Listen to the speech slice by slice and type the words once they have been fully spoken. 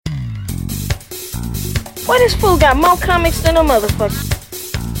Boy, this fool got more comics than a motherfucker.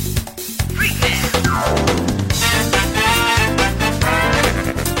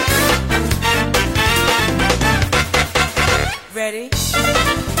 Ready?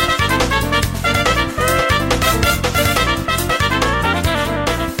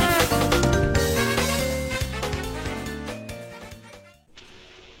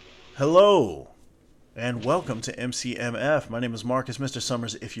 Hello, and welcome to MCMF. My name is Marcus, Mr.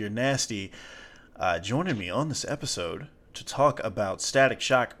 Summers, if you're nasty. Joining me on this episode to talk about Static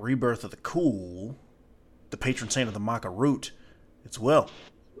Shock, Rebirth of the Cool, the patron saint of the Maca Root, it's Will.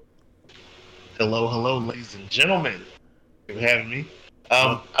 Hello, ladies and gentlemen. Thank you for having me.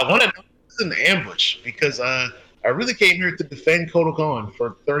 I want to know this is an ambush because I really came here to defend Kotal Khan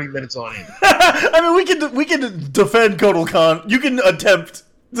for 30 minutes on end. I mean, we can defend Kotal Khan. You can attempt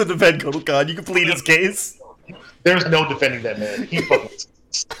to defend Kotal Khan. You can plead his case. There's no defending that man. He fucking.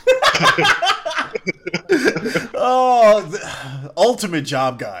 Ultimate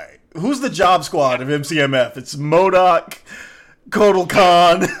job guy. Who's the job squad of MCMF? It's MODOK, Kotal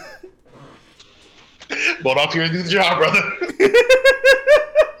Khan. MODOK's here to do the job, brother.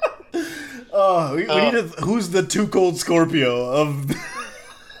 We need a, who's the Too Cold Scorpio of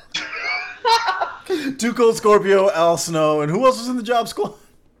Too Cold Scorpio, Al Snow, and who else was in the job squad?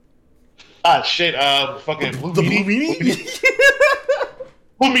 Fucking Blue The Meanie. Blue Meanie?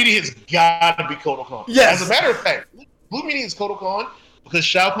 Blue Meanie has got to be Kotal Khan. Yes. As a matter of fact, Blue Meanie is Kotal Khan because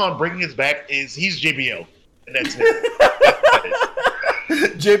Shao Kahn breaking his back he's JBL, and that's it.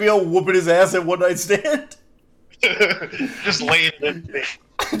 JBL whooping his ass at One Night Stand? Just laying it in.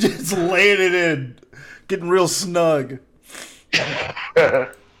 Just laying it in. Getting real snug.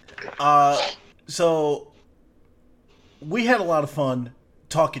 So, we had a lot of fun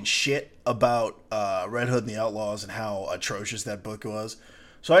talking shit about Red Hood and the Outlaws and how atrocious that book was.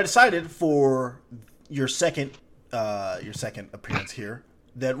 So I decided for your second appearance here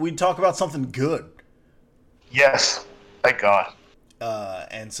that we'd talk about something good. Yes, thank God.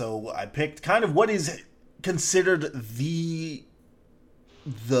 And so I picked kind of what is considered the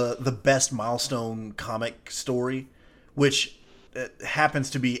best Milestone comic story, which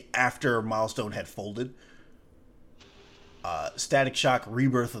happens to be after Milestone had folded. Static Shock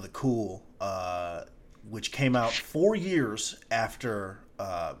Rebirth of the Cool, which came out 4 years after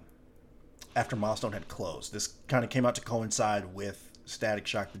Milestone had closed. This kind of came out to coincide with Static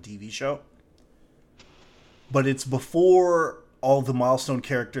Shock, the TV show. But it's before all the Milestone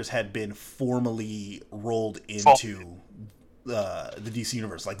characters had been formally rolled into the DC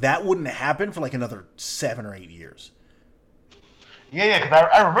universe. Like, that wouldn't happen for like another 7 or 8 years. Yeah, because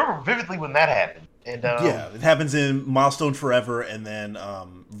I remember vividly when that happened. And yeah, it happens in Milestone Forever, and then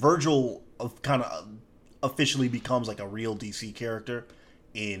Virgil kind of officially becomes like a real DC character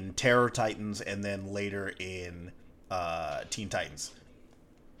in Terror Titans, and then later in Teen Titans.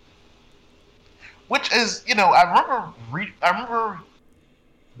 Which is, I remember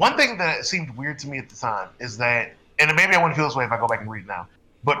one thing that seemed weird to me at the time is that, and maybe I wouldn't feel this way if I go back and read it now,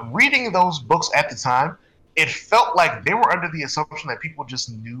 but reading those books at the time, it felt like they were under the assumption that people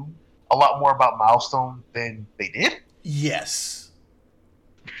just knew a lot more about Milestone than they did. Yes.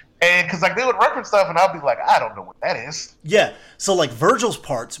 And because like they would reference stuff and I'd be like, I don't know what that is. Yeah. So like Virgil's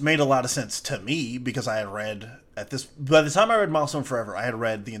parts made a lot of sense to me because I had read by the time I read Milestone Forever, I had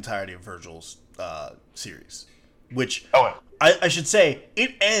read the entirety of Virgil's series, which I should say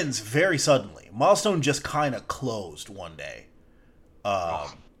it ends very suddenly. Milestone just kind of closed one day.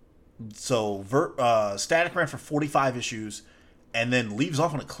 So Static ran for 45 issues and then leaves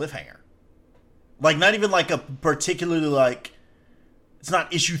off on a cliffhanger. Like, not even like a particularly like, it's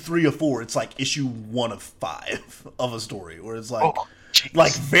not issue 3 or 4. It's like issue 1 of 5 of a story where it's like,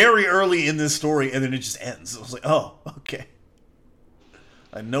 very early in this story and then it just ends. I was like, oh, okay.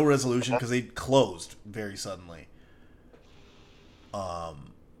 Like, no resolution because they closed very suddenly.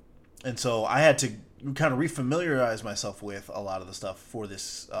 And so I had to kind of refamiliarize myself with a lot of the stuff for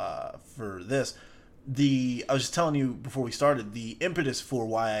this. I was just telling you before we started, the impetus for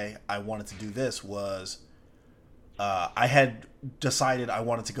why I wanted to do this was I had decided I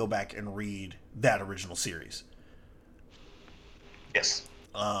wanted to go back and read that original series. Yes.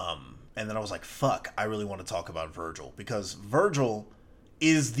 And then I was like, fuck, I really want to talk about Virgil because Virgil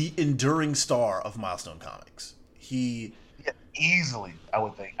is the enduring star of Milestone Comics. Easily, I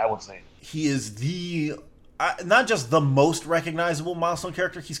would say. He is not just the most recognizable Milestone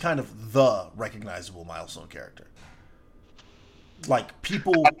character, he's kind of the recognizable Milestone character. Like,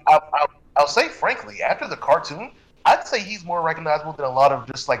 people... I'll say, frankly, after the cartoon, I'd say he's more recognizable than a lot of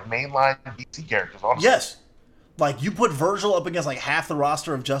just, like, mainline DC characters, honestly. Yes. Like, you put Virgil up against like half the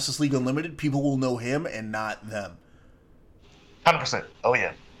roster of Justice League Unlimited, people will know him and not them. 100%. Oh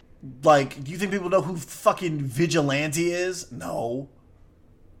yeah. Like, do you think people know who fucking Vigilante is? No.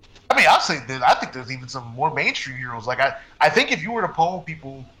 I mean, I think there's even some more mainstream heroes. Like I think if you were to poll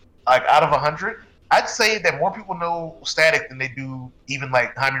people like out of 100, I'd say that more people know Static than they do even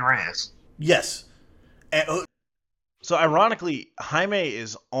like Jaime Reyes. Yes. And, So ironically, Jaime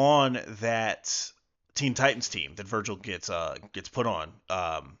is on that Teen Titans team that Virgil gets put on.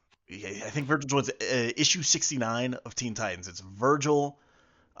 I think Virgil joins issue 69 of Teen Titans. It's Virgil,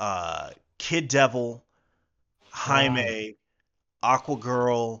 Kid Devil, Jaime, Aqua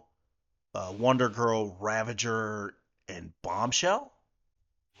Girl, Wonder Girl, Ravager, and Bombshell.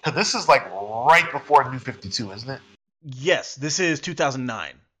 Because this is like right before New 52, isn't it? Yes, this is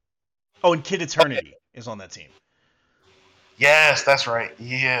 2009. Oh, and Kid Eternity is on that team. Yes, that's right.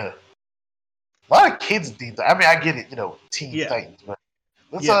 Yeah. A lot of kids in Teen Titans. I mean, I get it, Teen Yeah. Titans, but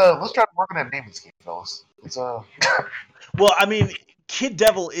let's Yeah. let's try to work on that naming scheme, fellas. It's Well, I mean, Kid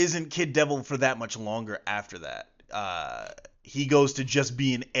Devil isn't Kid Devil for that much longer after that. He goes to just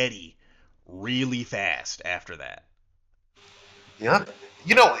being Eddie really fast after that. yeah.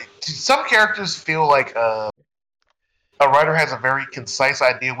 Some characters feel like a writer has a very concise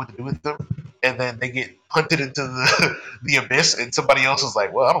idea what to do with them, and then they get punted into the abyss, and somebody else is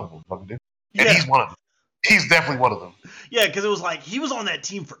like, "Well, I don't know what to do." And Yeah. he's one of them. He's definitely one of them. Yeah, because it was like he was on that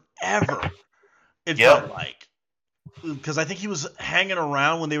team forever. It Yep. felt like. Because I think he was hanging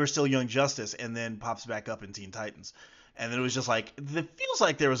around when they were still Young Justice and then pops back up in Teen Titans. And then it was just like, it feels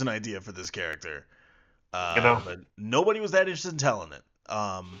like there was an idea for this character. But nobody was that interested in telling it.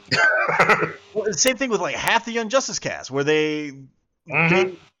 Well, same thing with like half the Young Justice cast, where they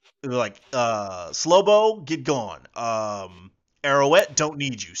were like, Slobo, get gone. Arrowette, don't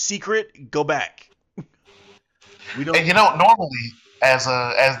need you. Secret, go back. We don't. And normally, as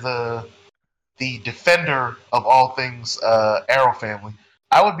the defender of all things Arrow family,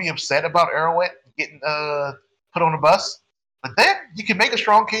 I would be upset about Arrowette getting put on a bus. But then you can make a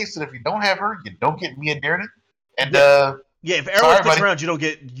strong case that if you don't have her, you don't get Mia Darden. And yeah, if Arrowette sticks around, you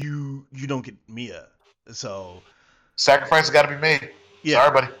don't get Mia. So sacrifice has got to be made. Yeah.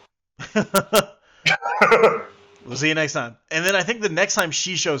 Sorry, buddy. We'll see you next time. And then I think the next time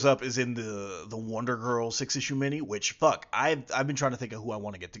she shows up is in the Wonder Girl 6-issue mini, which I've been trying to think of who I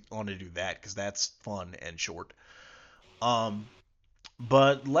want to do that, because that's fun and short.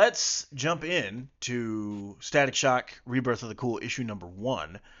 But let's jump in to Static Shock Rebirth of the Cool issue number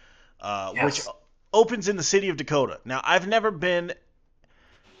 1, which opens in the city of Dakota. Now, I've never been.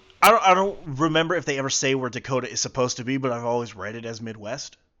 I don't remember if they ever say where Dakota is supposed to be, but I've always read it as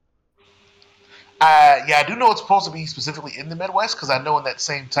Midwest. Yeah, I do know it's supposed to be specifically in the Midwest, because I know in that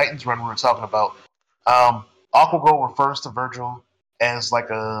same Titans run we were talking about, Aqua Girl refers to Virgil as like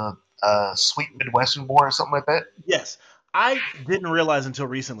a sweet Midwestern boy or something like that. Yes. I didn't realize until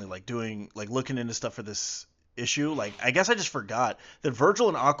recently, looking into stuff for this issue, I guess I just forgot that Virgil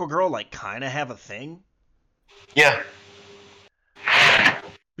and Aqua Girl, kind of have a thing. Yeah.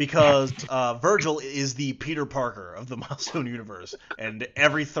 Because Virgil is the Peter Parker of the Milestone universe, and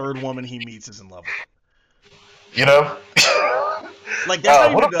every third woman he meets is in love with him. That's not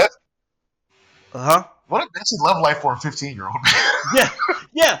even what a messy love life for a 15-year-old.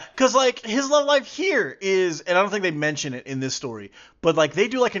 Yeah, because his love life here is, and I don't think they mention it in this story, but they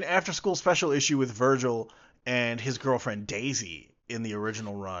do an after school special issue with Virgil and his girlfriend Daisy in the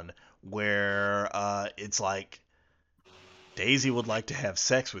original run, where it's Daisy would like to have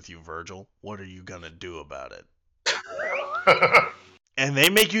sex with you, Virgil. What are you gonna do about it? And they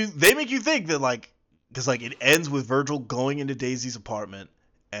make you think that because it ends with Virgil going into Daisy's apartment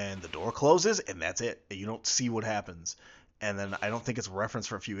and the door closes and that's it. You don't see what happens. And then I don't think it's a reference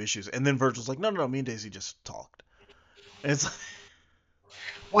for a few issues. And then Virgil's like, no, me and Daisy just talked. And it's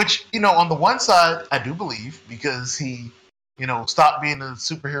which, on the one side, I do believe, because he, stopped being a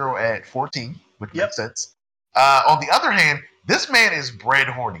superhero at 14, which makes sense. On the other hand, this man is bread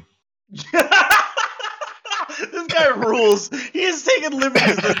horny. This guy rules. He has taken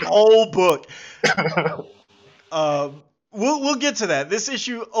liberties this whole book. We'll get to that. This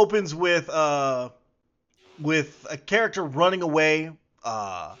issue opens with a character running away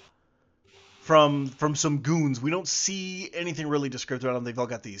from some goons. We don't see anything really descriptive about them. They've all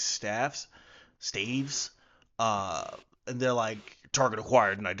got these staves, and they're like, target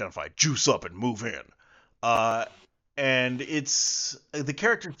acquired and identified. Juice up and move in. And it's the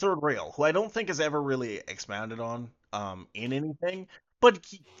character Third Rail, who I don't think is ever really expounded on in anything, but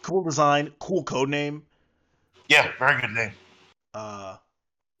cool design, cool code name. Yeah, very good name.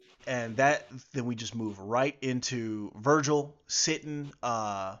 And then we just move right into Virgil sitting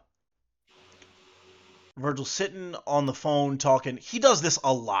on the phone talking. He does this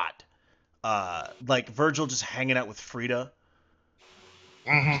a lot. Like Virgil just hanging out with Frida.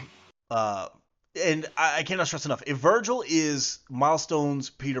 Mm-hmm. And I cannot stress enough. If Virgil is Milestone's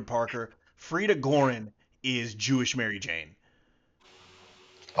Peter Parker, Frida Gorin is Jewish Mary Jane.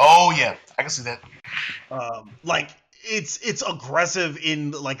 Oh yeah, I can see that. Like it's aggressive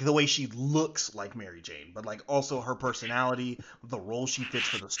in like the way she looks like Mary Jane, but like also her personality, the role she fits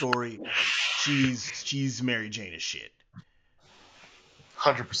for the story. She's Mary Jane as shit.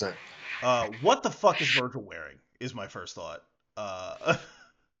 100%. What the fuck is Virgil wearing? Is my first thought.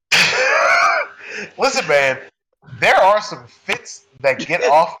 Listen, man, there are some fits that get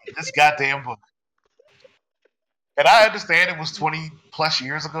off in this goddamn book. And I understand it was 20 plus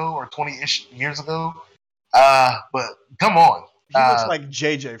years ago or 20-ish years ago. But come on. He looks like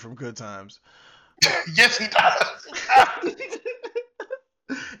JJ from Good Times. Yes, he does.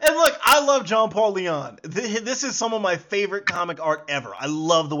 And look, I love John Paul Leon. This is some of my favorite comic art ever. I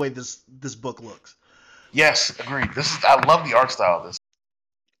love the way this book looks. Yes, agreed. I love the art style of this.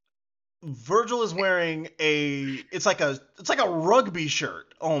 Virgil is wearing it's like a rugby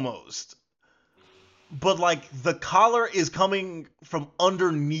shirt almost. But like the collar is coming from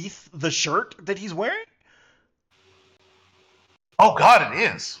underneath the shirt that he's wearing? Oh god, it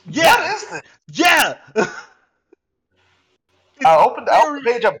is. Yeah. What is this? Yeah. I opened the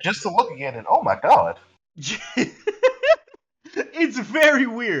page up just to look again, and oh my god. It's very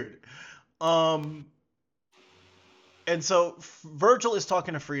weird. And so Virgil is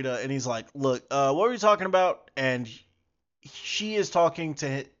talking to Frida, and he's like, look, what were you talking about? And she is talking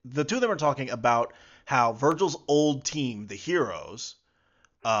to... The two of them are talking about how Virgil's old team, the Heroes,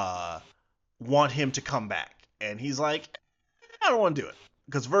 want him to come back. And he's like, I don't want to do it.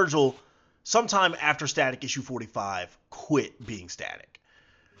 Because Virgil, sometime after Static issue 45, quit being Static.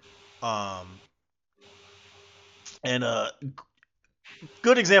 And a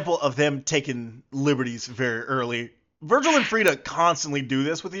good example of them taking liberties very early. Virgil and Frida constantly do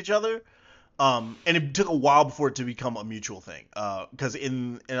this with each other. And it took a while before it to become a mutual thing. Because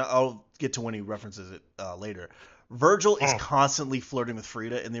and I'll get to when he references it later. Virgil is constantly flirting with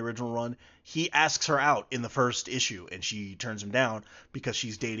Frida in the original run. He asks her out in the first issue, and she turns him down because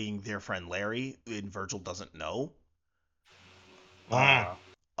she's dating their friend Larry, and Virgil doesn't know. But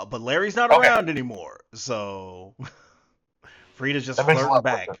Larry's not around anymore, so Frida's just flirting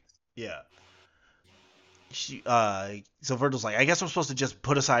back. Yeah. So Virgil's like, I guess I'm supposed to just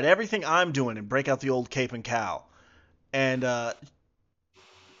put aside everything I'm doing and break out the old cape and cowl. And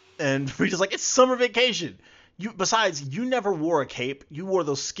Frida's like, it's summer vacation. Besides, you never wore a cape. You wore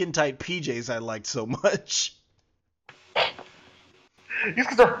those skin-tight PJs I liked so much. These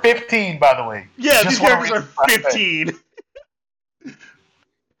kids are 15, by the way. Yeah, these characters are 15.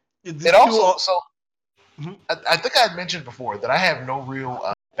 It also, I think I had mentioned before that I have no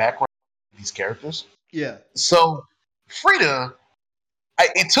real background in these characters. Yeah. So, Frida,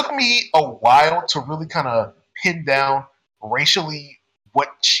 it took me a while to really kind of pin down racially what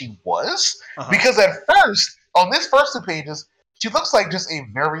she was. Because at first, on this first 2 pages, she looks like just a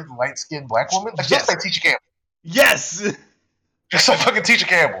very light-skinned black woman. Like, just like Tisha Campbell. Yes! Just like fucking Tisha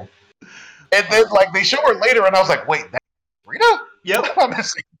Campbell. And then, like, they show her later, and I was like, wait, that's Frida? Yep. What am I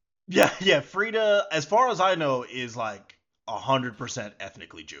missing? Yeah, Frida, as far as I know, is like 100%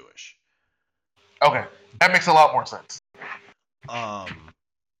 ethnically Jewish. Okay, that makes a lot more sense.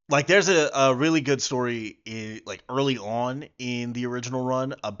 Like there's a really good story like early on in the original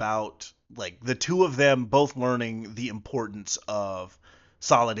run about like the two of them both learning the importance of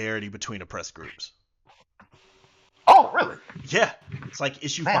solidarity between oppressed groups. Oh, really? Yeah, it's like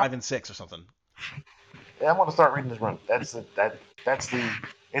issue 5 and 6 or something. Yeah, I'm gonna start reading this run. That's the.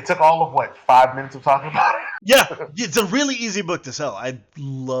 It took all of 5 minutes of talking about it. Yeah, it's a really easy book to sell. I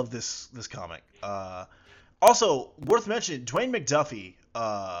love this comic. Also, worth mentioning, Dwayne McDuffie,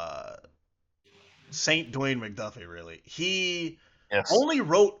 Saint Dwayne McDuffie, really. He only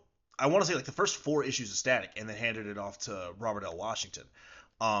wrote, I want to say, like the first 4 issues of Static, and then handed it off to Robert L. Washington.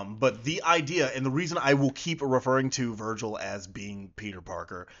 But the idea, and the reason I will keep referring to Virgil as being Peter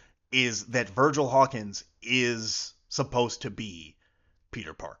Parker, is that Virgil Hawkins is supposed to be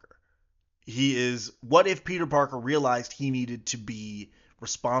Peter Parker. He is, what if Peter Parker realized he needed to be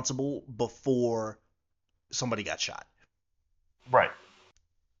responsible before somebody got shot? Right.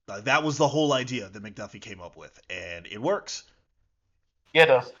 That was the whole idea that McDuffie came up with, and it works. Yeah, it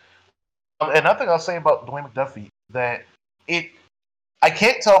does. Another thing I'll say about Dwayne McDuffie, that I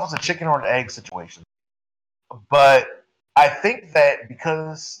can't tell if it's a chicken or an egg situation, but I think that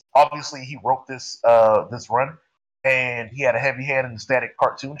because obviously he wrote this run, and he had a heavy hand in the Static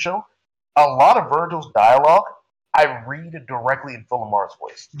cartoon show, a lot of Virgil's dialogue I read directly in Phil LaMar's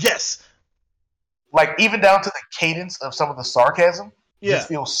voice. Yes. Like even down to the cadence of some of the sarcasm, Yeah. just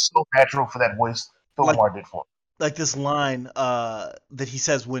feels so natural for that voice Phil Like- Lamar did for him. Like this line that he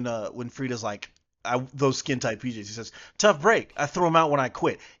says when Frida's like, those skin tight PJs. He says, "Tough break. I threw him out when I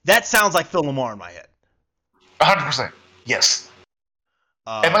quit." That sounds like Phil LaMar in my head. 100%. Yes.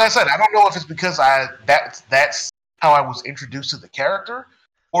 Uh, And like I said, I don't know if it's because that's how I was introduced to the character,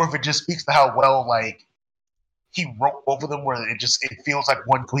 or if it just speaks to how well like he wrote both of them, where it feels like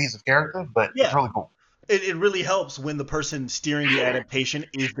one cohesive character. But Yeah. it's really cool. it really helps when the person steering the adaptation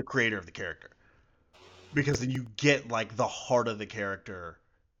is the creator of the character, because then you get like the heart of the character.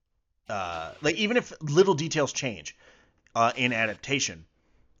 Like even if little details change in adaptation,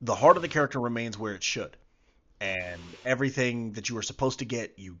 the heart of the character remains where it should, and everything that you were supposed to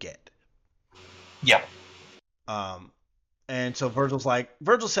get, you get. Yeah. And so Virgil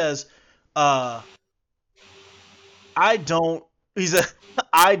says, I don't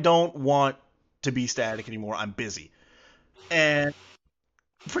want to be Static anymore. I'm busy. And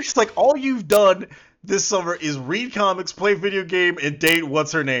Freak's like, all you've done this summer is read comics, play video game, and date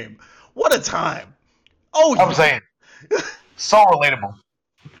what's her name. What a time. Oh, I'm saying, so relatable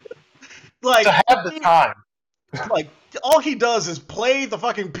like, to have the time. like all he does is play the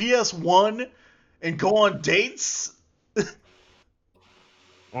fucking PS1 and go on dates.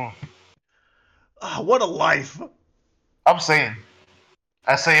 What a life. I'm saying,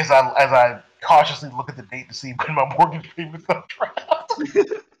 I say as I cautiously look at the date to see when my mortgage payment's on track.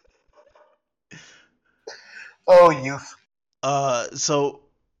 Oh, youth. So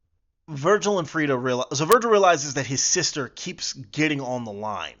Virgil and Frida realize. So Virgil realizes that his sister keeps getting on the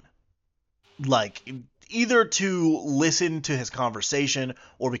line, like either to listen to his conversation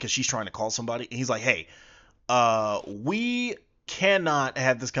or because she's trying to call somebody. And he's like, "Hey, we cannot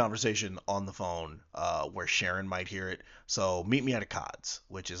have this conversation on the phone where Sharon might hear it. So meet me at a CODS,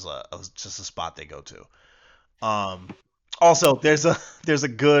 which is just a spot they go to." Also, there's a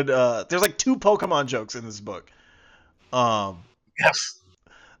good there's like 2 Pokemon jokes in this book. Yes.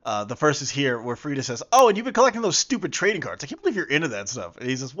 The first is here where Frida says, "Oh, and you've been collecting those stupid trading cards. I can't believe you're into that stuff." And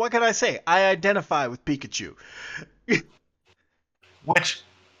he says, "What can I say? I identify with Pikachu." Which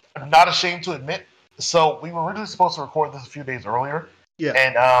I'm not ashamed to admit. So we were originally supposed to record this a few days earlier. Yeah.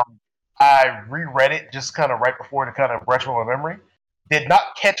 And I reread it just kind of right before to kind of retro my memory. Did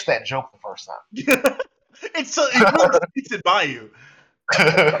not catch that joke the first time. It really sneaks it by you.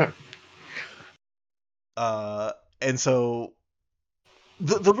 And so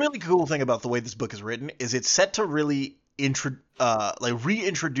the really cool thing about the way this book is written is it's set to really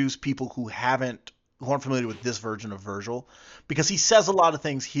reintroduce people who aren't familiar with this version of Virgil, because he says a lot of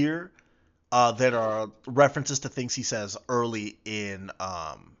things here that are references to things he says early in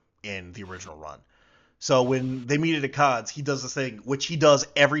the original run. So when they meet at a CODS, he does this thing which he does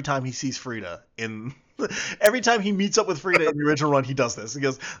every time he sees Frida every time he meets up with Frida in the original run, he does this. He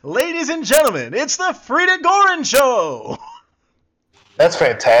goes, "Ladies and gentlemen, it's the Frida Gorin Show." That's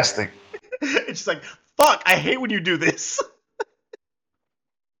fantastic. It's just like, fuck, I hate when you do this.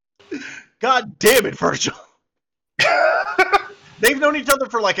 God damn it, Virgil. They've known each other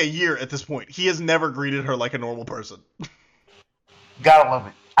for like a year at this point. He has never greeted her like a normal person. Gotta love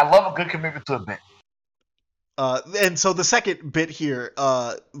it. I love a good commitment to a bit. And so the second bit here,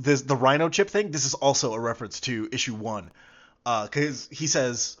 the Rhino chip thing, this is also a reference to issue 1. Because he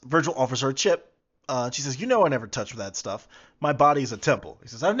says, Virgil offers her a chip. She says, "You know I never touch that stuff. My body is a temple." He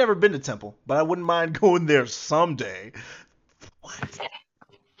says, "I've never been to temple, but I wouldn't mind going there someday." What?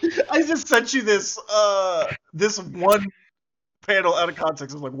 I just sent you this one panel out of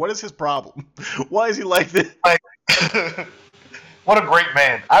context. I was like, what is his problem? Why is he like this? Like, what a great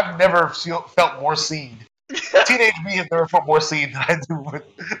man. I've never felt more seen. Teenage me has never felt more seen than I do with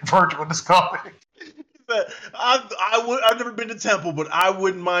Virgil in this comic. I've never been to temple, but I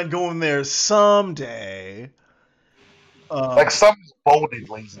wouldn't mind going there someday. Like something's bolded,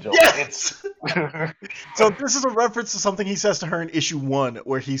 ladies and gentlemen. Yes! So this is a reference to something he says to her in issue 1,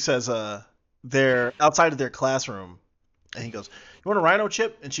 where he says they're outside of their classroom, and he goes, "You want a Rhino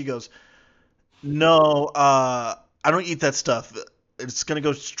chip?" And she goes, "No, I don't eat that stuff. It's gonna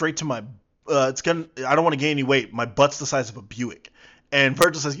go straight to my. I don't want to gain any weight. My butt's the size of a Buick." And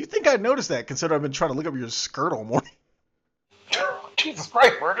Virgil says, "You think I'd notice that, considering I've been trying to look up your skirt all morning?" Jesus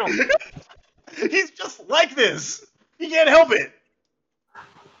Christ, Virgil. He's just like this. He can't help it.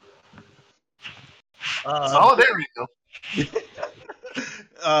 Solidarity, though.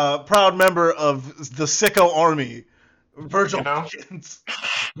 Proud member of the Sicko Army, Virgil You know? Hawkins.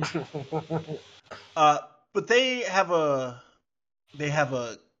 But they have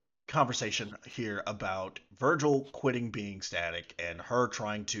a conversation here about Virgil quitting being Static and Frida's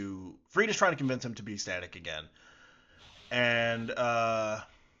trying to convince him to be Static again. And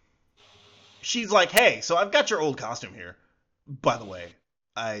she's like, "Hey, so I've got your old costume here. By the way,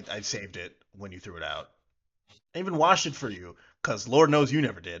 I saved it when you threw it out. I even washed it for you, because Lord knows you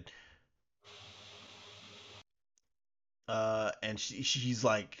never did." And she's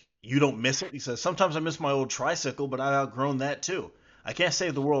like, "You don't miss it?" He says, "Sometimes I miss my old tricycle, but I've outgrown that too. I can't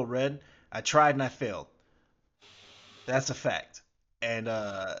save the world, Red. I tried and I failed. That's a fact." And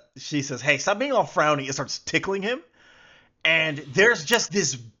she says, "Hey, stop being all frowny." It starts tickling him. And there's just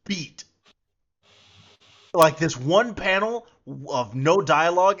this beat. Like this one panel of no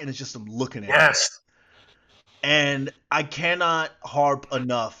dialogue, and it's just him looking at it. Yes. And I cannot harp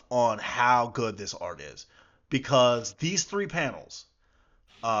enough on how good this art is. Because these 3 panels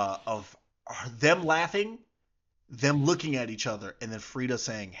of them laughing, them looking at each other, and then Frida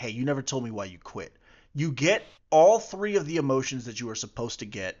saying, "Hey, you never told me why you quit." You get all 3 of the emotions that you are supposed to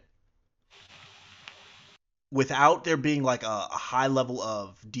get without there being like a high level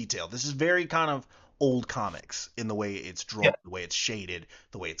of detail. This is very kind of old comics in the way it's drawn, the way it's shaded,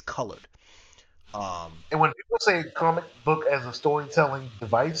 the way it's colored. And when people say comic book as a storytelling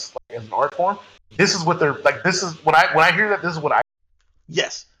device, like as an art form, this is what they're like. This is when I hear that. This is what I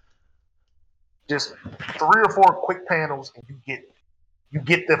Yes. just 3 or 4 quick panels, and you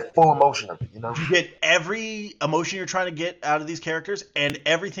get the full emotion of it. You know, You get every emotion you're trying to get out of these characters, and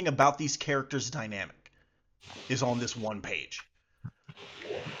everything about these characters' dynamic is on this one page.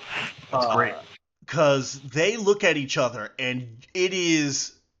 That's great. Because they look at each other, and it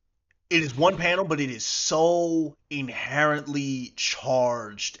is one panel, but it is so inherently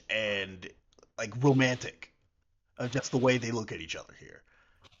charged and like romantic. Just the way they look at each other here.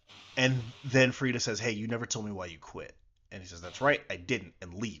 And then Frida says, "Hey, you never told me why you quit." And he says, "That's right, I didn't,"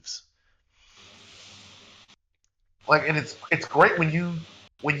 and leaves. Like, and it's great when you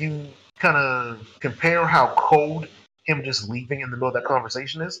kind of compare how cold him just leaving in the middle of that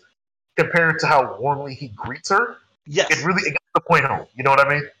conversation is, compared to how warmly he greets her. Yes. It gets the point home. You know what I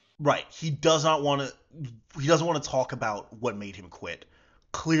mean? Right. He doesn't want to talk about what made him quit.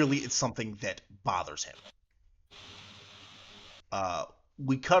 Clearly it's something that bothers him.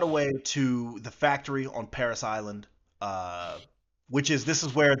 We cut away to the factory on Paris Island, this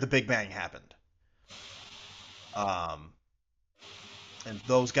is where the Big Bang happened. And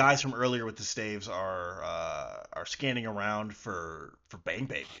those guys from earlier with the staves are scanning around for bang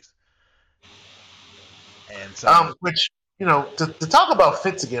babies. And so, which, you know, to talk about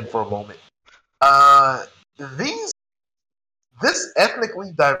Fitz again for a moment, this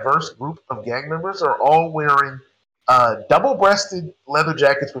ethnically diverse group of gang members are all wearing double-breasted leather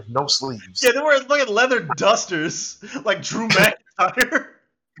jackets with no sleeves. Yeah, they were like leather dusters, like Drew McIntyre.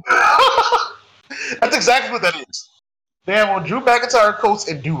 That's exactly what that is. They have on Drew McIntyre coats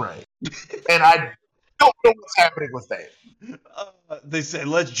and do-rag. And I don't know what's happening with that. They said,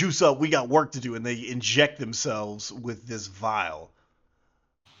 "Let's juice up. We got work to do," and they inject themselves with this vial.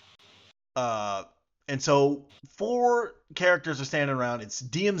 And so 4 characters are standing around. It's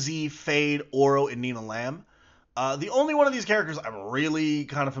DMZ, Fade, Oro, and Nina Lamb. The only one of these characters I'm really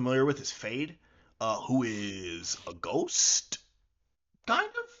kind of familiar with is Fade, who is a ghost, kind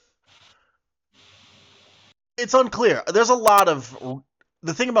of. It's unclear. There's a lot of...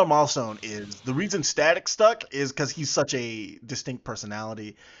 The thing about Milestone is the reason Static stuck is because he's such a distinct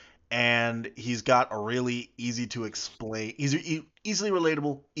personality, and he's got a really easy to explain, easily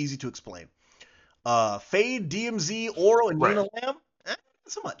relatable, easy to explain. Fade, DMZ, Oro, and Nina Lamb, not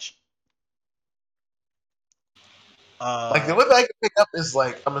so much. Like the only thing I can pick up is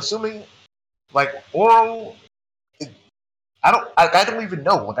like I'm assuming like Oro. I don't even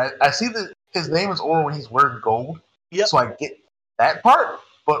know. Like I see that his name is Oro when he's wearing gold. Yep. So I get that part,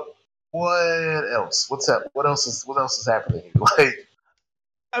 but what else? What's up? What else is happening? Like,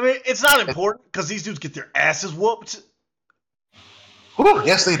 I mean, it's not important because these dudes get their asses whooped. Ooh,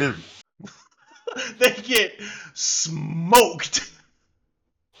 yes, they do. They get smoked.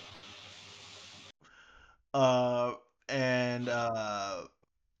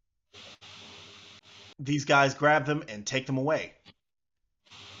 These guys grab them and take them away.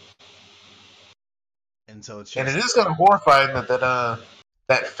 And so it's just... And it is kind of horrifying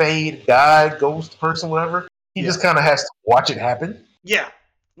that Fade guy, ghost person, whatever, he just kind of has to watch it happen. Yeah.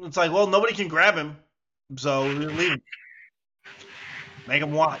 It's like, well, nobody can grab him, so we're leaving. Make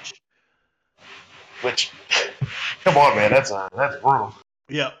him watch. Which, come on, man, that's brutal.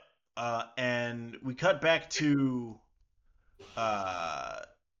 Yep. And we cut back to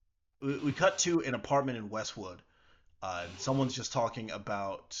we cut to an apartment in Westwood. And someone's just talking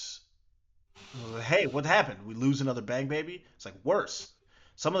about, hey, what happened? We lose another Bang Baby? It's like, worse.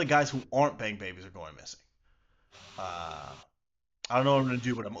 Some of the guys who aren't Bang Babies are going missing. I don't know what I'm going to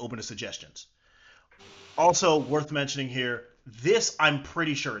do, but I'm open to suggestions. Also, worth mentioning here, this I'm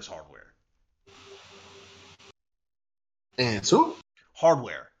pretty sure is Hardware. And who?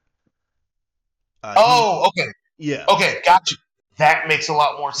 Hardware. Okay. Yeah. Okay, gotcha. That makes a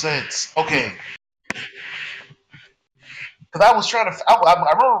lot more sense. Okay. Because I was trying to, I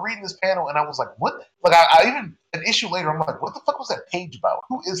remember reading this panel and I was like, what? Like, I even, an issue later, I'm like, what the fuck was that page about?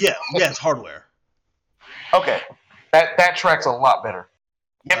 Who is Yeah, it's Hardware. Okay. That tracks a lot better.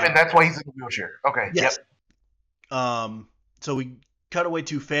 Yep, and that's why he's in the wheelchair. Okay, yes. Yep. So we cut away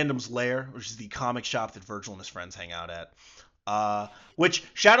to Fandom's Lair, which is the comic shop that Virgil and his friends hang out at. Which,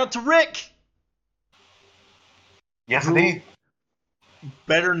 shout out to Rick! Yes, indeed.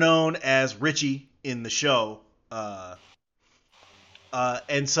 Better known as Richie in the show.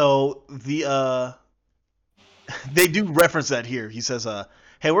 And so the they do reference that here. He says,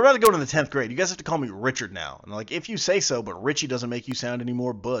 hey, we're about to go to the 10th grade. You guys have to call me Richard now. And like, if you say so, but Richie doesn't make you sound any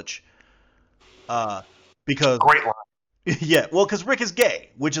more butch. Because great line. Yeah, well, because Rick is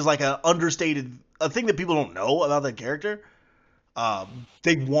gay, which is like a thing that people don't know about that character.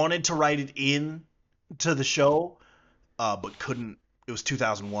 They wanted to write it in to the show, but couldn't. It was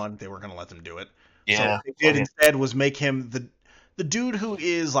 2001. They weren't going to let them do it. Yeah. So what they did instead was make him the dude who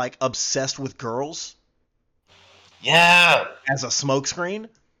is like obsessed with girls. Yeah. As a smokescreen.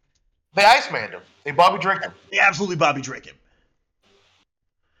 They Iceman him. They Bobby Drake him. They absolutely Bobby Drake him.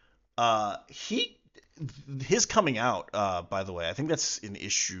 His coming out, by the way, I think that's in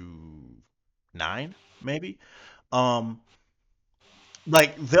issue 9, maybe.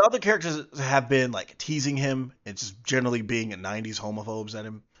 Like the other characters have been like teasing him and just generally being a 90s homophobes at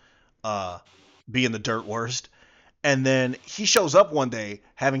him, being the dirt worst. And then he shows up one day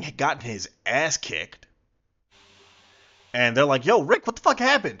having gotten his ass kicked. And they're like, yo, Rick, what the fuck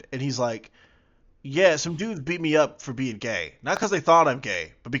happened? And he's like, yeah, some dudes beat me up for being gay. Not because they thought I'm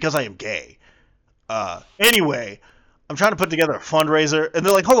gay, but because I am gay. Anyway, I'm trying to put together a fundraiser. And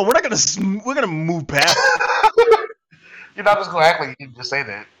they're like, hold on, we're gonna move past You're not just gonna act like you didn't just say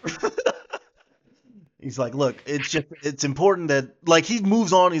that. He's like, look, it's important that, like, he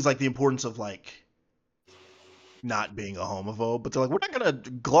moves on. He's like, the importance of, like, not being a homophobe. But they're like, we're not going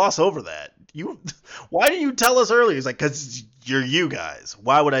to gloss over that. Why didn't you tell us earlier? He's like, because you're you guys.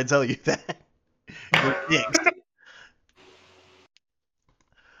 Why would I tell you that? You're dicks.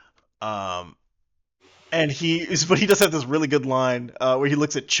 But he does have this really good line where he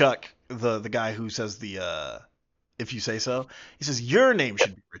looks at Chuck, the guy who says if you say so. He says, your name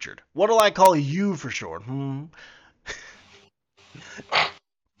should be Richard. What'll I call you for short? And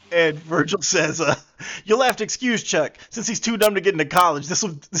Virgil says, you'll have to excuse Chuck, since he's too dumb to get into college. This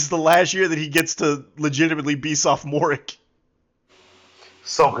is the last year that he gets to legitimately be sophomoric.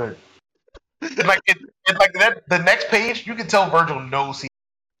 So good. The next page, you can tell Virgil knows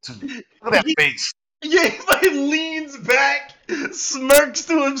look at that face. Yeah, he leans back, smirks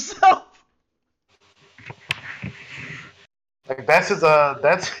to himself. Like that's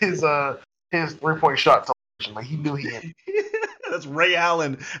his 3-point shot celebration. Like he knew he had. That's Ray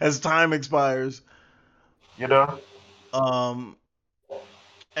Allen as time expires. You know?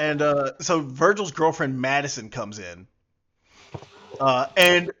 So Virgil's girlfriend Madison comes in.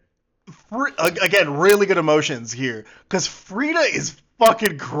 And again, really good emotions here. Because Frida is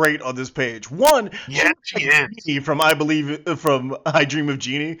fucking great on this page. One, yeah, she is. Jeannie from I Dream of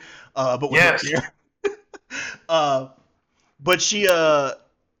Jeannie. But yes. Here. But she,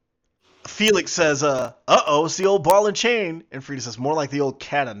 Felix says, uh-oh, it's the old ball and chain. And Frida says, more like the old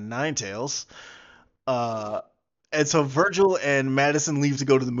cat of nine tails. And so Virgil and Madison leave to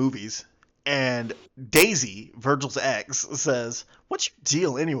go to the movies. And Daisy, Virgil's ex, says, what's your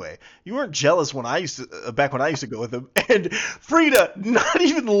deal anyway? You weren't jealous when back when I used to go with him. And Frida, not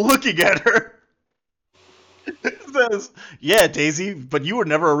even looking at her, says, yeah, Daisy, but you were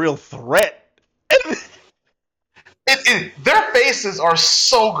never a real threat. Their faces are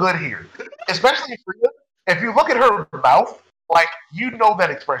so good here, especially Frida. If you look at her mouth, like you know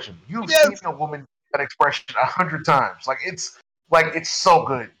that expression. You've seen a woman that expression 100 times. It's so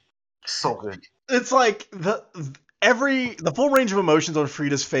good, so good. It's like the full range of emotions on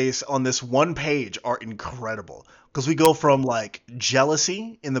Frida's face on this one page are incredible because we go from like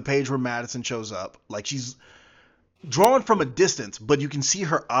jealousy in the page where Madison shows up, like she's drawn from a distance, but you can see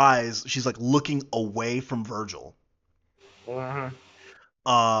her eyes. She's like looking away from Virgil. Mm-hmm.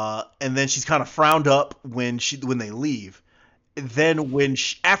 And then she's kind of frowned up when they leave, then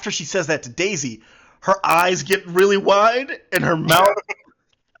after she says that to Daisy, her eyes get really wide and her mouth,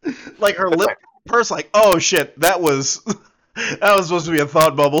 like her lip purse, like, oh shit, that was supposed to be a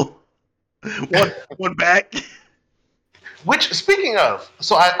thought bubble. One back. Which, speaking of,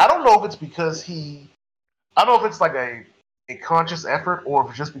 so I don't know if it's because I don't know if it's like a conscious effort or if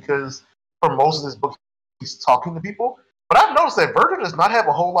it's just because for most of this book he's talking to people. But I've noticed that Virgil does not have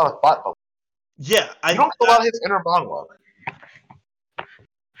a whole lot of thought bubbles. Yeah, you don't have a lot of his inner monologue.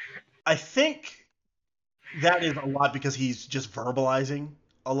 I think that is a lot because he's just verbalizing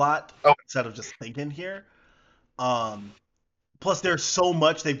a lot instead of just thinking here. Plus, there's so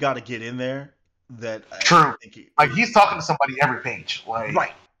much they've got to get in there that true. Like he's talking to somebody every page, like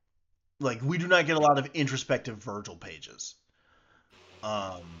right. Like we do not get a lot of introspective Virgil pages,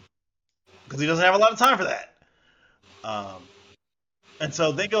 because he doesn't have a lot of time for that. And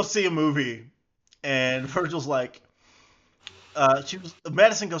so they go see a movie, and Virgil's like,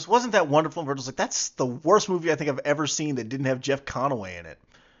 Madison goes, wasn't that wonderful? And Virgil's like, that's the worst movie I think I've ever seen that didn't have Jeff Conaway in it.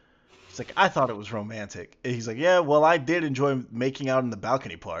 He's like, I thought it was romantic. And he's like, yeah, well, I did enjoy making out in the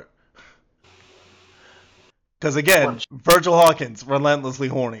balcony part. Because again, Virgil Hawkins, relentlessly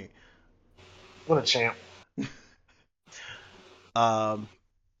horny. What a champ. And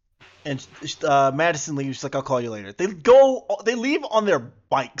Madison leaves. She's like, I'll call you later. They leave on their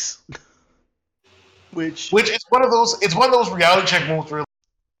bikes. Which is one of those. It's one of those reality check moments, where,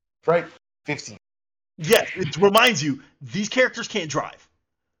 right? 15. Yeah, it reminds you these characters can't drive,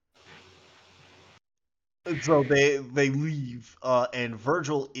 and so they leave, and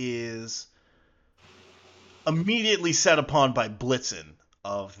Virgil is immediately set upon by Blitzen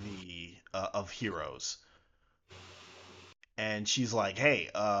of Heroes, and she's like, "Hey,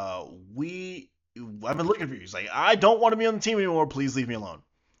 I've been looking for you." He's like, "I don't want to be on the team anymore. Please leave me alone."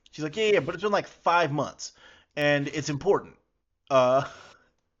 She's like, yeah, but it's been like 5 months, and it's important.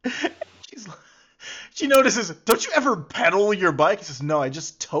 She notices, don't you ever pedal your bike? He says, no, I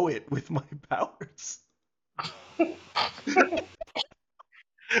just tow it with my powers.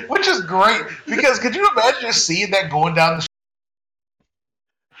 Which is great, because could you imagine just seeing that going down the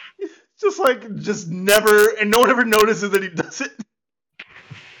street? Just never, and no one ever notices that he does it.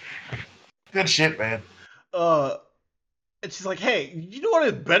 Good shit, man. And she's like, hey, you know what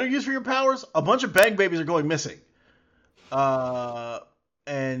is better use for your powers? A bunch of bang babies are going missing.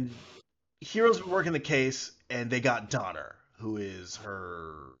 And Heroes been working the case, and they got Donner, who is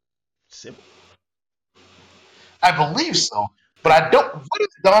her sibling. I believe so, but I don't. What is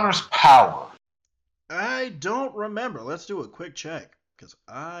Donner's power? I don't remember. Let's do a quick check, because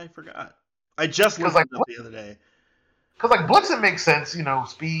I forgot. I just looked it up the other day. Because like Blitzen makes sense,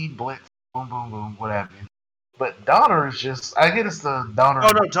 speed, blitz, boom, boom, boom, what have you. But Donner is just, I guess it's the Donner.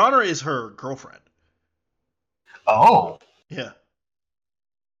 Oh, no, Donner is her girlfriend. Oh. Yeah.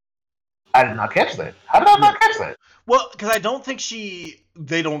 I did not catch that. How did I not catch that? Well, because I don't think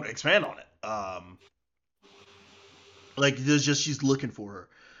they don't expand on it. She's looking for her.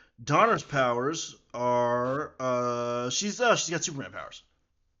 Donner's powers are, she's got Superman powers.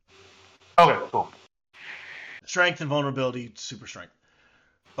 Okay, cool. Strength and vulnerability, super strength.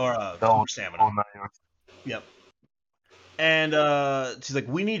 Or super stamina. Yep. And she's like,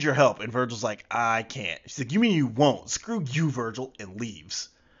 we need your help. And Virgil's like, I can't. She's like, you mean you won't? Screw you, Virgil, and leaves.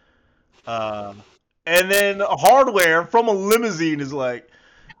 And then Hardware from a limousine is like,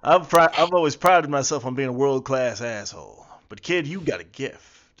 I've always prided myself on being a world-class asshole. But kid, you got a gift.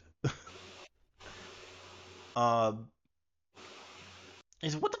 He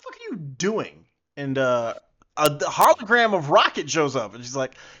said, what the fuck are you doing? And a hologram of Rocket shows up, and she's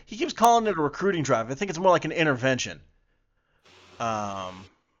like, he keeps calling it a recruiting drive. I think it's more like an intervention.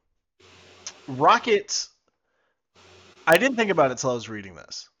 Rocket, I didn't think about it till I was reading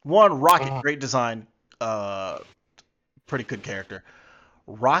this. One, Rocket, great design, pretty good character.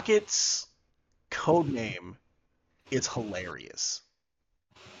 Rocket's code name is hilarious.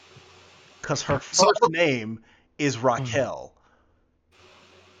 Because her first name is Raquel.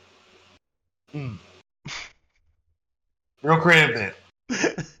 Real creative there.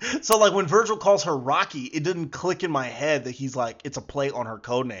 So like when Virgil calls her Rocky, it didn't click in my head that he's like, it's a play on her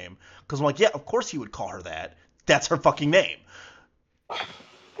code name. Because I'm like, yeah, of course he would call her that. That's her fucking name.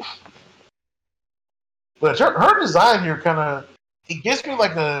 But her design here kind of, it gives me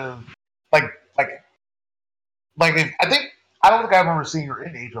like a, I don't think I remember seeing her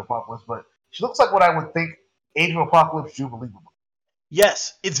in Age of Apocalypse, but she looks like what I would think Age of Apocalypse Jubilee would look.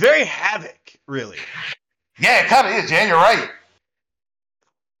 Yes, it's very Havoc, really. Yeah, it kind of is. Yeah, you're right.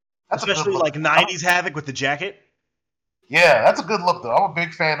 Especially like 90s Havoc with the jacket. Yeah, that's a good look though. I'm a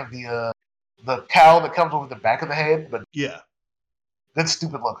big fan of the cowl that comes over the back of the head, but yeah, Good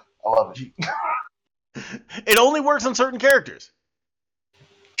stupid look. I love it. It only works on certain characters.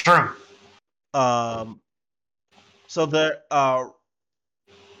 True. So the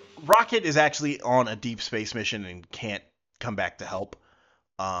Rocket is actually on a deep space mission and can't come back to help.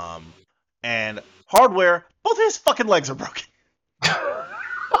 And Hardware, both his fucking legs are broken.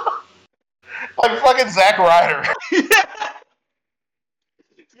 Like fucking Zack Ryder.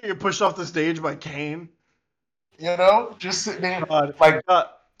 Getting pushed off the stage by Kane. You know, just sitting there Like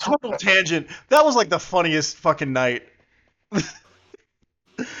total tangent. That was like the funniest fucking night.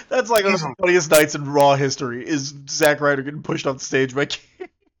 That's like one of the funniest nights in Raw history. Is Zack Ryder getting pushed off the stage by Kane?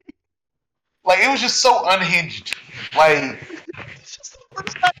 Like it was just so unhinged. Like it's just the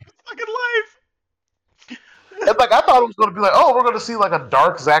worst night of his fucking life. And like I thought it was gonna be like, oh, we're gonna see like a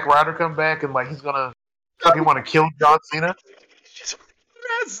dark Zack Ryder come back and like he's gonna fucking want to kill John Cena.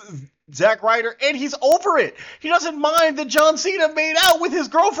 Zack Ryder, and he's over it. He doesn't mind that John Cena made out with his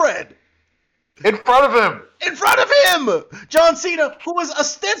girlfriend. In front of him. In front of him! John Cena, who was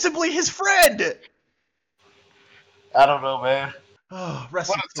ostensibly his friend. I don't know, man. Oh,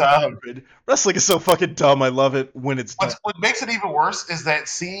 wrestling What a time. stupid. Wrestling is so fucking dumb. I love it when it's done. What makes it even worse is that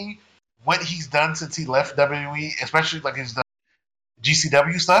seeing what he's done since he left WWE, especially like his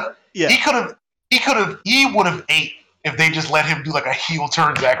GCW stuff. Yeah. He would have ate if they just let him do like a heel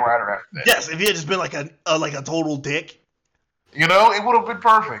turn Zack Ryder after that. Yes, if he had just been like a total dick. You know, it would have been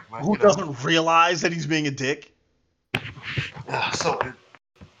perfect. But, Who doesn't realize that he's being a dick? So good.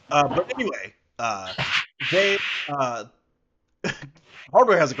 But anyway, they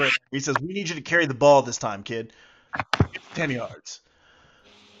Hardware has a great. He says, "We need you to carry the ball this time, kid. 10 yards."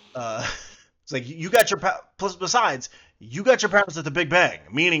 It's like you got your plus. Besides, you got your powers at the Big Bang,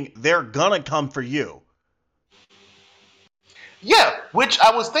 meaning they're gonna come for you. Yeah, which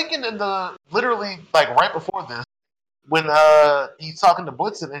I was thinking in the literally like right before this when he's talking to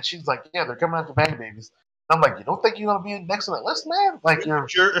Blitzen and she's like, "Yeah, they're coming after Bang Babies." And I'm like, "You don't think you're gonna be next on that list, man? Like you're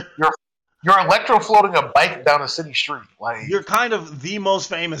electro floating a bike down a city street. Like you're kind of the most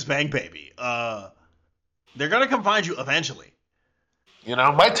famous Bang Baby. They're gonna come find you eventually. You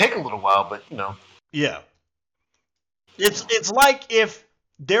know, it might take a little while, but you know. Yeah. It's like if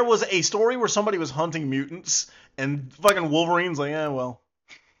there was a story where somebody was hunting mutants and fucking Wolverine's like, yeah, well.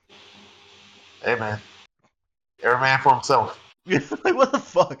 Hey man. Every man for himself. Like what the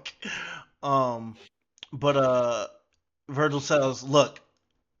fuck? But Virgil says, look,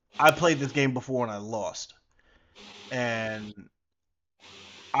 I played this game before and I lost. And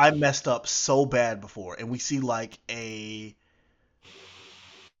I messed up so bad before. And we see like a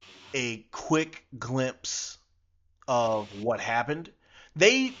quick glimpse of what happened.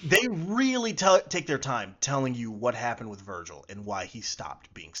 They really take their time telling you what happened with Virgil and why he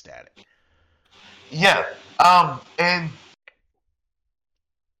stopped being static. Yeah. And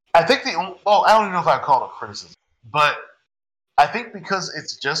I think I don't even know if I call it a criticism, but I think because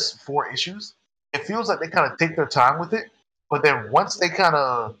it's just 4 issues, it feels like they kind of take their time with it. But then once they kind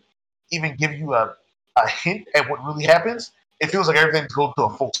of even give you a hint at what really happens, it feels like everything's going to a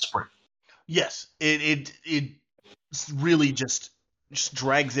full sprint. Yes, it really just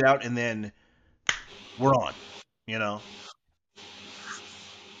drags it out, and then we're on. You know,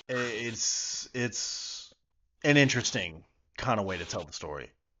 it's an interesting kind of way to tell the story.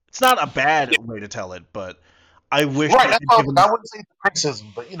 It's not a bad way to tell it, but I wish. Right, I wouldn't say it's a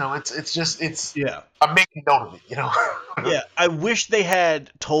criticism, but you know, it's yeah. I'm making note of it. You know. Yeah, I wish they had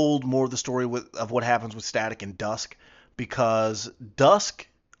told more of the story of what happens with Static and Dusk, because Dusk.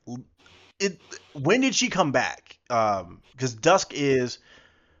 When did she come back? Because Dusk is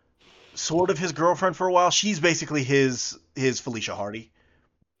sort of his girlfriend for a while. She's basically his Felicia Hardy.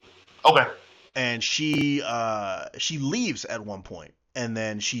 Okay. And she leaves at one point, and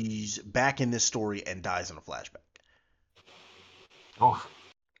then she's back in this story and dies in a flashback. Oh.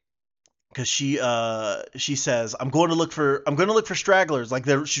 Because she says, I'm going to look for stragglers. Like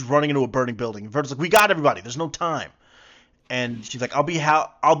she's running into a burning building. And Verti's like, we got everybody. There's no time. And she's like, I'll be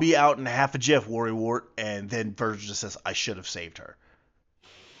out in half a jiff, Worry Wart. And then Virgil just says, I should have saved her.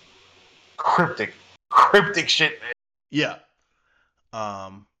 Cryptic shit, man. Yeah.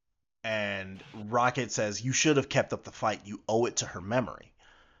 And Rocket says, you should have kept up the fight. You owe it to her memory.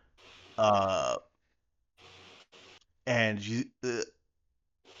 And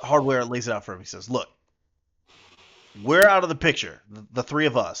Hardware lays it out for him. He says, look, we're out of the picture. The 3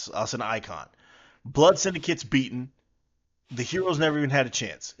 of us and Icon. Blood Syndicate's beaten. The heroes never even had a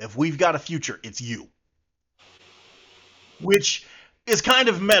chance. If we've got a future, it's you. Which is kind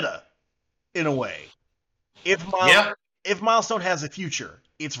of meta, in a way. If Milestone has a future,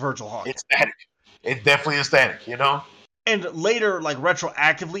 it's Virgil Hawkins. It's static. It definitely is static, you know? And later, like,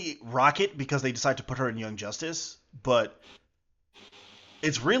 retroactively, Rocket, because they decide to put her in Young Justice, but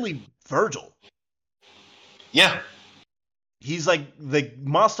it's really Virgil. Yeah. He's like, the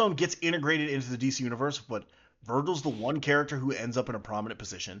Milestone gets integrated into the DC universe, but Virgil's the one character who ends up in a prominent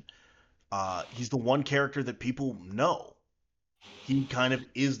position. He's the one character that people know. He kind of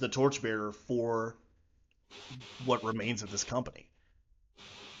is the torchbearer for what remains of this company.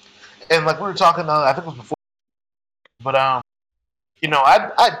 And like we were talking, I think it was before, but you know,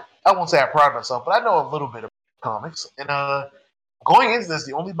 I won't say I pride myself, but I know a little bit of comics. And going into this,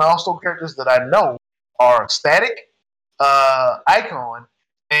 the only Milestone characters that I know are Static, Icon,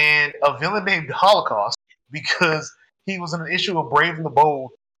 and a villain named Holocaust, because he was in an issue of Brave and the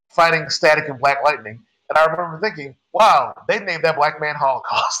Bold fighting Static and Black Lightning. And I remember thinking, wow, they named that black man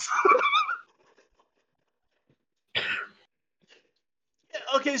Holocaust.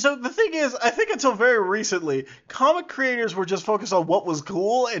 Okay, so the thing is, I think until very recently, comic creators were just focused on what was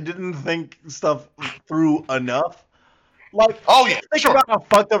cool and didn't think stuff through enough. Like, Oh yeah, think sure. about how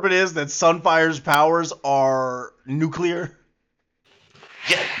fucked up it is that Sunfire's powers are nuclear.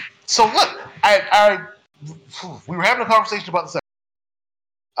 Yeah. So look, we were having a conversation about this,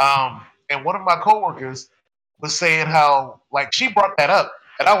 and one of my coworkers was saying how, like, she brought that up,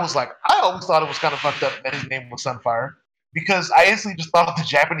 and I was like, I always thought it was kind of fucked up that his name was Sunfire, because I instantly just thought of the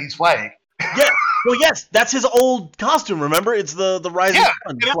Japanese flag. Yeah, well, yes, that's his old costume. Remember, it's the rising Yeah,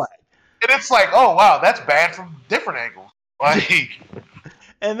 sun it is. flag. And it's like, oh wow, that's bad from different angles. Like,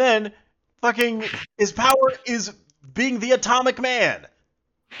 And then, fucking, his power is being the Atomic Man.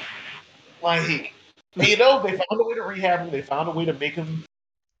 like, you know, they found a way to rehab him. They found a way to make him,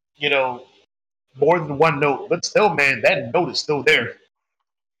 you know, more than one note. But still, man, that note is still there.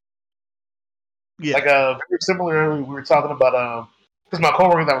 Yeah, Like, very similarly, we were talking about, because my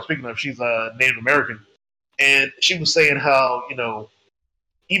coworker that I was speaking of, she's Native American, and she was saying how, you know,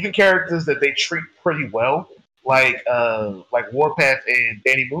 even characters that they treat pretty well, like Warpath and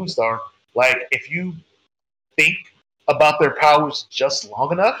Danny Moonstar, like, if you think about their powers just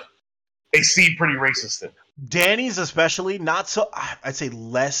long enough, they seem pretty racist to them. Danny's especially, not so, I'd say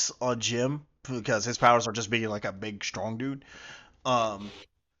less on Jim, because his powers are just being like a big, strong dude.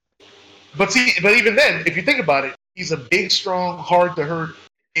 But see, but even then, if you think about it, he's a big, strong, hard to hurt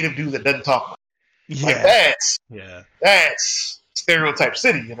native dude that doesn't talk much. Like, Yeah, that's stereotype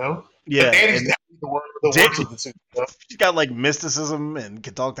city, you know. yeah. But Danny's And definitely the worst of the two. You know? he's got like mysticism and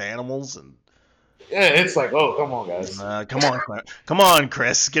can talk to animals and Yeah, it's like, oh, come on, guys. come on,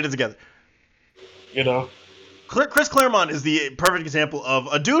 Chris, get it together. You know. Chris Claremont is the perfect example of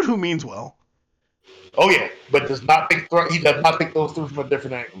a dude who means well, Oh yeah, but does not think he does not think those through from a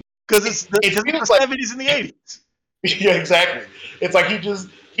different angle. because it's the feels like- 70s and the 80s. Yeah, exactly. It's like he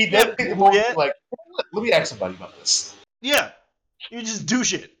doesn't think about it, like, let me ask somebody about this. Yeah, you just do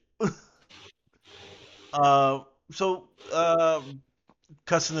shit. Cuts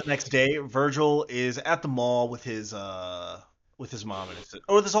to the next day. Virgil is at the mall with his mom and with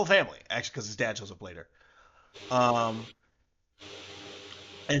his whole family, actually, because his dad shows up later. And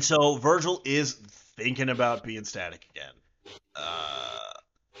so Virgil is thinking about being Static again.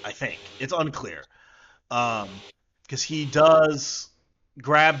 I think it's unclear, because he does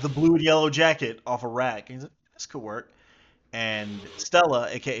grab the blue and yellow jacket off a rack. And he's like, this could work. And Stella,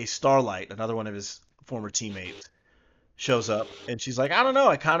 aka Starlight, another one of his former teammates, shows up, and she's like, I don't know,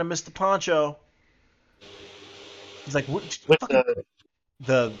 I kind of missed the poncho. He's like, what?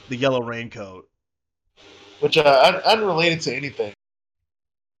 The yellow raincoat. Which unrelated to anything.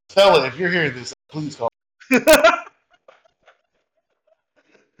 Stella, if you're hearing this, please call.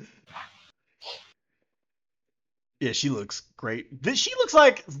 Yeah, she looks great. She looks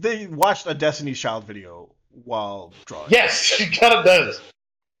like they watched a Destiny's Child video while drawing. Yes, she kind of does.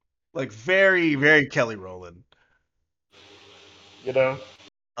 Like, very, very Kelly Rowland. You know?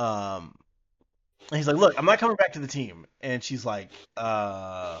 And he's like, look, I'm not coming back to the team. And she's like,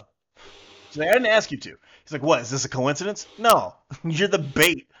 I didn't ask you to. He's like, what, is this a coincidence? No, you're the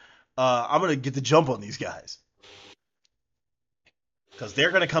bait. I'm going to get the jump on these guys. Because they're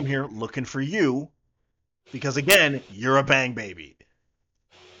going to come here looking for you. Because, again, you're a bang baby.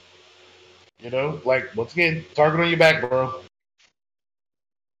 You know? Like, once again, target on your back, bro.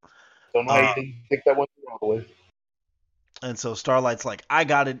 Don't know how you didn't think that one through all the way. And so Starlight's like, I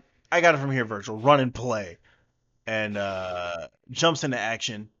got it from here, Virgil. Run and play. And jumps into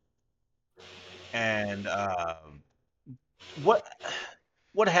action. And what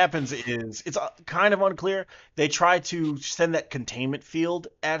happens is, it's kind of unclear. They try to send that containment field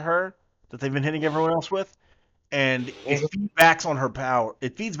at her that they've been hitting everyone else with, and it feeds back on her power.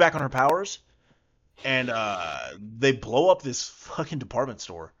 It feeds back on her powers, and they blow up this fucking department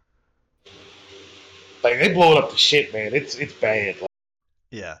store. Like they blow it up to shit, man. It's bad. Like,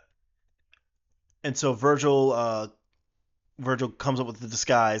 Yeah. And so Virgil comes up with the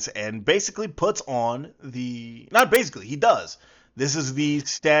disguise and basically puts on not basically, he does. This is the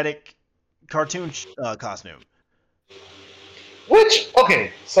Static cartoon costume. which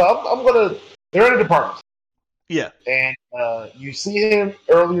okay, so I'm gonna. They're in a department, Yeah. and you see him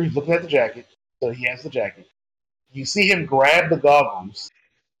earlier. He's looking at the jacket, so he has the jacket. You see him grab the goggles.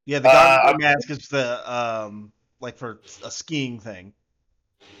 Yeah, the goggles mask is the like for a skiing thing.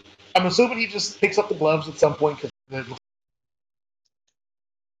 I'm assuming he just picks up the gloves at some point.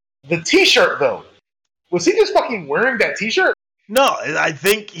 The T-shirt, though, was he just fucking wearing that T-shirt? No, I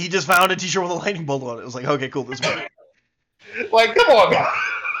think he just found a T-shirt with a lightning bolt on it. It was like, okay, cool, this works. Like, come on, guys.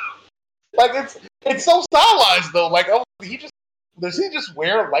 Like it's so stylized though. Like, oh, does he just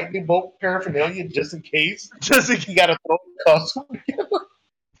wear lightning bolt paraphernalia just in case? Just in He got to throw the costume together.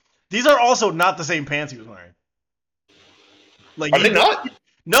 These are also not the same pants he was wearing. Like, Are they not?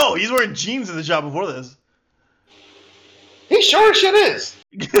 No, he's wearing jeans in the job before this. He sure as shit is.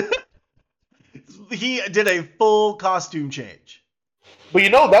 He did a full costume change. But you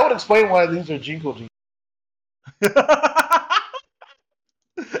know that would explain why these are Jinko jeans.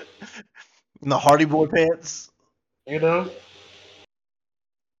 And the Hardy Boy pants. You know.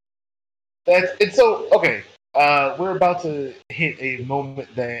 It's so okay. We're about to hit a moment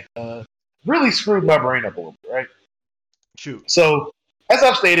that really screwed my brain up a little bit, right? Shoot. So, as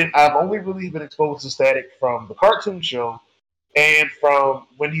I've stated, I've only really been exposed to Static from the cartoon show and from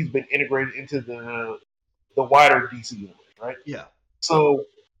when he's been integrated into the wider DC universe, right? Yeah. So,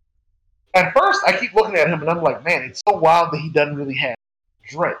 at first, I keep looking at him and I'm like, man, it's so wild that he doesn't really have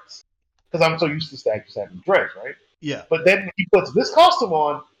dreads. Because I'm so used to Static just having dreads, right? Yeah. But then when he puts this costume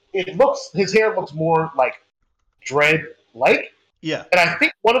on, his hair looks more like dread-like. Yeah. And I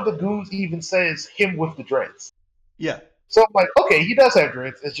think one of the goons even says him with the dreads. Yeah. So I'm like, okay, he does have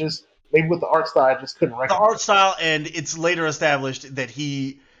dreads. It's just maybe with the art style, I just couldn't recognize The art style, and it's later established that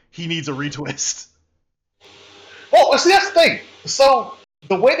he needs a retwist. Well, see, that's the thing. So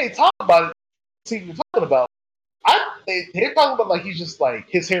the way they talk about it, see what you're talking about, they're talking about like he's just like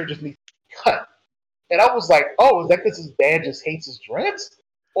his hair just needs to be cut. And I was like, oh, is that because his dad just hates his dreads?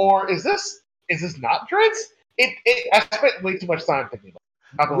 Or is this not dreads? I spent way too much time thinking about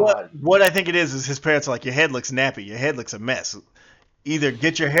it. Not gonna lie to you. What I think it is his parents are like, your head looks nappy, your head looks a mess. Either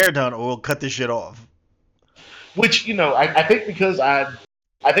get your hair done or we'll cut this shit off. Which, you know, I think because I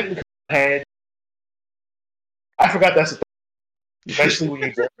forgot that's a thing. Especially when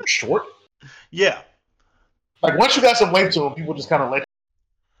you're short. Yeah. Like once you got some weight to them, people just kind of let you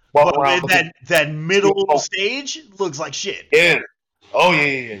walk But around. that middle stage looks like shit. Yeah. Oh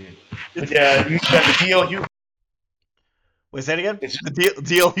yeah. But yeah, you got the DL Wait, say it again? It's- The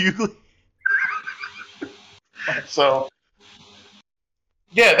DL Hughley? So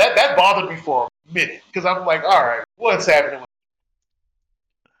yeah, that bothered me for a minute because I'm like, all right, what's happening?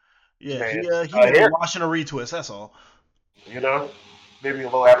 Yeah, Man. he was Yeah. washing a retwist, that's all. You know, maybe a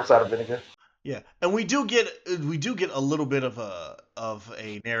little apple cider vinegar. Yeah, and we do get a little bit of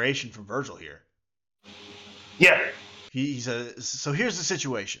a narration from Virgil here. Yeah, He says, so here's the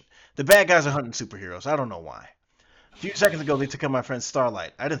situation. The bad guys are hunting superheroes. I don't know why. A few seconds ago, they took out my friend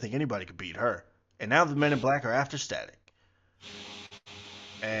Starlight. I didn't think anybody could beat her. And now the men in black are after Static.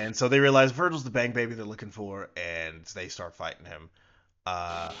 And so they realize Virgil's the bang baby they're looking for, and they start fighting him.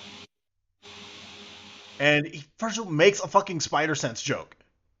 Virgil makes a fucking spider sense joke.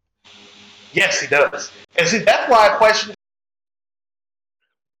 yes, he does. And see, that's why I questioned.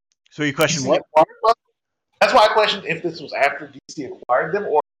 So you question DC what? acquired them. That's why I questioned if this was after DC acquired them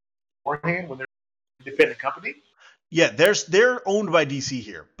or beforehand when they're an independent company. Yeah, they're owned by DC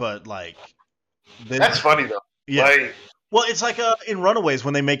here, but like That's funny though. yeah. Like, Well, it's like in Runaways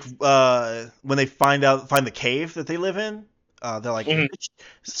when they find the cave that they live in. They're like, Mhm. is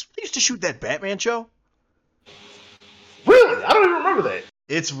this where they used to shoot that Batman show? really, I don't even remember that.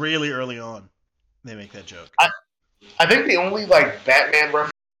 It's really early on. They make that joke. I think the only like Batman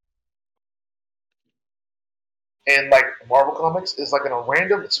reference in like Marvel comics is like in a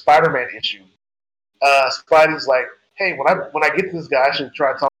random Spider-Man issue. Spidey's like, "Hey, when I get to this guy, I should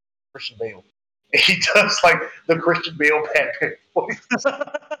try to talk to Christian Bale." And he does like the Christian Bale Batman voice.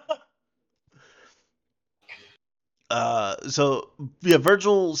 So yeah,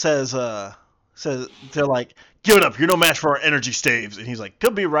 Virgil says they're like, give it up, you're no match for our energy staves, and he's like,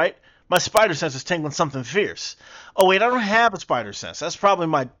 could be right. My spider sense is tingling something fierce. Oh wait, I don't have a spider sense. That's probably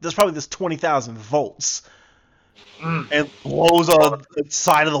this 20,000 volts. And blows the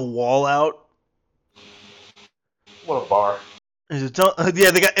side of the wall out. What a bar. He says, "Don't."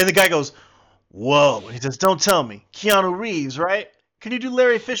 Yeah, the guy goes, "Whoa!" And he says, "Don't tell me, Keanu Reeves, right? Can you do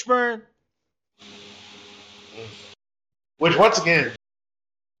Larry Fishburne?" Which, once again,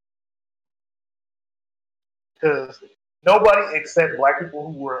 because nobody except black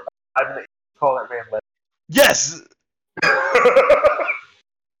people who were alive in the 80s call that man legend. Yes.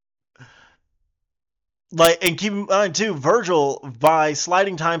 Like, and keep in mind too, Virgil, by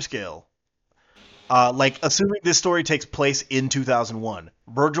sliding timescale, like assuming this story takes place in 2001,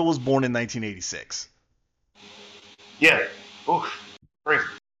 Virgil was born in 1986. Yeah. Oof. Crazy.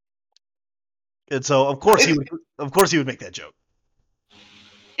 And so of course he would make that joke.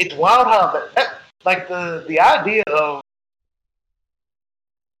 It's wild how that like the idea of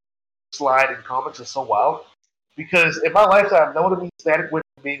slide in comics is so wild, because in my lifetime I've known to be Static went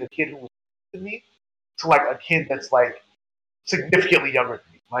from being a kid who was to me to like a kid that's like significantly younger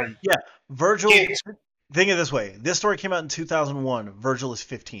than me. Like, Yeah, Virgil. kids. Think of it this way: this story came out in 2001. Virgil is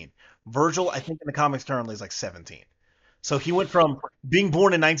 15. Virgil, I think in the comics currently is like 17. So he went from being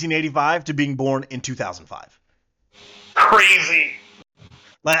born in 1985 to being born in 2005. Crazy.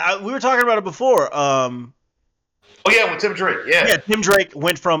 Like we were talking about it before. Oh yeah, with Tim Drake. Yeah. Yeah, Tim Drake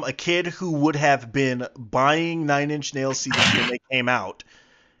went from a kid who would have been buying Nine Inch Nails CDs when they came out,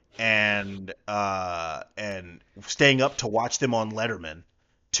 and staying up to watch them on Letterman,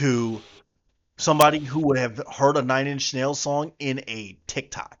 to somebody who would have heard a Nine Inch Nails song in a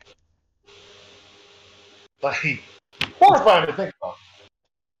TikTok. Like, horrifying to think about.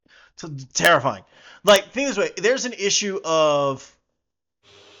 So terrifying. Like, think this way: there's an issue of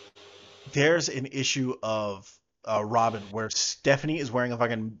Robin where Stephanie is wearing a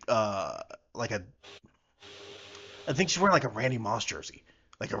fucking like a, I think she's wearing like a Randy Moss jersey,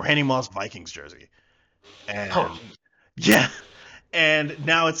 like a Randy Moss Vikings jersey, and yeah, and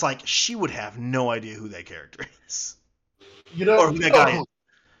now it's like she would have no idea who that character is, You know, or who that guy is.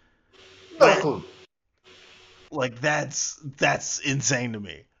 No clue. Like that's insane to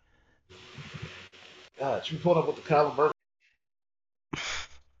me. God, she pulled up with the Colin Murray.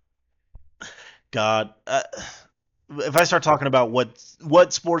 God, if I start talking about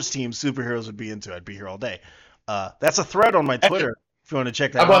what sports teams superheroes would be into, I'd be here all day. That's a thread on my Twitter if you want to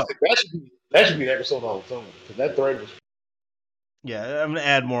check that out. That should be an episode on its own, because that thread was. Yeah, I'm gonna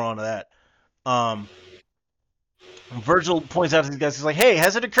add more onto that. Virgil points out to these guys, he's like, "Hey,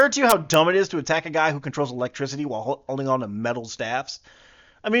 has it occurred to you how dumb it is to attack a guy who controls electricity while holding on to metal staffs?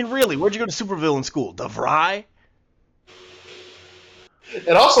 I mean, really, where'd you go to supervillain school? DeVry?"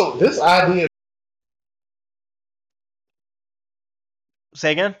 And also, this idea.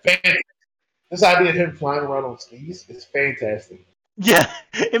 Say again? This idea of him flying around on skis is fantastic. Yeah,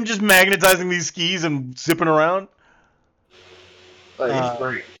 him just magnetizing these skis and zipping around. Like, it's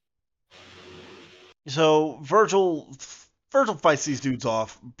great. So Virgil fights these dudes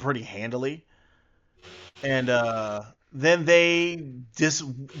off pretty handily, and then the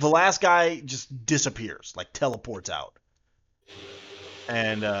last guy just disappears, like teleports out,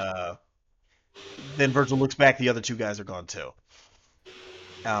 and then Virgil looks back. The other two guys are gone too.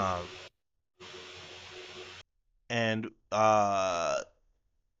 And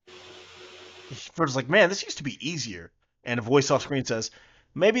Virgil's like, "Man, this used to be easier." And a voice off screen says,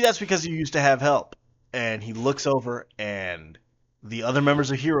 "Maybe that's because you used to have help." And he looks over, and the other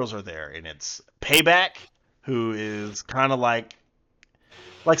members of Heroes are there, and it's Payback, who is kind of like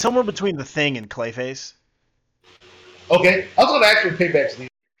somewhere between the Thing and Clayface. Okay, I was going to ask you Payback's name.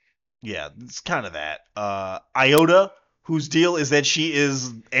 Yeah, it's kind of that. Iota, whose deal is that she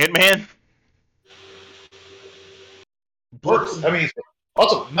is Ant-Man. Works. I mean,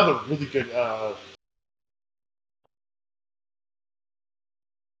 also another really good.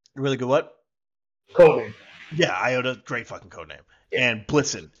 Really good what? Code name. Yeah, Iota, great fucking code name. Yeah. And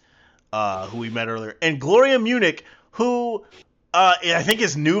Blitzen, who we met earlier. And Gloria Munich, who I think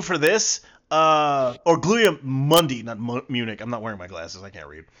is new for this. Or Gloria Mundi, not Munich. I'm not wearing my glasses. I can't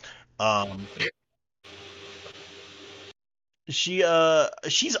read. She's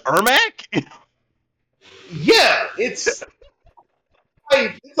Ermac? Yeah, it's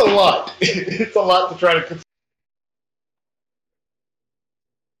a lot. It's a lot to try to.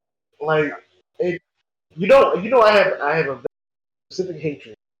 Like, I have a specific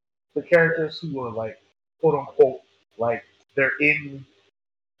hatred for characters who are like, quote unquote, like they're in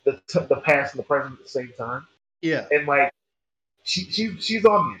the past and the present at the same time. Yeah, and like she's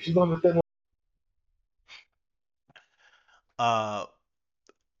on me. She's on the thin line.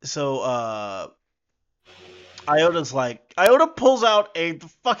 So Iota pulls out a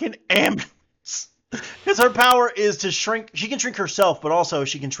fucking ambulance. Because her power is to shrink. She can shrink herself, but also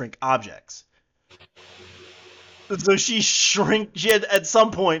she can shrink objects. So she had at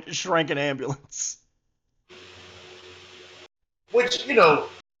some point shrank an ambulance. Which, good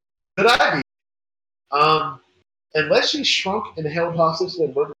idea. Unless she shrunk and held hostage to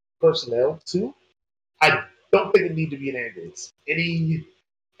emergency personnel too, I don't think it need to be an ambulance. I think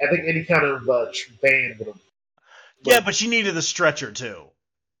any kind of van would have. Yeah, but she needed the stretcher too.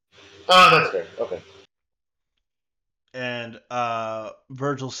 Oh, that's fair. Okay. And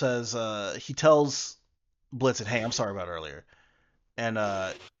Virgil says he tells Blitzen, "Hey, I'm sorry about earlier," and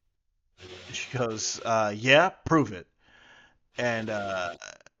she goes, "Yeah, prove it." And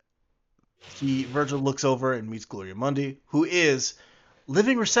Virgil looks over and meets Gloria Mundi, who is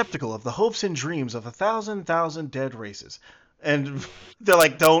living receptacle of the hopes and dreams of 1,000 dead races. And they're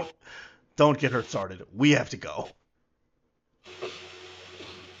like, don't get her started. We have to go.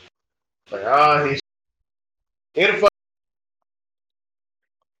 Like, he's here to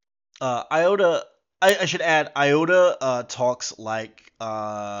Iota, I should add, Iota talks like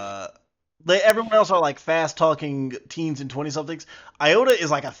everyone else are like fast talking teens and 20-somethings. Iota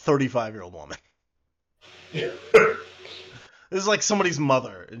is like a 35-year-old woman. Yeah. This is like somebody's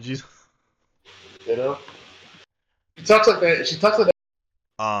mother, and she's she talks like that. She talks like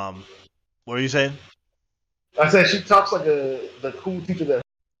that. What are you saying? I said she talks like the cool teacher that.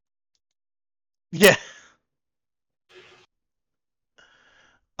 Yeah.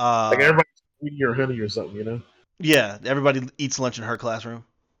 Like everybody's sweetie or honey or something, Yeah, everybody eats lunch in her classroom.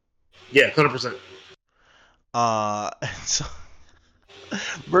 Yeah, 100%. So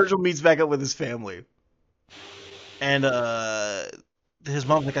Virgil meets back up with his family, and his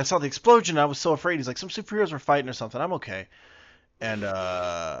mom's like, "I saw the explosion. I was so afraid." He's like, "Some superheroes were fighting or something. I'm okay." And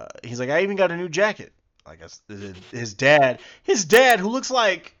he's like, "I even got a new jacket." I guess his dad, who looks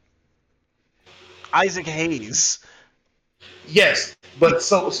like Isaac Hayes. Yes, but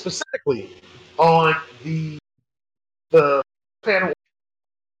so specifically on the panel,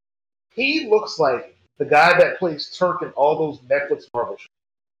 he looks like the guy that plays Turk in all those Netflix Marvel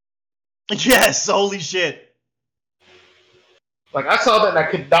shows. Yes, holy shit! Like I saw that and I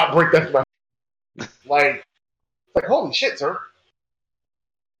could not break that to my like holy shit, Turk.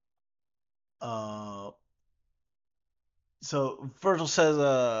 So Virgil says,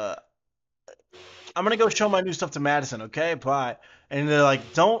 "I'm gonna go show my new stuff to Madison, okay? Bye." And they're like,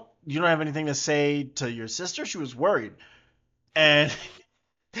 you don't have anything to say to your sister? She was worried. And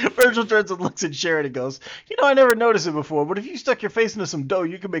Virgil turns and looks at Sharon and goes, "I never noticed it before, but if you stuck your face into some dough,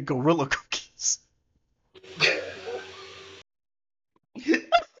 you can make gorilla cookies."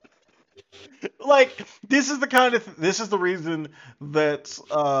 Like, this is the reason that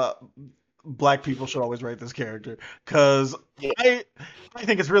black people should always write this character, because I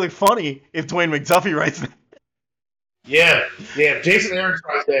think it's really funny if Dwayne McDuffie writes that. Yeah. If Jason Aaron's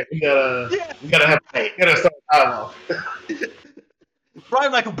writes that, we gotta start a dialogue.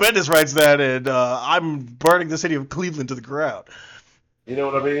 Brian Michael Bendis writes that, and I'm burning the city of Cleveland to the ground. You know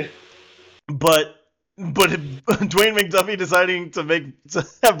what I mean? But Dwayne McDuffie deciding to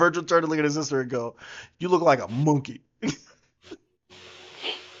have Virgil turn to look at his sister and go, "You look like a monkey."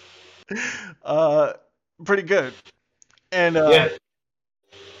 Pretty good. And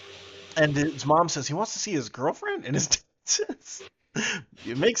and his mom says he wants to see his girlfriend, and his dad says,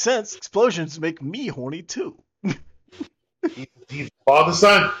 "It makes sense. Explosions make me horny too." He's father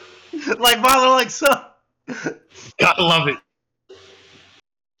son. Like father, like son. Gotta love it.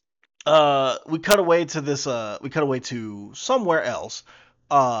 We cut away to somewhere else.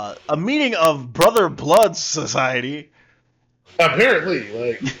 A meeting of Brother Blood Society.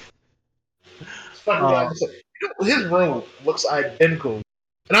 Apparently, his room looks identical.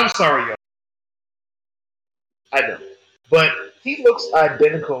 And I'm sorry, y'all. I know. But he looks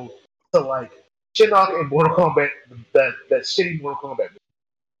identical to Shinnok in Mortal Kombat, that shitty Mortal Kombat movie.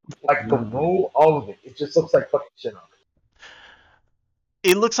 Like the robe, all of it. It just looks like fucking Shinnok.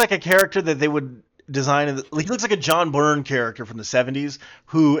 It looks like a character that they would design. He looks like a John Byrne character from the 70s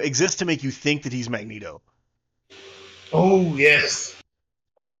who exists to make you think that he's Magneto. Oh, yes.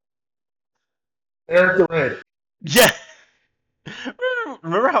 Eric the Red. Yeah.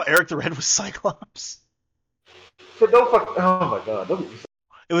 Remember how Eric the Red was Cyclops? For no fucking... Oh my god.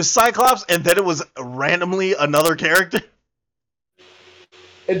 It was Cyclops, and then it was randomly another character.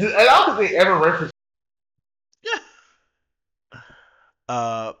 And I don't think they ever referenced...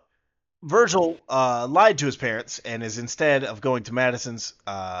 Yeah. Virgil lied to his parents, and is instead of going to Madison's,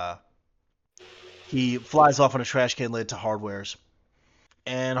 he flies off on a trash can lid to Hardware's.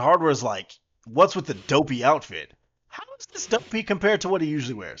 And Hardware's like, "What's with the dopey outfit? How is this dopey compared to what he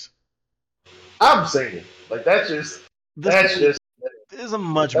usually wears?" I'm saying, that's just... is a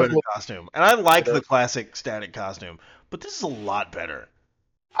much better costume, and I like the classic Static costume, but this is a lot better.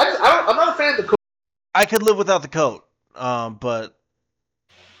 I'm not a fan of the coat. I could live without the coat, but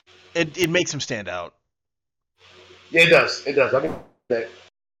it makes him stand out. Yeah, it does. It does. I mean, that.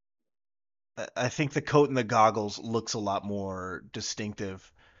 I think the coat and the goggles looks a lot more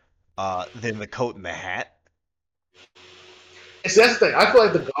distinctive than the coat and the hat. That's the thing. I feel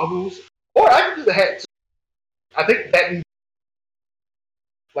like the goggles, or I can do the hat too. I think that needs,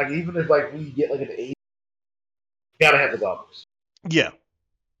 like, even if like we get like an 8, you gotta have the goggles. Yeah.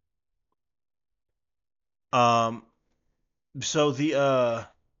 So the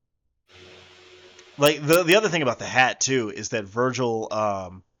like the other thing about the hat too is that Virgil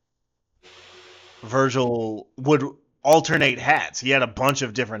would alternate hats. He had a bunch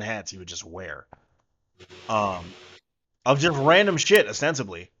of different hats he would just wear. Of just random shit,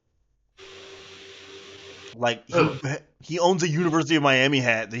 ostensibly. Like he owns a University of Miami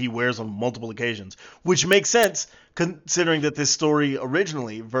hat that he wears on multiple occasions, which makes sense considering that this story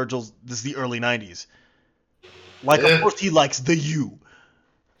originally, this is the early 90s. Like, of course he likes the U.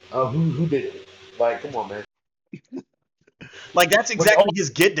 Who did it? Like, come on, man. Like, that's exactly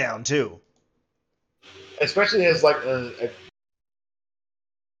his get down too. Especially as like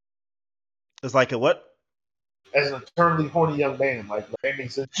It's like a what? As an eternally horny young man, like that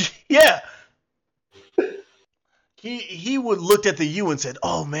makes sense. Yeah. He would looked at the U and said,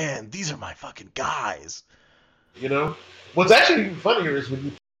 "Oh man, these are my fucking guys." You know, what's actually even funnier is when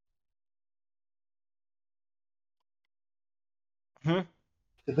you.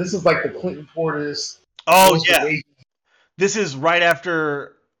 This is like the Clinton Portis. Oh yeah. This is right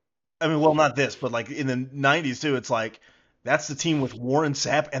after. I mean, well, not this, but like in the 90s too. It's like that's the team with Warren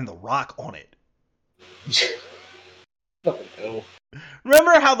Sapp and The Rock on it.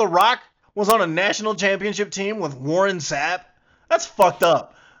 Remember how The Rock was on a national championship team with Warren Sapp? That's fucked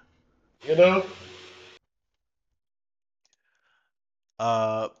up. You know?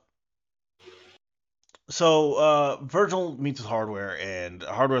 So Virgil meets with Hardware, and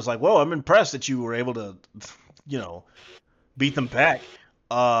Hardware's like, "Whoa, I'm impressed that you were able to, beat them back.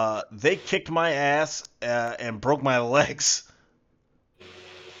 They kicked my ass and broke my legs."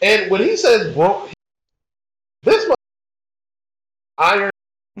 And when he says broke, this one iron.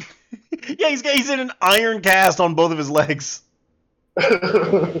 Yeah, he's in an iron cast on both of his legs. like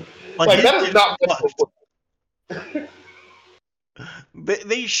that is not.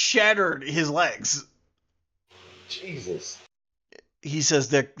 They shattered his legs. Jesus. He says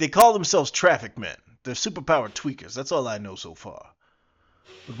they call themselves traffic men. They're superpowered tweakers. That's all I know so far.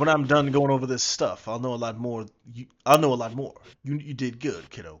 But when I'm done going over this stuff, I'll know a lot more. I'll know a lot more. You did good,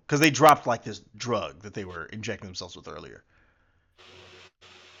 kiddo. Because they dropped like this drug that they were injecting themselves with earlier.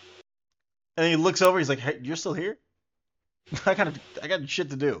 And he looks over. He's like, "Hey, you're still here? I got shit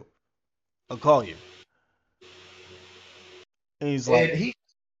to do. I'll call you." And he's like,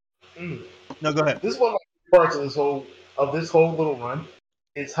 "No, go ahead." This is one of my parts of this whole little run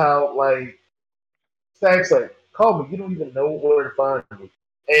is how like Stag's like, "Call me. You don't even know where to find me."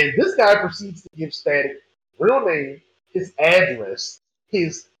 And this guy proceeds to give Static real name, his address,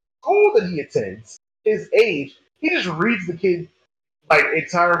 his school that he attends, his age. He just reads the kid like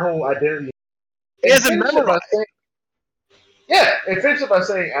entire whole identity. He hasn't memorized. And finishes by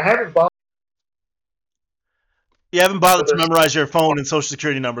saying, "I haven't bothered." You haven't bothered to memorize your phone and social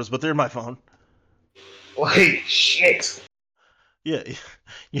security numbers, but they're in my phone. Like, shit. Yeah.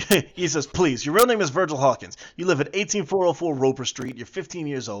 He says, "Please, your real name is Virgil Hawkins. You live at 18404 Roper Street. You're 15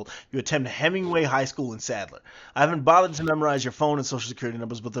 years old. You attend Hemingway High School in Sadler. I haven't bothered to memorize your phone and social security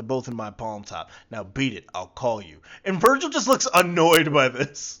numbers, but they're both in my palm top. Now beat it. I'll call you." And Virgil just looks annoyed by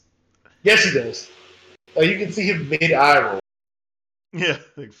this. Yes, he does. Like, you can see him mid-eye roll. Yeah,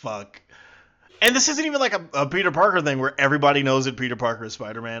 like, fuck. And this isn't even like a Peter Parker thing where everybody knows that Peter Parker is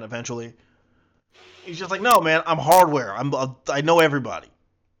Spider-Man eventually. He's just like, "No, man, I'm Hardware. I know everybody.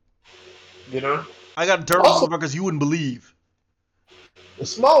 You know? I got dirt on motherfuckers you wouldn't believe." A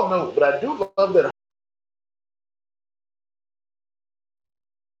small note, but I do love that.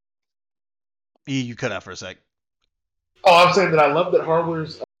 You cut out for a sec. Oh, I'm saying that I love that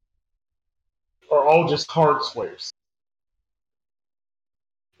Hardware's are all just hard squares.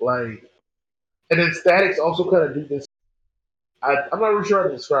 Like, and then Statics also kind of do this. I'm not really sure how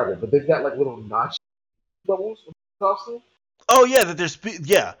to describe it, but they've got like little notch bubbles with the costume. Oh yeah, that there's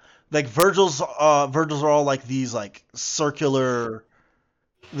like Virgil's are all like these like circular.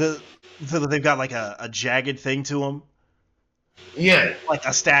 They've got like a jagged thing to them. Yeah, like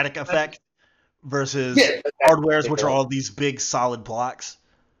a static effect versus Hardware's, which are all these big solid blocks.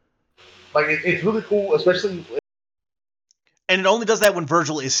 Like it's really cool, especially. And it only does that when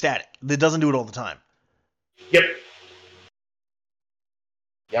Virgil is static. It doesn't do it all the time. Yep.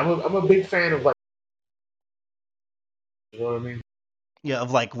 Yeah, I'm a big fan of like, you know what I mean? Yeah,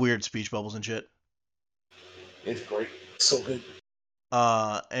 of like weird speech bubbles and shit. It's great. It's so good.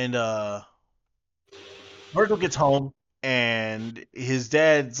 And Virgil gets home, and his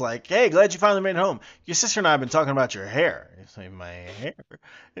dad's like, "Hey, glad you finally made it home. Your sister and I have been talking about your hair." He's like, "My hair?"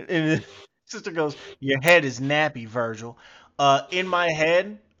 And his sister goes, "Your head is nappy, Virgil." In my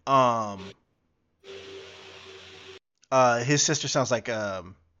head, his sister sounds like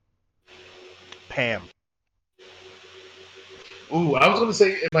Pam. Ooh, I was gonna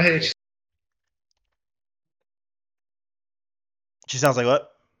say in my head, She sounds like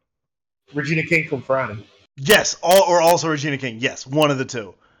what? Regina King from Friday. Yes, or also Regina King. Yes, one of the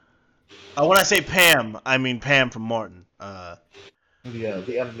two. When I say Pam, I mean Pam from Martin. The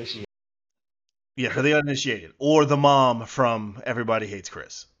uninitiated. Yeah, for the uninitiated, or the mom from Everybody Hates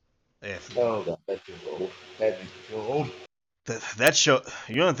Chris. Yeah. Oh god, that feels old. That makes me feel old. That show.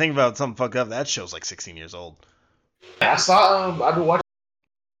 You don't think about something fucked up. That show's like 16 years old. I saw. I've been watching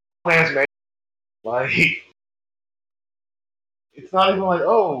Plans, man. Like, it's not even like,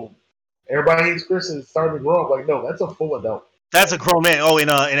 oh, Everybody Hates Chris is starting to grow up. Like, no, that's a full adult. That's a grown man. Oh, in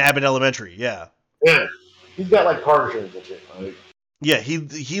Abbott Elementary. Yeah. Yeah, he's got like car insurance and shit. Like, Yeah,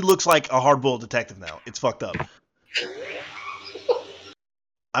 he looks like a hard-boiled detective now. It's fucked up.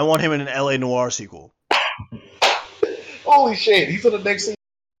 I want him in an LA Noire sequel. holy shit, he's in the next season.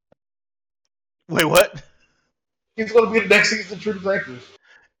 Wait, what? He's going to be in the next season of True Detective.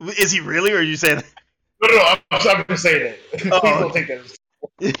 Is he really, or are you saying? No, I'm just saying that. Please don't take that.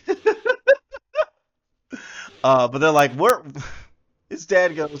 But they're like, "Where?" His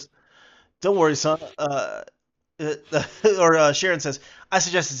dad goes, "Don't worry, son." Or Sharon says, "I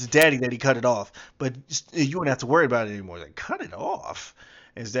suggested to Daddy that he cut it off, but you wouldn't have to worry about it anymore." Like, cut it off?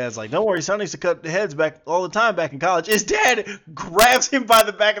 And his dad's like, "Don't worry, son. I used to cut the heads back all the time back in college." His dad grabs him by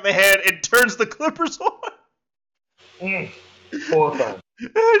the back of the head and turns the clippers on. Horrifying.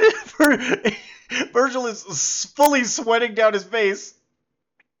 Virgil is fully sweating down his face.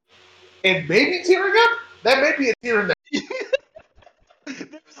 And maybe tearing up? That may be a tear in that.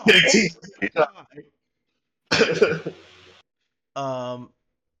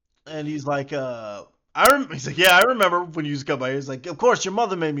 And he's like, he's like, "Yeah, I remember when you used to come by here." He's like, "Of course, your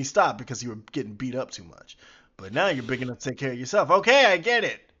mother made me stop because you were getting beat up too much. But now you're big enough to take care of yourself." "Okay, I get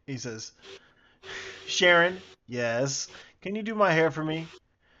it." He says, "Sharon, yes. Can you do my hair for me?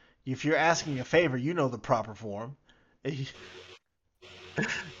 If you're asking a favor, you know the proper form."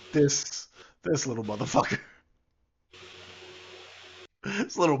 This little motherfucker.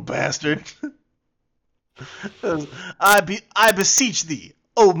 This little bastard. I beseech thee,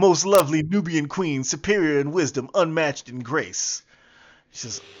 O most lovely Nubian queen, superior in wisdom, unmatched in grace. She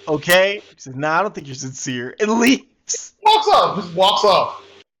says, "Okay." He says, "Nah, I don't think you're sincere," and leaves. Just walks off.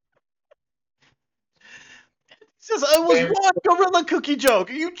 He says, "I was one gorilla cookie joke,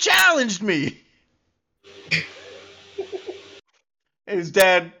 and you challenged me." And his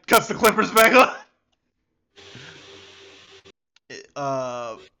dad cuts the clippers back on.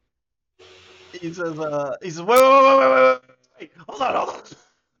 He says, wait, hold on.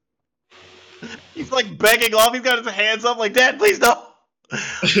 He's like begging off. He's got his hands up like, "Dad, please no."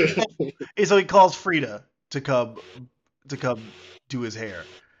 And so he calls Frida to come do his hair.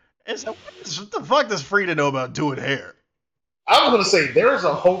 And so, what the fuck does Frida know about doing hair? I was gonna say there's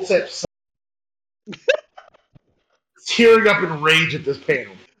a Hotep tearing up in rage at this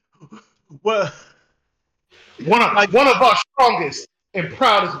panel. Well, one of our strongest and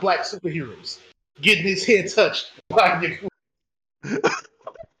proudest black superheroes getting his head touched by Yaku.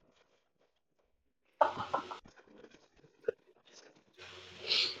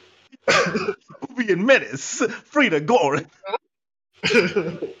 Being menace, Frida Goring.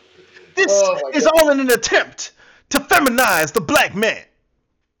 This is all in an attempt to feminize the black man,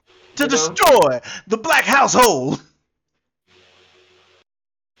 to destroy the black household.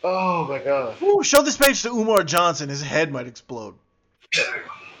 Oh my god. Ooh, show this page to Umar Johnson. His head might explode.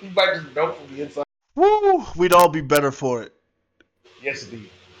 He might just melt from the inside. Woo! We'd all be better for it. Yes, indeed.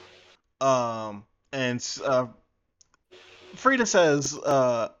 And Frida says,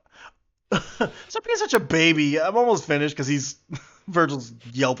 "Stop being such a baby. I'm almost finished," because Virgil's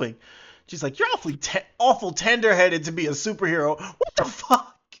yelping. She's like, "You're awful tender-headed to be a superhero." What the fuck?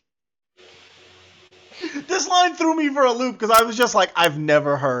 This line threw me for a loop because I was just like, I've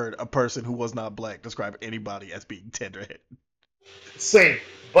never heard a person who was not black describe anybody as being tender-headed. Same.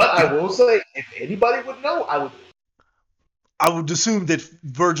 But I will say, if anybody would know, I would assume that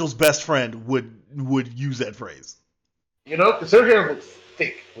Virgil's best friend would use that phrase. You know, because her hair looks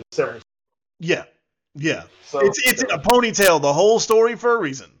thick with several. Yeah. So It's in a ponytail the whole story for a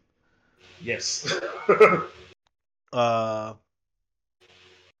reason. Yes.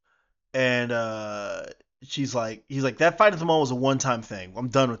 He's like, that fight at the mall was a one-time thing. I'm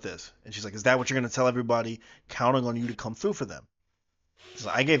done with this. And she's like, is that what you're going to tell everybody, counting on you to come through for them? So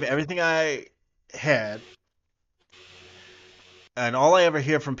I gave everything I had, and all I ever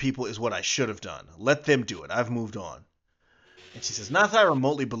hear from people is what I should have done. Let them do it. I've moved on. And she says, not that I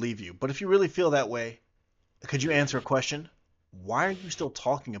remotely believe you, but if you really feel that way, could you answer a question? Why are you still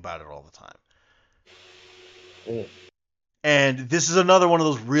talking about it all the time? And this is another one of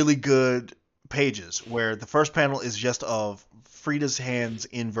those really good pages where the first panel is just of Frida's hands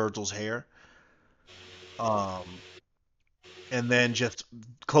in Virgil's hair, and then just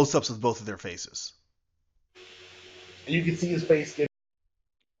close-ups of both of their faces. And you can see his face get.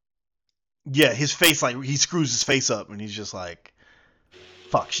 Yeah, his face, like, he screws his face up and he's just like,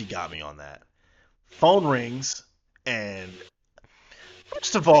 fuck, she got me on that. Phone rings, and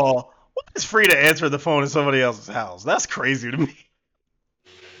first of all, why is Frida answering the phone in somebody else's house? That's crazy to me.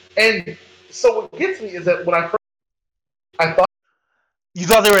 And so what gets me is that when I thought you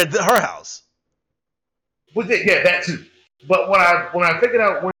thought they were at her house. Yeah, that too. But when I figured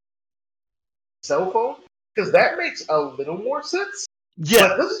out when cell phone, because that makes a little more sense. Yeah,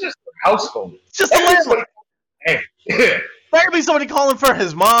 but this is just a house phone. Just a landline. Hey, there could be somebody calling for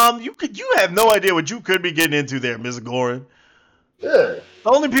his mom. You have no idea what you could be getting into there, Ms. Gorin. Yeah. The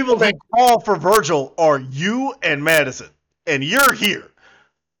only people who call for Virgil are you and Madison, and you're here.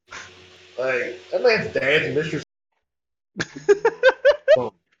 Like, that man's dad's mistress.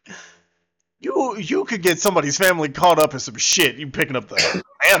 You could get somebody's family caught up in some shit. You picking up the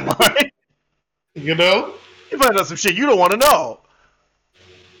landline. You know? You find out some shit you don't want to know.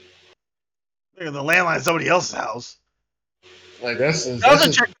 The landline is somebody else's house. Like, that's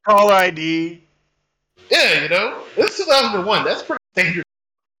check caller ID. Yeah, you know? This is 2001. That's pretty dangerous.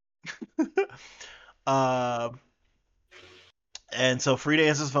 And so Frida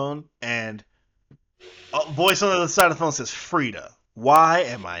answers the phone, and a voice on the other side of the phone says, Frida, why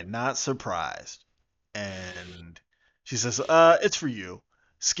am I not surprised? And she says, it's for you.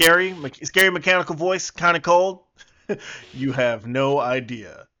 Scary mechanical voice, kind of cold. You have no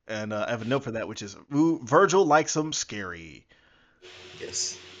idea. And I have a note for that, which is, Virgil likes them scary.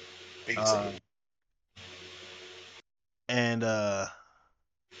 Yes. Big time. And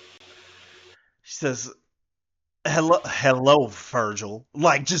she says, hello, Virgil.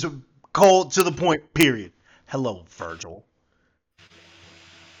 Like, just cold to the point, period. Hello, Virgil.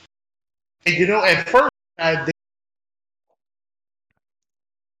 And you know, at first, I did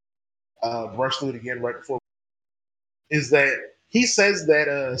rush through it again right before, is that he says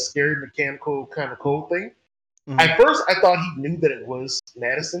that scary mechanical kind of cold thing. Mm-hmm. At first, I thought he knew that it was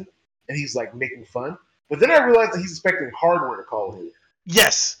Madison, and he's like making fun. But then I realized that he's expecting Hardware to call him.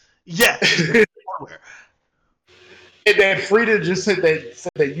 Yes. Hardware. And then Frida just said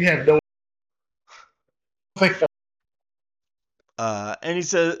that you have no. And he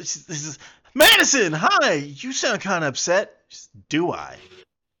says, Madison, hi. You sound kind of upset. Do I?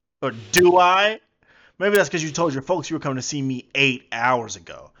 Or do I? Maybe that's because you told your folks you were coming to see me 8 hours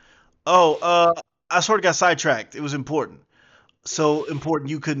ago. Oh, I sort of got sidetracked. It was important. So important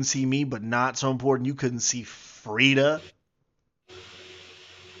you couldn't see me, but not so important you couldn't see Frida.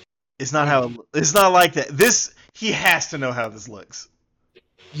 It's not like that. He has to know how this looks.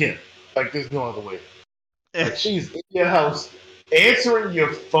 Yeah, like there's no other way. Like she's in your house answering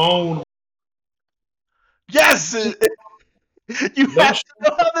your phone. Yes, you have to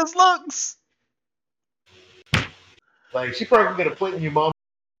know how this looks. Like she probably gonna put in your mom.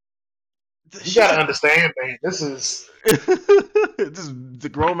 You gotta understand, man. This is the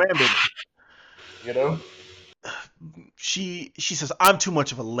grown man business. You know. She says, I'm too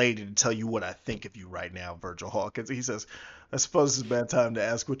much of a lady to tell you what I think of you right now, Virgil Hawkins. He says, I suppose it's a bad time to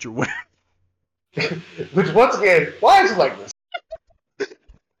ask what you're wearing. Which, once again, why is it like this?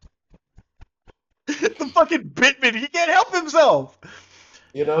 The fucking Bitman, he can't help himself.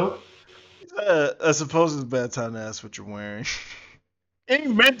 You know? I suppose it's a bad time to ask what you're wearing. And he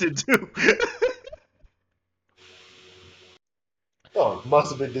meant it, too. Oh, it must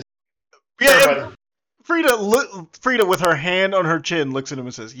have been this. Yeah, Frida, with her hand on her chin, looks at him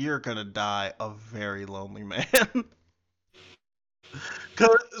and says, you're gonna die a very lonely man.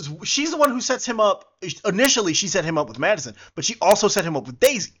 Because she's the one who sets him up. Initially, she set him up with Madison, but she also set him up with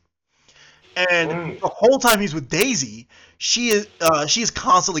Daisy. And the whole time he's with Daisy, she is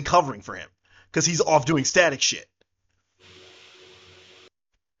constantly covering for him because he's off doing static shit.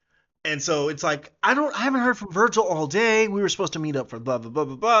 And so it's like, I haven't heard from Virgil all day. We were supposed to meet up for blah, blah, blah,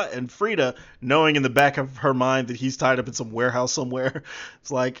 blah, blah. And Frida, knowing in the back of her mind that he's tied up in some warehouse somewhere,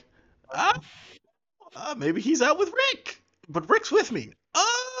 it's like, maybe he's out with Rick. But Rick's with me.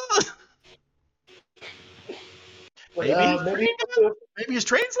 Maybe his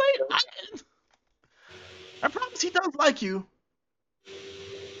train's late? I promise he does like you.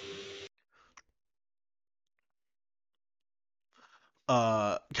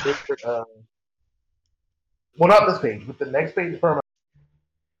 Well, not this page, but the next page from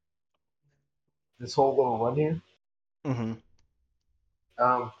this whole little run here. Mm-hmm.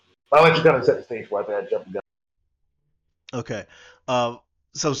 I'll let you kind of set the stage where I jump the gun. Okay.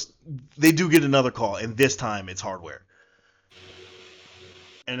 So they do get another call, and this time it's Hardware.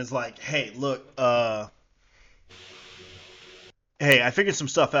 And it's like, hey, look, hey, I figured some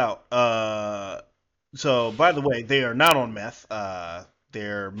stuff out. So, by the way, they are not on meth.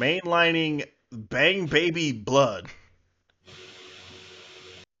 They're mainlining Bang Baby Blood.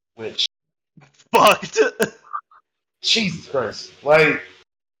 Which fucked. Jesus Christ. Like,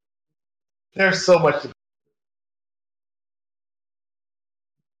 there's so much to.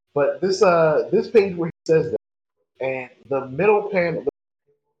 But this page where he says that, and the middle panel,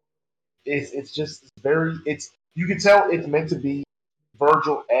 it's just very, you can tell it's meant to be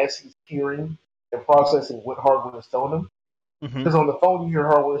Virgil as he's hearing and processing what Hardware is telling him. Because on the phone you hear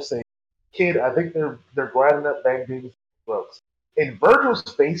Hardware say, "Kid, I think they're grinding up Bang Baby's drugs." And Virgil's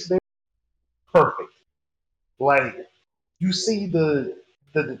face there, perfect. Like, you see the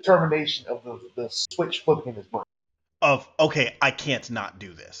determination of the switch flipping in his brain. Of, okay, I can't not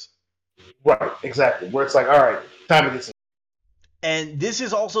do this. Right, exactly. Where it's like, all right, time to get some. And this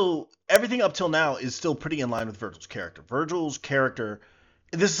is also, everything up till now is still pretty in line with Virgil's character. Virgil's character,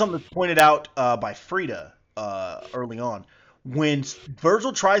 this is something that's pointed out by Frida early on. When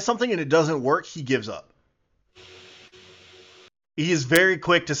Virgil tries something and it doesn't work, he gives up. He is very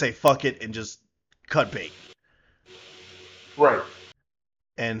quick to say fuck it and just cut bait. Right.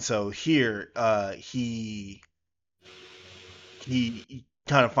 And so here, he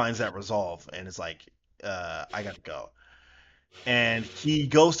kind of finds that resolve and is like, I gotta go. And he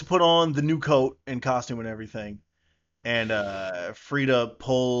goes to put on the new coat and costume and everything. And Frida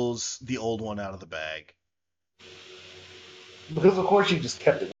pulls the old one out of the bag. Because of course she just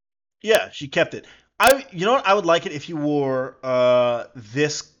kept it. Yeah, she kept it. You know what? I would like it if you wore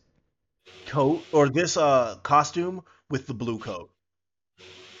this coat or this costume with the blue coat.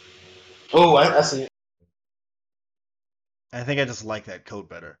 Oh, I see it. I think I just like that coat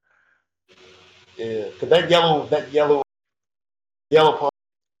better. Yeah, because that yellow pump.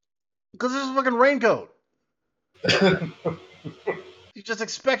 Because this is a fucking raincoat. You're just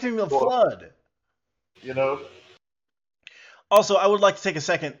expecting the flood. You know? Also, I would like to take a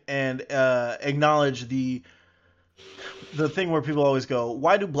second and acknowledge the thing where people always go,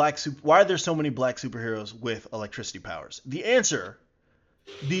 why are there so many black superheroes with electricity powers? The answer,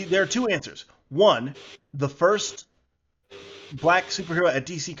 there are two answers. One, the first black superhero at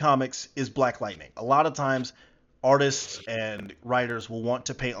DC Comics is Black Lightning. A lot of times, artists and writers will want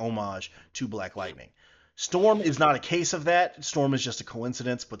to pay homage to Black Lightning. Storm is not a case of that. Storm is just a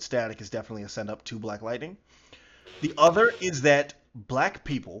coincidence, but Static is definitely a send up to Black Lightning. The other is that black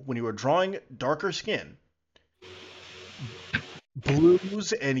people, when you are drawing darker skin,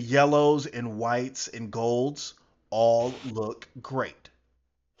 blues and yellows and whites and golds all look great.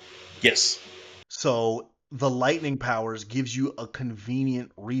 Yes. So the lightning powers gives you a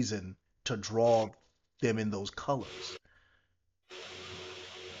convenient reason to draw them in those colors.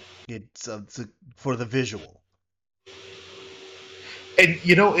 It's for the visual. And,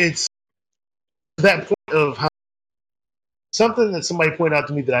 you know, it's that point of how something that somebody pointed out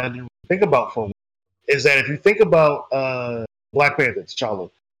to me that I didn't think about for a while is that if you think about Black Panther, T'Challa,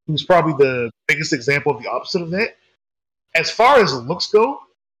 who's probably the biggest example of the opposite of that, as far as looks go,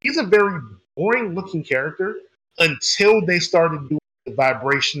 he's a very boring looking character until they started doing the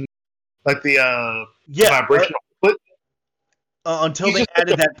vibration, like the vibration foot. Until they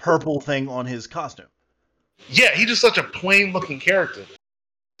added that purple thing on his costume. Yeah, he's just such a plain looking character.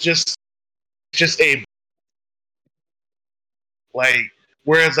 Just a like,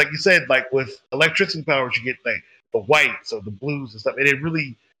 whereas like you said, like with electricity powers, you get like the whites or the blues and stuff, and it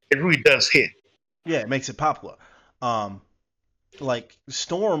really does hit. Yeah, it makes it popular. Like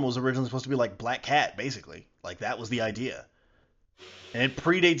Storm was originally supposed to be like Black Cat, basically. Like that was the idea, and it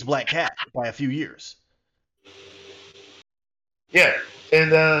predates Black Cat by a few years. Yeah,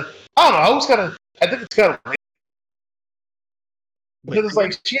 and I don't know. I think it's kind of because it's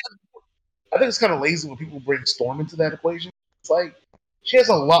like I think it's kind of lazy when people bring Storm into that equation. It's like, she has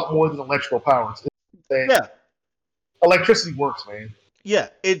a lot more than electrical powers. Yeah. Electricity works, man. Yeah,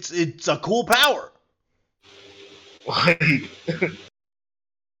 it's a cool power. Like,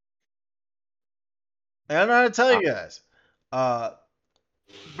 I don't know how to tell you guys.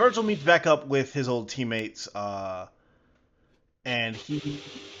 Virgil meets back up with his old teammates, and he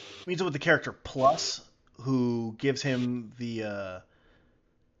meets up with the character Plus, who gives him the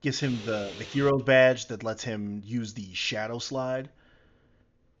hero's badge that lets him use the shadow slide,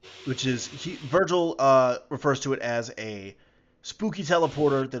 which is Virgil refers to it as a spooky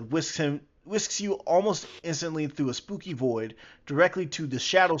teleporter that whisks you almost instantly through a spooky void directly to the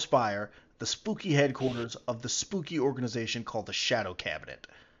Shadow Spire, the spooky headquarters of the spooky organization called the Shadow Cabinet.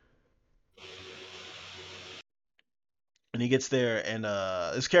 And he gets there, and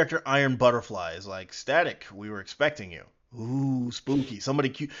this character Iron Butterfly is like, "Static, we were expecting you." Ooh, spooky! Somebody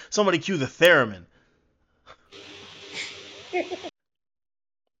cue the theremin.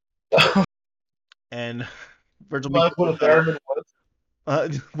 And Virgil realize what a theremin was.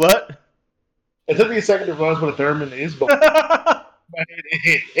 What? It took me a second to realize what a theremin is, but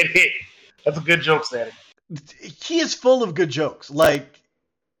it hit. That's a good joke, Static. He is full of good jokes. Like,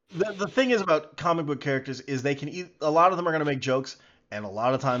 the thing is about comic book characters is they can a lot of them are going to make jokes, and a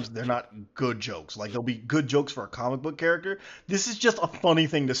lot of times they're not good jokes. Like, they'll be good jokes for a comic book character. This is just a funny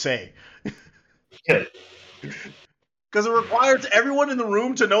thing to say. Yeah. Because it requires everyone in the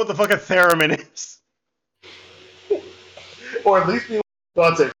room to know what the fuck a theremin is. Or at least be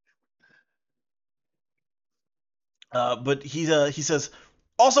thoughts it. But he says,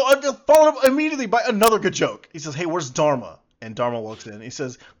 also, followed up immediately by another good joke. He says, "Hey, where's Dharma?" And Dharma walks in. He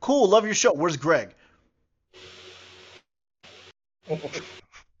says, "Cool, love your show. Where's Greg?"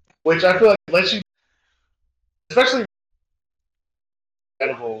 Which I feel like lets you, especially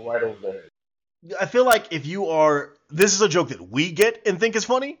edible right over there. I feel like if you are, this is a joke that we get and think is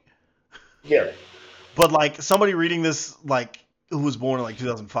funny. Yeah. But like somebody reading this, like who was born in like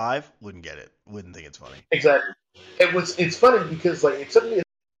 2005, wouldn't get it. Wouldn't think it's funny. Exactly. It's funny because like it took me.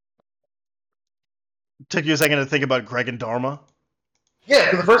 Took you a second to think about Greg and Dharma. Yeah,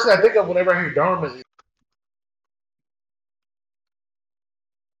 because the first thing I think of whenever I hear Dharma is.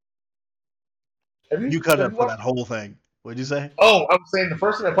 You cut up for that whole thing. What'd you say? Oh, I was saying the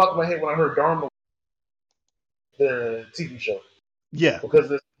first thing that popped in my head when I heard Dharma, the TV show. Yeah. Because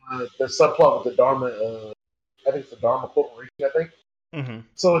there's the subplot with the Dharma, I think it's the Dharma Corporation, I think. Mm-hmm.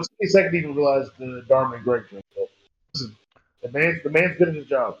 So it's a second to even realize the Dharma and Greg thing. But listen, the man's good at his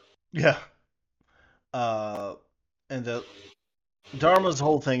job. Yeah. And Dharma's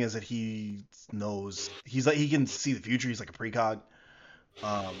whole thing is that he knows he can see the future. He's like a precog.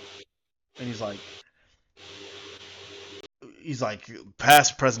 And he's like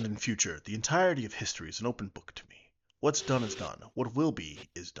past, present, and future. The entirety of history is an open book to me. What's done is done. What will be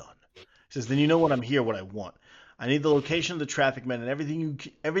is done. He says, then you know what I'm here, what I want. I need the location of the traffic men and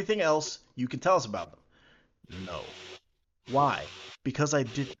everything else you can tell us about them. No. Why? Because I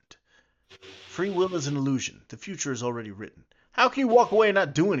didn't. Free will is an illusion. The future is already written. How can you walk away and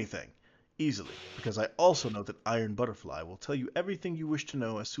not do anything? Easily. Because I also know that Iron Butterfly will tell you everything you wish to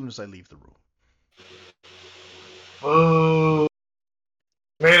know as soon as I leave the room. Oh.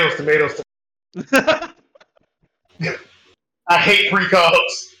 Tomatoes. I hate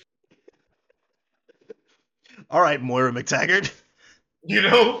precogs. All right, Moira McTaggart. You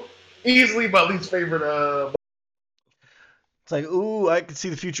know, easily my least favorite. It's like, ooh, I can see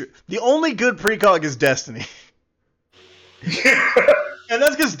the future. The only good precog is Destiny. And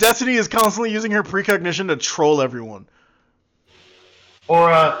that's because Destiny is constantly using her precognition to troll everyone. Or,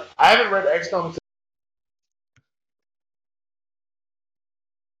 I haven't read XCOM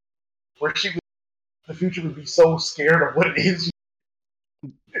where the future would be so scared of what it is. So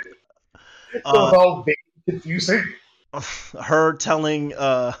it's all big and confusing. Her telling,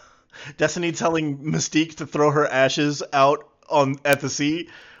 Destiny telling Mystique to throw her ashes out at the sea,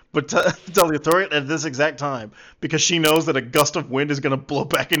 but tell the authority at this exact time because she knows that a gust of wind is going to blow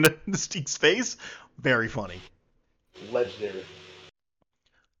back into Mystique's face. Very funny. Legendary.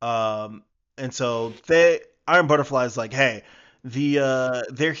 And so Iron Butterfly is like, hey,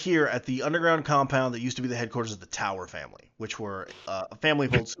 they're here at the underground compound that used to be the headquarters of the Tower family, which were a family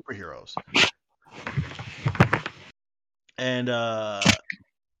of old superheroes.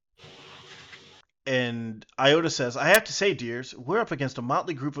 And Iota says, I have to say, dears, we're up against a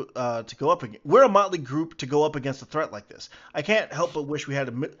motley group we're a motley group to go up against a threat like this. I can't help but wish we had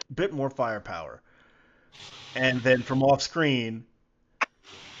a bit more firepower. And then from off screen,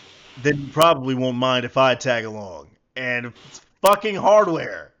 then you probably won't mind if I tag along. And it's fucking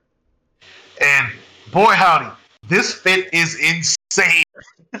Hardware. And boy howdy, this fit is insane. Same.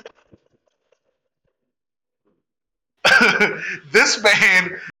 This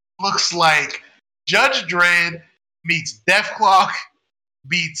man looks like Judge Dredd meets Deathclock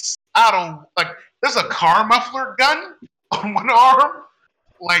meets I don't like. There's a car muffler gun on one arm.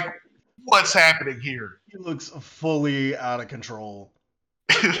 Like, what's happening here? He looks fully out of control.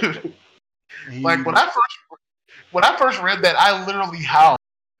 Like when I first read that, I literally howled.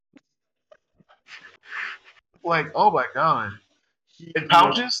 Like, oh my god! It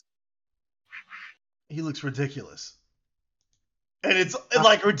pouches. He looks ridiculous, and it's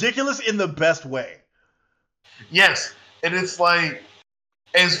like ridiculous in the best way. Yes, and it's like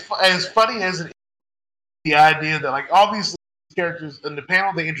as funny as it is, the idea that like obviously characters in the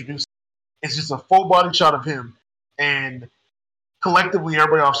panel they introduce, it's just a full body shot of him, and collectively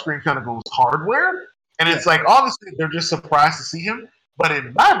everybody off screen kind of goes hardware, and it's like obviously they're just surprised to see him, but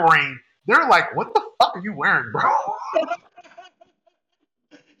in my brain they're like, what the fuck are you wearing, bro?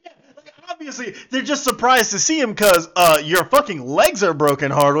 Obviously, they're just surprised to see him because your fucking legs are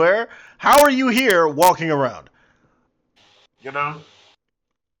broken, hardware. How are you here walking around? You know?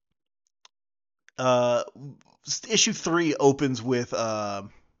 Issue 3 opens with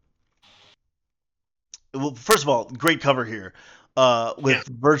well, first of all, great cover here. With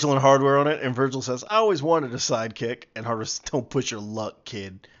Virgil and Hardware on it, and Virgil says, I always wanted a sidekick, and Hardware says, don't push your luck,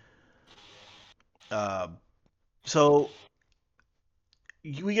 kid. So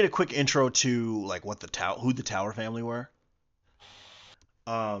we get a quick intro to like what who the Tower family were.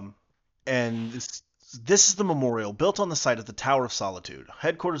 And this is the memorial built on the site of the Tower of Solitude,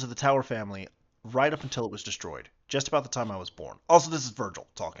 headquarters of the Tower family, right up until it was destroyed, just about the time I was born. Also, this is Virgil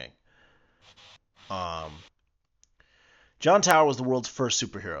talking. John Tower was the world's first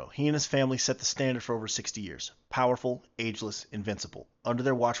superhero. He and his family set the standard for over 60 years. Powerful, ageless, invincible. Under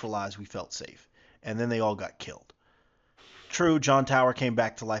their watchful eyes, we felt safe. And then they all got killed. True, John Tower came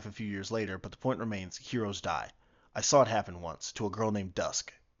back to life a few years later, but the point remains, heroes die. I saw it happen once, to a girl named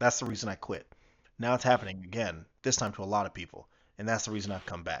Dusk. That's the reason I quit. Now it's happening again, this time to a lot of people, and that's the reason I've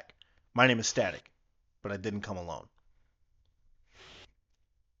come back. My name is Static, but I didn't come alone.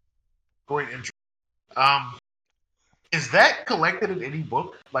 Great intro. Is that collected in any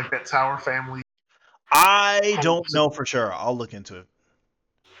book? Like that Tower family? I don't know for sure. I'll look into it.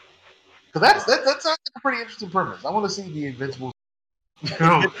 Because that's a pretty interesting premise. I want to see the Invincible.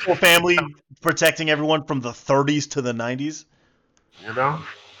 Invincible family protecting everyone from the 30s to the 90s. You know,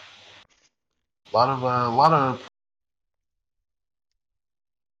 a lot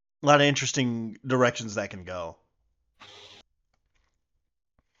of interesting directions that can go.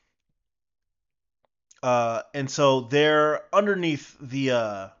 And so they're underneath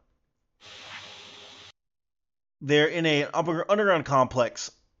the they're in a underground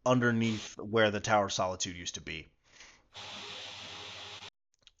complex underneath where the Tower of Solitude used to be.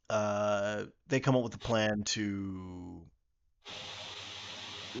 They come up with a plan to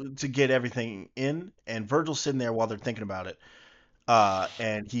get everything in, and Virgil's sitting there while they're thinking about it.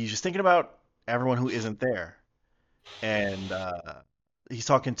 And he's just thinking about everyone who isn't there. And he's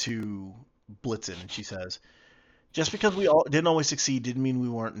talking to Blitzen, and she says, just because we all didn't always succeed didn't mean we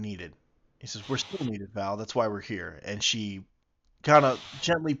weren't needed. He says, we're still needed, Val. That's why we're here. And she kind of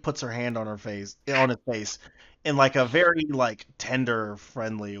gently puts her hand on his face in like a very like tender,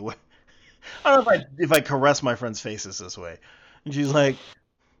 friendly way. I don't know if I caress my friends' faces this way. And she's like,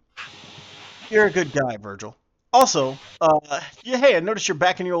 you're a good guy, Virgil. Also, hey, I noticed you're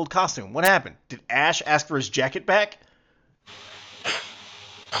back in your old costume. What happened? Did Ash ask for his jacket back?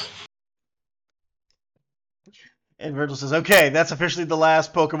 And Virgil says, okay, that's officially the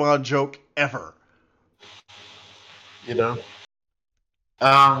last Pokemon joke ever. You know?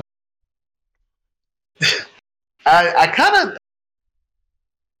 I kind of...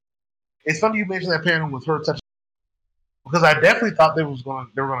 It's funny you mentioned that panel with her touching, because I definitely thought they were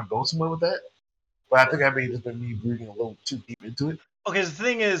gonna go somewhere with that. But I think I may have just been me breathing a little too deep into it. Okay, the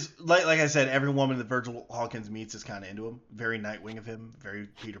thing is, like I said, every woman that Virgil Hawkins meets is kind of into him. Very Nightwing of him, very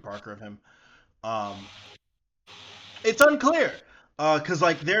Peter Parker of him. It's unclear, because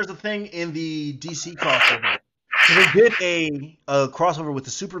like there's a thing in the DC crossover. So they did a crossover with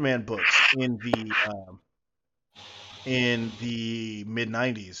the Superman books in the mid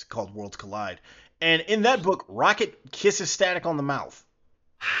 '90s called Worlds Collide, and in that book, Rocket kisses Static on the mouth,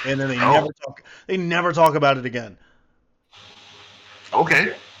 and then they never talk about it again.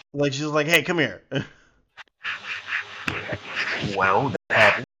 Okay. Like she's like, "Hey, come here." Well, that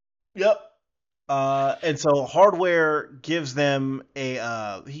happened. Yep. And so Hardware gives them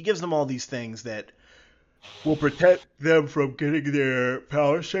he gives them all these things that will protect them from getting their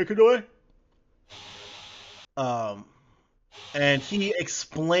powers taken away. and he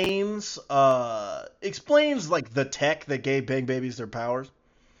explains like the tech that gave Bang Babies their powers.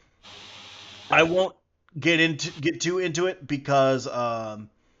 I won't get too into it because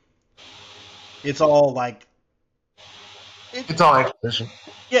it's all like It's all exposition.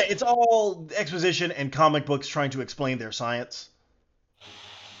 yeah, it's all exposition and comic books trying to explain their science.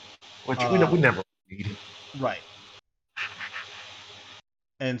 Which we never need. Right.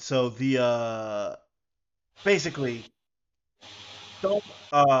 And so the basically don't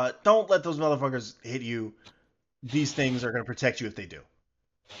let those motherfuckers hit you. These things are going to protect you if they do.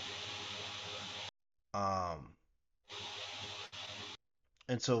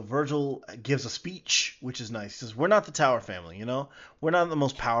 And so Virgil gives a speech, which is nice. He says, "We're not the Tower family, you know? We're not the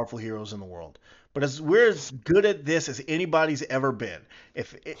most powerful heroes in the world. But we're as good at this as anybody's ever been.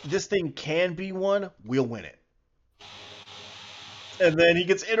 If this thing can be won, we'll win it." And then he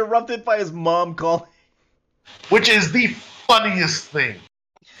gets interrupted by his mom calling. Which is the funniest thing.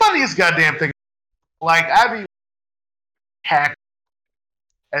 Funniest goddamn thing. Like, I be hacked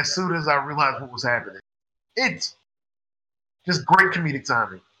as soon as I realized what was happening. It's just great comedic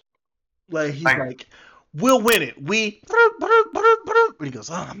timing. Like, he's like, "We'll win it. We..." And he goes,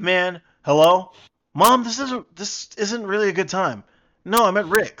 "Oh, man. Hello? Mom, this isn't really a good time. No, I'm at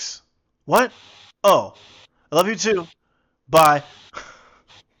Rick's. What? Oh, I love you too. Bye."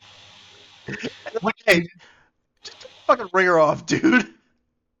 Hey, just fucking ring her off, dude.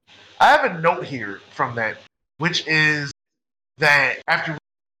 I have a note here from that, which is that after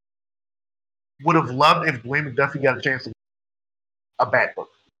would have loved if Dwayne McDuffie got a chance to a Bat book,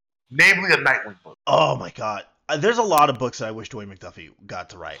 namely a Nightwing book. Oh my god. There's a lot of books that I wish Dwayne McDuffie got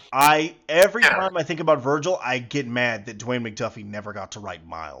to write. Every time I think about Virgil, I get mad that Dwayne McDuffie never got to write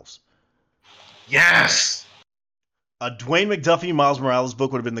Miles. Yes! A Dwayne McDuffie Miles Morales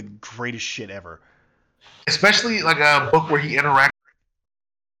book would have been the greatest shit ever. Especially like a book where he interacts.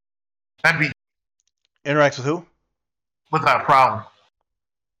 That'd be Interacts with who? without a problem.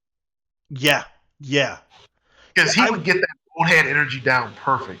 Yeah. Because he would get that old head energy down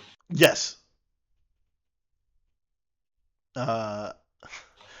perfect. Yes. So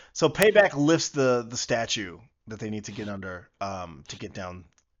Payback lifts the statue that they need to get under to get down,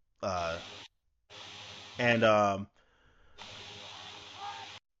 and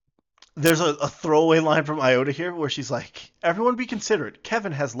there's a throwaway line from Iota here where she's like, "Everyone be considerate.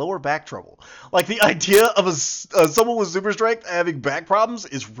 Kevin has lower back trouble." Like, the idea of someone with super strength having back problems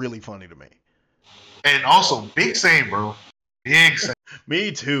is really funny to me. And also, big same, bro. Big same.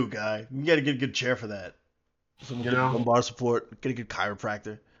 Me too, guy. You gotta get a good chair for that. Someone get a lumbar support, get a good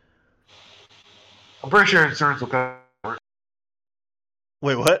chiropractor. I'm pretty sure insurance will cover it.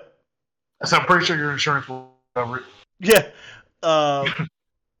 Wait, what? So I'm pretty sure your insurance will cover it. Yeah.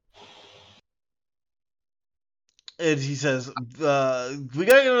 And he says, "We gotta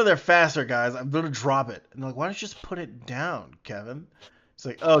get over there faster, guys. I'm gonna drop it." And they're like, "Why don't you just put it down, Kevin?" It's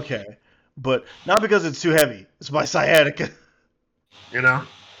like, "Okay, but not because it's too heavy. It's my sciatica." You know,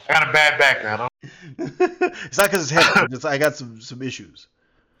 I got a bad back now. It's not because it's heavy. I got some issues.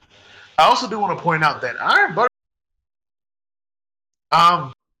 I also do want to point out that Iron Butter,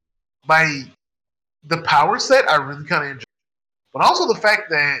 by the power set, I really kind of enjoy, but also the fact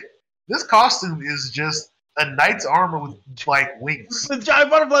that this costume is just a knight's armor with like wings, with giant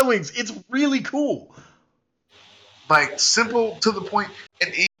butterfly wings. It's really cool. Like, simple to the point,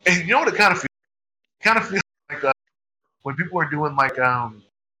 and you know what it kind of feels? It kind of feels like when people are doing like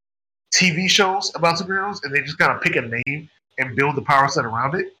TV shows about superheroes, and they just kind of pick a name and build the power set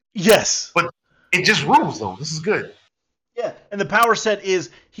around it. Yes. But it just rules, though. This is good. Yeah, and the power set is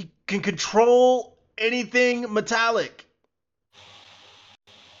he can control anything metallic.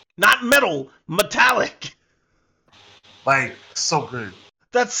 Not metal, metallic. Like, so good.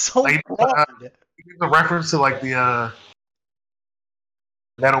 That's so broad. The reference to, like, the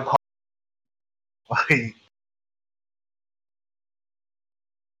metal car. Like,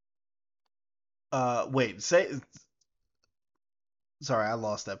 wait, say... Sorry, I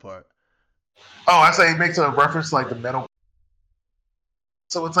lost that part. Oh, I say it makes a reference to, like, the metal.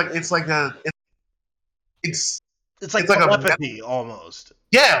 So it's like it's like telepathy almost.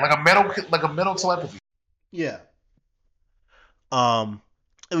 Yeah, like a metal telepathy. Yeah. And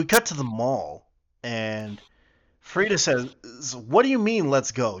we cut to the mall, and Frida says, "What do you mean,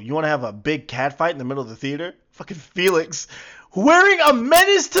 let's go? You want to have a big cat fight in the middle of the theater?" Fucking Felix, wearing a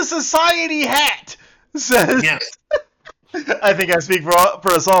Menace to Society hat, says, "Yes." I think I speak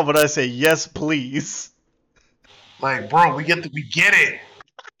for us all, but I say yes, please. Like, bro, we get it.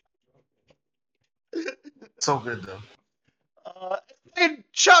 So good, though. And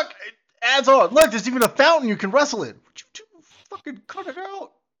Chuck adds on, "Look, there's even a fountain you can wrestle in." Would you two Fucking cut it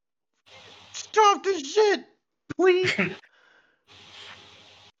out. Stop this shit, please.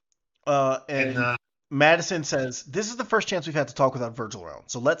 And Madison says, this is the first chance we've had to talk without Virgil around,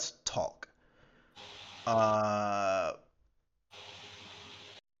 so let's talk.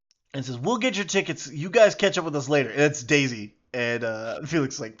 And says, we'll get your tickets. You guys catch up with us later. And it's Daisy. And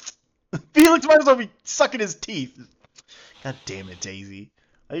Felix Felix might as well be sucking his teeth. God damn it, Daisy.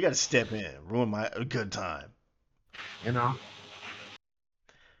 Oh, you gotta step in. Ruin my good time. You know?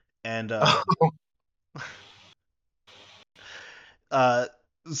 And,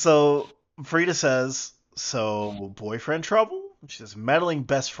 so Frida says, so boyfriend trouble? She says, meddling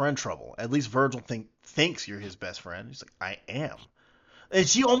best friend trouble. At least Virgil thinks you're his best friend. He's like, I am. And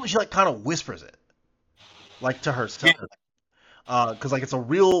she like kind of whispers it, like to herself, because like it's a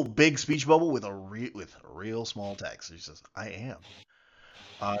real big speech bubble with real small text. She says, "I am."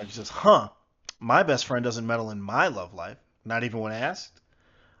 She says, "Huh? My best friend doesn't meddle in my love life, not even when asked.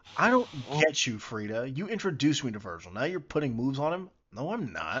 I don't get you, Frida. You introduced me to Virgil. Now you're putting moves on him. No,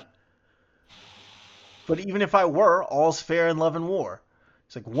 I'm not. But even if I were, all's fair in love and war."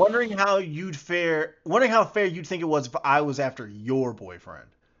 It's like wondering how fair you'd think it was if I was after your boyfriend.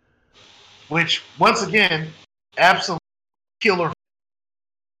 Which, once again, absolute killer.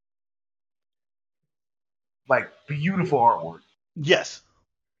 Like, beautiful artwork. Yes.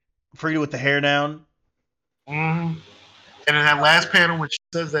 Frida with the hair down. Mm-hmm. And in that last panel when she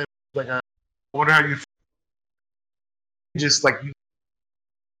says that, like, I wonder how you just, like,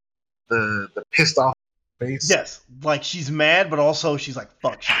 the pissed off face. Yes. Like, she's mad, but also she's like,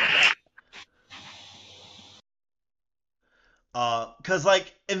 fuck, she's mad. Because,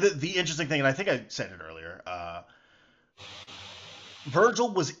 like, and the interesting thing, and I think I said it earlier,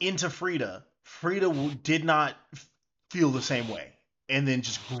 Virgil was into Frida. Frida did not feel the same way, and then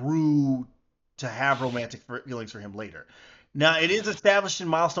just grew to have romantic feelings for him later. Now, it is established in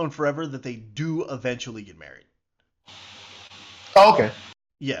Milestone Forever that they do eventually get married. Oh, okay.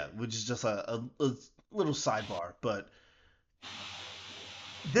 Yeah, which is just a little sidebar, but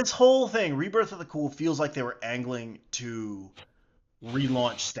this whole thing, Rebirth of the Cool, feels like they were angling to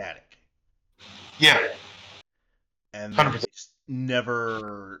relaunch Static. Yeah. And 100%.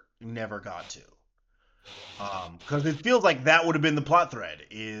 never got to. Because it feels like that would have been the plot thread,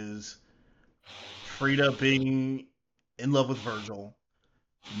 is Frida being in love with Virgil,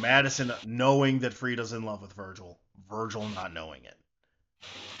 Madison knowing that Frida's in love with Virgil not knowing it.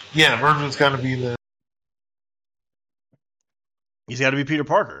 Yeah, Virgil's got to be the... He's got to be Peter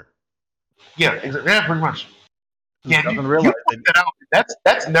Parker. Yeah, yeah, pretty much. Yeah, you pointed that out.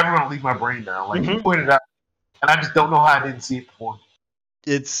 That's never going to leave my brain now. Like, you pointed it out, and I just don't know how I didn't see it before.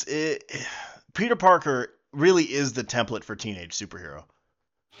 Peter Parker really is the template for teenage superhero.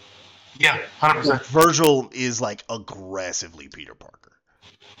 Yeah, 100%. Virgil is like aggressively Peter Parker.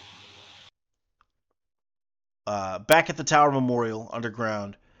 Back at the Tower Memorial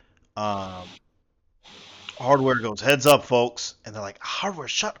underground, Hardware goes, "Heads up, folks," and they're like, "Hardware,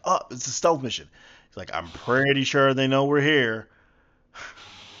 shut up! It's a stealth mission." He's like, "I'm pretty sure they know we're here."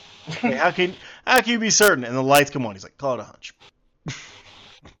 Like, how can you be certain? And the lights come on. He's like, "Call it a hunch."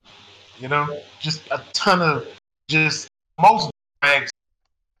 You know, just a ton of most bags.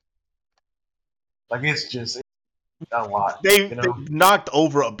 Like, it's a lot. They knocked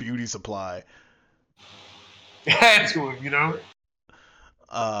over a beauty supply. Had to him, you know.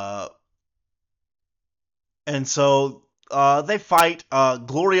 And so they fight.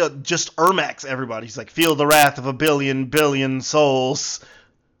 Gloria just Ermacs everybody. She's like, "Feel the wrath of a billion souls."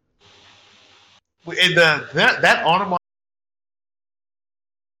 And that Automata.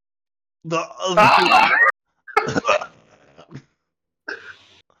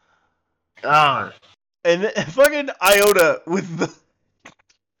 God. And fucking Iota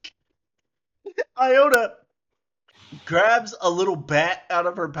Iota grabs a little bat out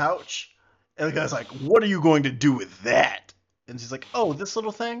of her pouch, and the guy's like, "What are you going to do with that?" And she's like, "Oh, this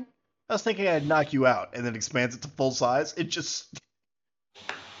little thing? I was thinking I'd knock you out," and then expands it to full size. It just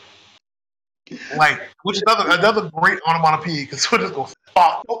like, which is another great onomatopoeia, because we'll just go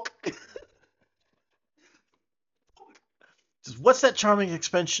fuck. What's that charming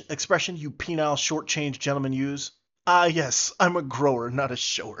expression you penile short-change gentlemen use? Ah, yes, I'm a grower, not a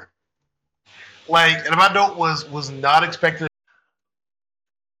shower. Like, and my note was not expecting.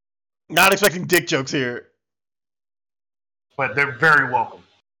 Not expecting dick jokes here. But they're very welcome.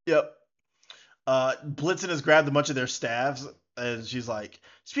 Yep. Blitzen has grabbed a bunch of their staffs, and she's like,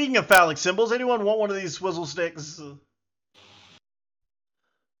 "Speaking of phallic symbols, anyone want one of these swizzle sticks?"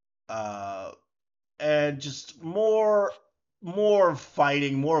 And just more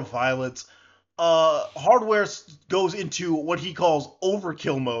fighting, more violence. Hardware goes into what he calls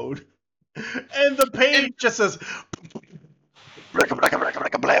overkill mode, and the page just says blah blah blah blah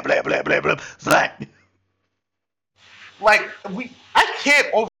blah blah blah. Like I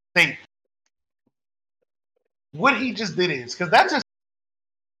can't overthink what he just did because that's just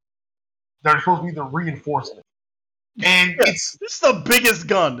they're supposed to be the reinforcement, and this is the biggest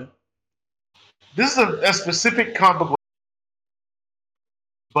gun. This is a specific comic book,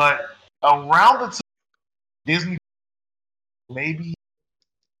 but around the time Disney, maybe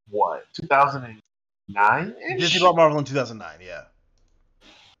what 2009? Disney bought Marvel in 2009. Yeah.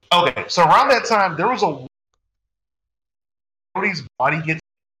 Okay, so around that time, there was a Cody's body gets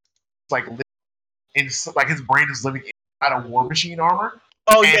like his brain is living inside a War Machine armor.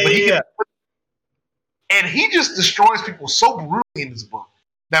 Oh yeah. And he just destroys people so brutally in this book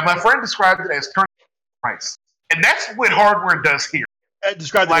that my friend described it as turning rice, and that's what Hardware does here.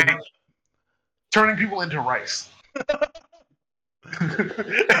 Described it as turning people into rice.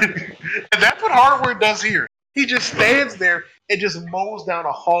 And that's what Hardware does here. He just stands there and just mows down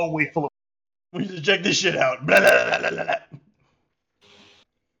a hallway full of. We need to check this shit out. Blah, blah, blah, blah,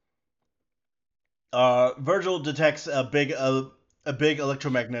 blah. Virgil detects a big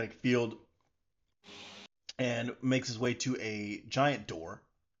electromagnetic field and makes his way to a giant door.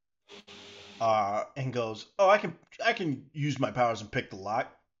 And goes, "Oh, I can use my powers and pick the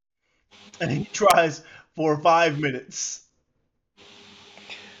lock." And he tries for 5 minutes.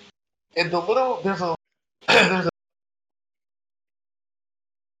 And there's a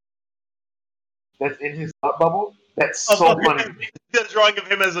that's in his thought bubble. That's so funny. The drawing of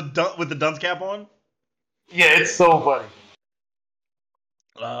him as with the dunce cap on. Yeah, it's so funny.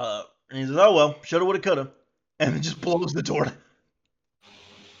 And he says, "Oh well, shoulda, woulda, coulda," and then just blows the door.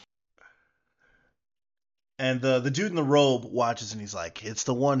 And the dude in the robe watches and he's like, "It's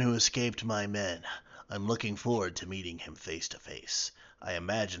the one who escaped my men. I'm looking forward to meeting him face to face. I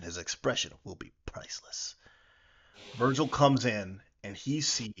imagine his expression will be priceless." Virgil comes in and he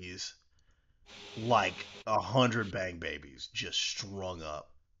sees like 100 bang babies just strung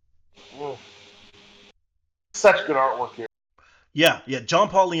up. Such good artwork here. Yeah. John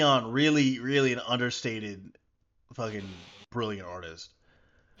Paul Leon, really, really an understated, fucking brilliant artist.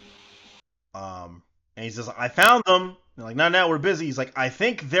 And he says, "I found them." They're like, "Not now, we're busy." He's like, "I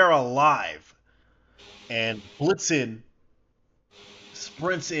think they're alive." And Blitzen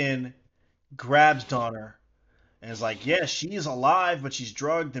sprints in, grabs Donner, and is like, "Yeah, she's alive, but she's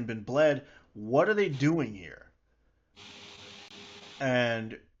drugged and been bled. What are they doing here?"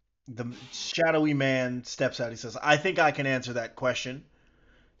 And the shadowy man steps out. He says, "I think I can answer that question.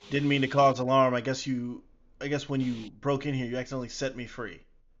 Didn't mean to cause alarm. I guess when you broke in here, you accidentally set me free.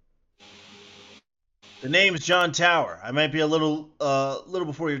 The name's John Tower. I might be a little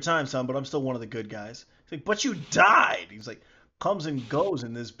before your time, son, but I'm still one of the good guys." He's like, "But you died." He's like, "Comes and goes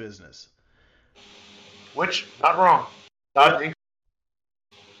in this business." Which, not wrong. Not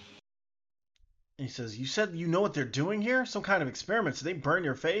He says, "You said you know what they're doing here? Some kind of experiment. So they burn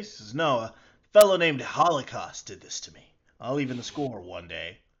your face?" He says, "No, a fellow named Holocaust did this to me. I'll even the score one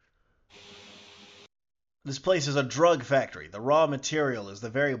day. This place is a drug factory. The raw material is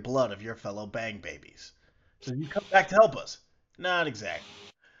the very blood of your fellow bang babies. So you come back to help us?" "Not exactly."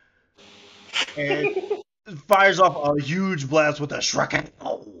 And fires off a huge blast with a shuriken.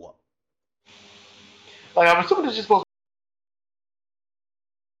 Oh. Like, I'm assuming it's just supposed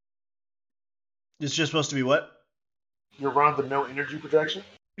It's just supposed to be what? to run the no energy projection.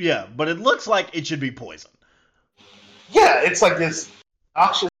 Yeah, but it looks like it should be poison. Yeah, it's like this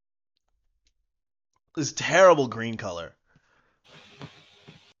auction. This terrible green color.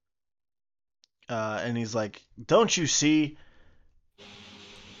 And he's like, "Don't you see?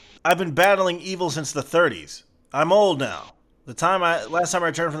 I've been battling evil since the 30s. I'm old now. Last time I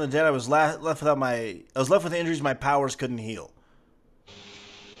returned from the dead, I was left with injuries my powers couldn't heal.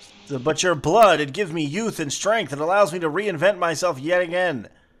 But your blood, it gives me youth and strength. It allows me to reinvent myself yet again."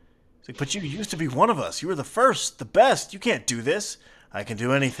 It's like, "But you used to be one of us. You were the first, the best. You can't do this." "I can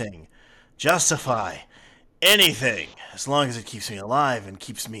do anything. Justify anything. As long as it keeps me alive and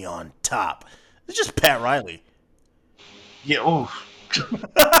keeps me on top." It's just Pat Riley. Yeah, oof.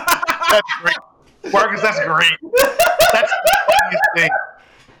 That's great. Marcus, that's great. That's the funniest thing.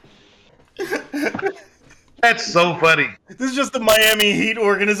 That's so funny. This is just the Miami Heat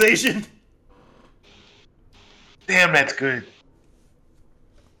organization. Damn, that's good.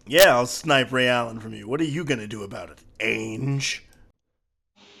 "Yeah, I'll snipe Ray Allen from you. What are you gonna do about it, Ainge?"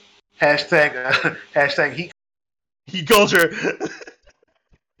 Hashtag heat. Heat culture.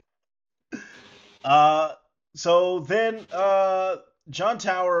 So then John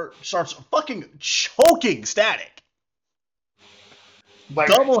Tower starts fucking choking Static. Like,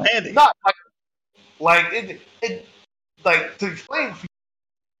 Double-handed. Not like it like to explain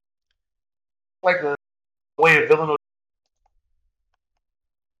like a way of villain.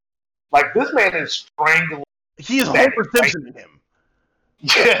 Like this man is strangling. He is Static, Homer Simpson in him.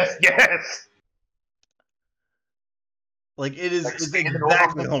 Yes. Like it is Like, it's standing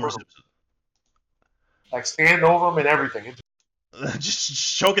exactly over Homer him. Simpson. Like stand over him and everything.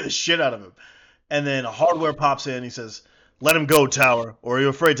 Just choking the shit out of him. And then Hardware pops in. He says, "Let him go, Tower, or are you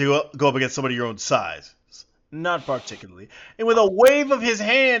afraid to go up against somebody your own size?" Not particularly. And with a wave of his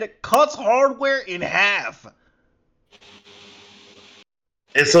hand, cuts Hardware in half.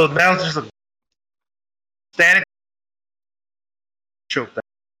 And so now it's just a Static choke.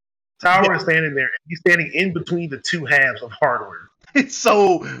 Tower is standing there, and he's standing in between the two halves of Hardware. It's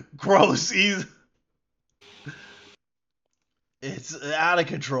so gross. It's out of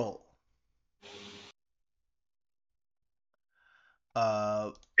control.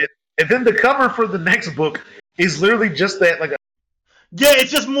 And then the cover for the next book is literally just that, like Yeah,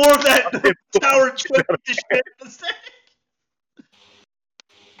 it's just more of that Tower choking the shit out of Static.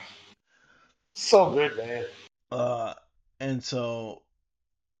 so good, man. And so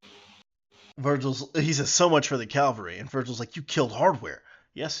he says, "So much for the cavalry." And Virgil's like, "You killed Hardware."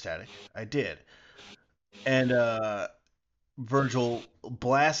 "Yes, Static, I did." And Virgil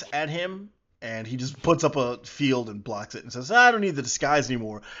blasts at him, and he just puts up a field and blocks it and says, "I don't need the disguise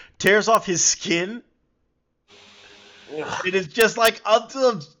anymore." Tears off his skin. Ugh. It is just like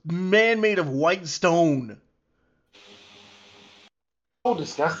a man made of white stone. So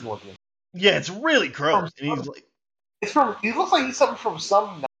disgusting looking. Yeah, it's really gross. And he's like, It's from. He looks like he's something from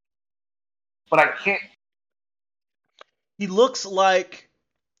some, but I can't. he looks like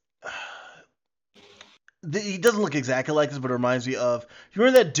he doesn't look exactly like this, but it reminds me of, you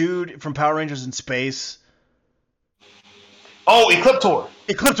remember that dude from Power Rangers in Space? Oh, Ecliptor.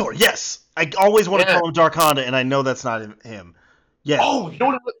 Ecliptor, yes. I always want to call him Dark Honda, and I know that's not him. Yeah. Oh, you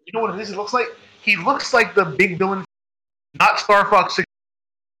know what it is? It looks like he looks like the big villain, not Star Fox 6,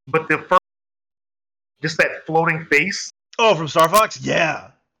 but the first, just that floating face. Oh, from Star Fox?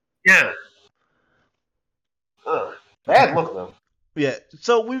 Yeah. Yeah. Ugh. Bad look though. Yeah.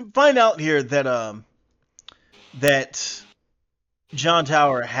 So we find out here that that John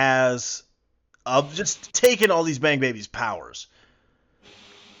Tower has just taken all these Bang Babies' powers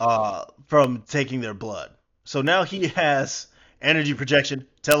from taking their blood. So now he has energy projection,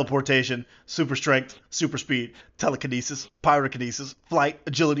 teleportation, super strength, super speed, telekinesis, pyrokinesis, flight,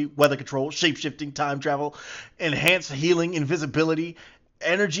 agility, weather control, shapeshifting, time travel, enhanced healing, invisibility,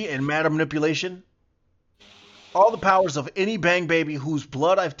 energy and matter manipulation. All the powers of any Bang Baby whose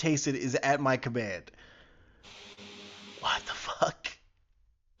blood I've tasted is at my command. What the fuck?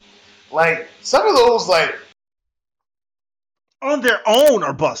 Like some of those, like On their own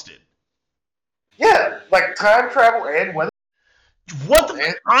are busted. yeah, like time travel and weather. What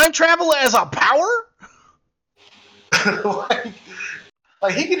the time travel as a power?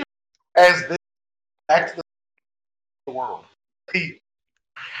 like he can as this back to the world.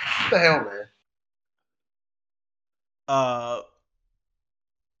 What the hell, man?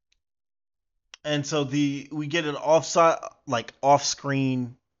 And so we get an off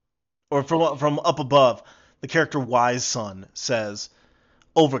screen, or from up above, the character Wise Son says,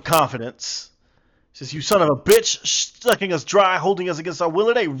 "Overconfidence." Says, "You son of a bitch, sucking us dry, holding us against our will.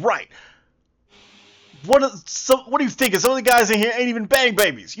 It ain't right. What do you think? Some of the guys in here ain't even Bang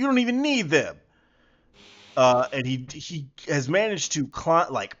Babies. You don't even need them." And he has managed to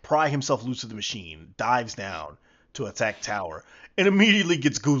pry himself loose of the machine, dives down to attack Tower, and immediately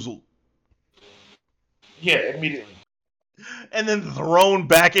gets goozled. Yeah, immediately. And then thrown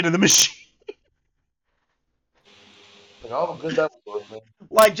back into the machine. Like all the good that was, man.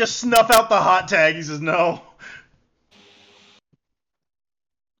 Like, just snuff out the hot tag. He says, "No."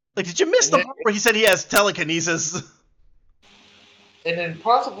 Like, did you miss the part where he said he has telekinesis? And then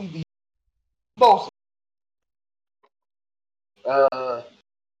possibly the most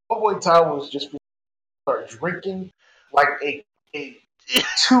Boy Towers just start drinking like a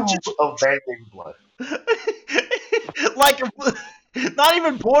tube of Bang Baby blood. Like, not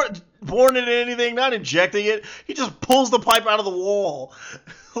even pouring it in anything, not injecting it. He just pulls the pipe out of the wall.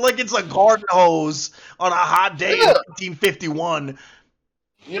 Like it's a garden hose on a hot day in 1951.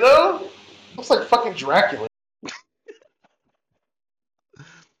 You know? Looks like fucking Dracula.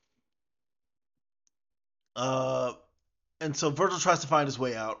 And so Virgil tries to find his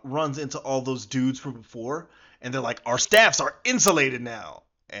way out, runs into all those dudes from before, and they're like, "Our staffs are insulated now."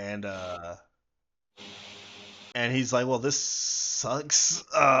 And And he's like, well, this sucks.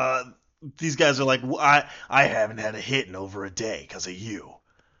 These guys are like, I haven't had a hit in over a day because of you.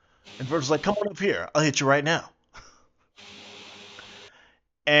 And Virgil's like, come on up here. I'll hit you right now.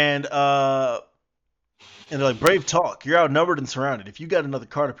 And they're like, brave talk. You're outnumbered and surrounded. If you got another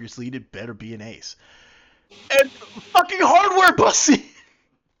card up your sleeve, it better be an ace. And fucking Hardware bussy.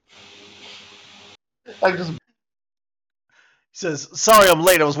 Like just He says, sorry I'm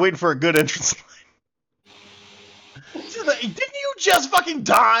late. I was waiting for a good entrance line. She's like, didn't you just fucking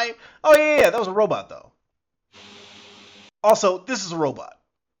die? Oh, yeah. That was a robot, though. Also, this is a robot.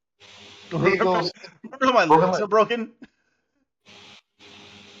 he goes, Remember my legs are broken?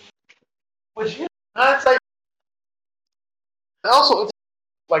 which hindsight. Also, it's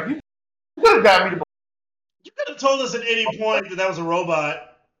like you could have got me to. You could have told us at any point that was a robot.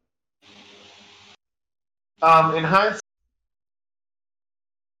 In hindsight,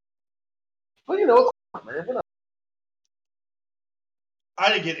 well, you know, it's man. We're not. I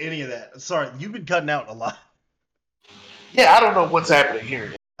didn't get any of that. Sorry, you've been cutting out a lot. Yeah, I don't know what's happening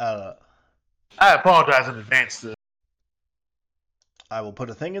here. I I apologize in advance. will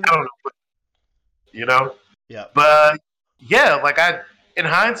put a thing in I there. don't know, you know. Yeah. But yeah, like in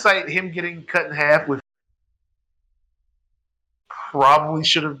hindsight, him getting cut in half with probably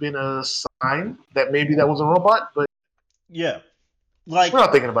should have been a sign that maybe that was a robot, but Yeah. Like, we're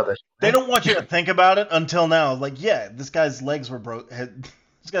not thinking about that. they don't want you to think about it until now. Like, yeah, this guy's legs were broken.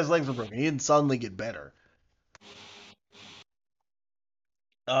 This guy's legs were broken. He didn't suddenly get better.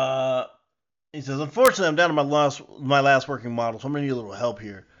 He says, unfortunately, I'm down to my last working model, so I'm gonna need a little help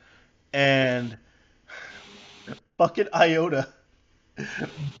here. And fucking Iota,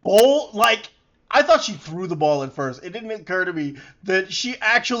 like, I thought she threw the ball at first. It didn't occur to me that she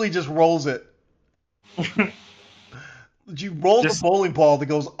actually just rolls it. She rolls the bowling ball that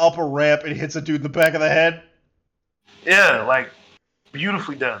goes up a ramp and hits a dude in the back of the head. Yeah, like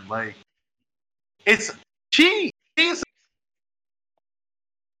beautifully done. Like she's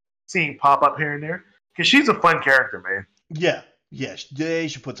seeing pop up here and there because she's a fun character, man. Yeah,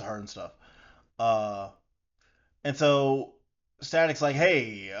 she puts her and stuff. And so Static's like,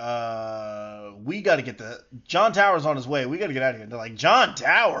 hey, we got to get John Tower's on his way. We got to get out of here. And they're like, John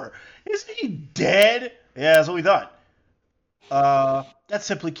Tower? Isn't he dead? Yeah, that's what we thought. That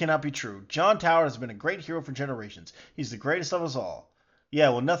simply cannot be true. John Tower has been a great hero for generations. He's the greatest of us all. Yeah,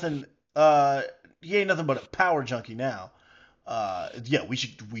 well, he ain't nothing but a power junkie now. Yeah, we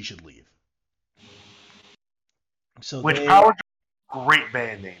should leave. So Power, great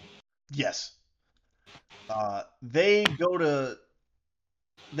band name. Yes. They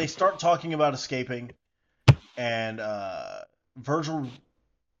start talking about escaping, and Virgil,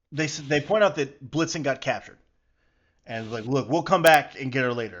 they point out that Blitzen got captured. And like, look, we'll come back and get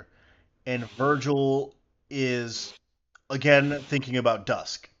her later. And Virgil is again thinking about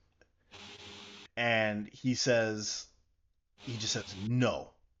Dusk. And he just says, no.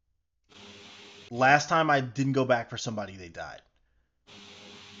 Last time I didn't go back for somebody, they died.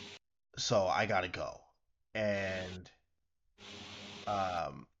 So I gotta go. And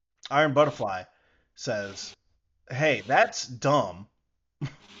Iron Butterfly says, hey, that's dumb.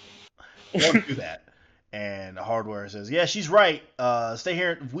 Don't do that. And Hardware says, yeah, she's right. Stay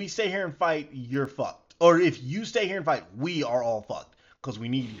here. If we stay here and fight, you're fucked. Or if you stay here and fight, we are all fucked. Because we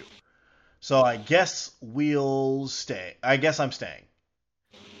need you. So I guess we'll stay. I guess I'm staying.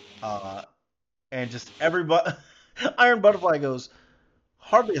 And just everybody... Iron Butterfly goes,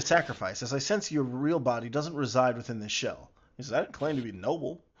 hardly a sacrifice, as I sense your real body doesn't reside within this shell. He says, I didn't claim to be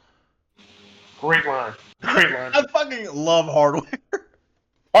noble. Great line. Great line. I fucking love Hardware.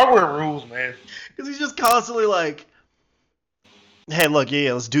 Hardware rules, man. Because he's just constantly like, hey, look,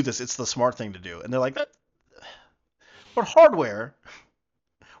 yeah, let's do this. It's the smart thing to do. And they're like, that. But Hardware,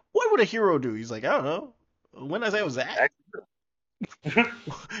 what would a hero do? He's like, I don't know. When did I say it was that?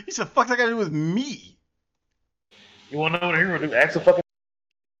 He said, fuck that got to do with me. You want to know what a hero do? Ask a fucking...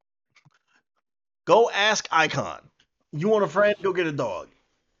 Go ask Icon. You want a friend? Go get a dog.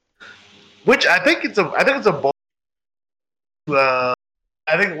 Which I think it's a bold...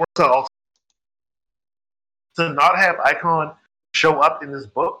 I think it works out also to not have Icon show up in this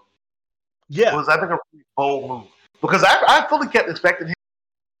book. Yeah, was I think a really bold move because I fully kept expecting him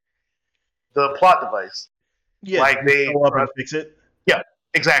the plot device. Yeah, like they show up and fix it. Yeah,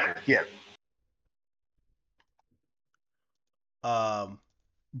 exactly. Yeah.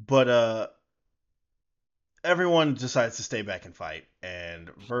 But everyone decides to stay back and fight, and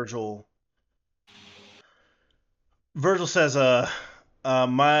Virgil says,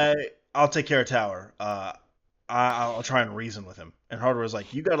 I'll take care of Tower. I'll try and reason with him. And Hardware's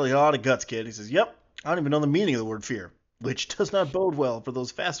like, you got a lot of guts, kid. He says, yep, I don't even know the meaning of the word fear, which does not bode well for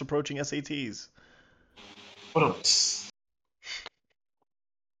those fast approaching SATs.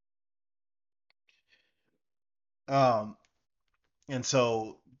 And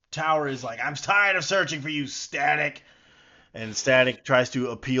so Tower is like, I'm tired of searching for you, Static. And Static tries to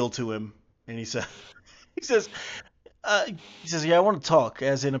appeal to him, and he says, he says, yeah, I want to talk,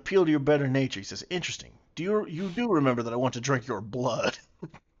 as in appeal to your better nature. He says, interesting. You do remember that I want to drink your blood?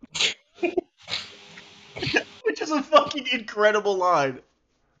 Which is a fucking incredible line.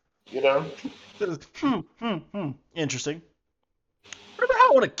 You know? Interesting. Remember how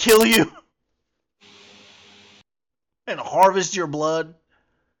I want to kill you? And harvest your blood?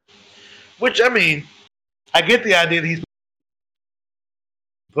 Which, I mean, I get the idea that he's...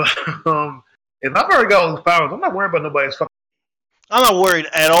 But, if I've already got all these powers, I'm not worried about nobody's fucking... I'm not worried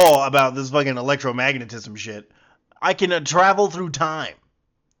at all about this fucking electromagnetism shit. I can travel through time.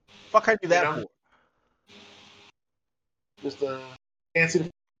 Fuck I do that for? Just, fancy...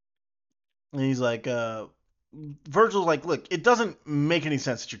 And he's like, Virgil's like, look, it doesn't make any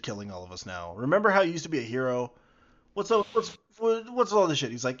sense that you're killing all of us now. Remember how you used to be a hero? What's all this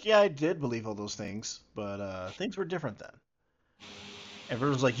shit? He's like, yeah, I did believe all those things, but things were different then. And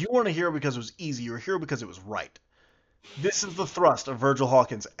Virgil's like, you weren't a hero because it was easy. You were a hero because it was right. This is the thrust of Virgil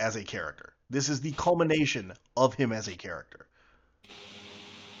Hawkins as a character. This is the culmination of him as a character.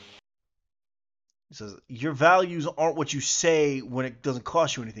 He says, your values aren't what you say when it doesn't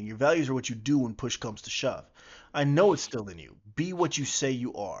cost you anything. Your values are what you do when push comes to shove. I know it's still in you. Be what you say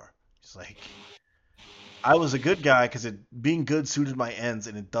you are. He's like, I was a good guy because being good suited my ends,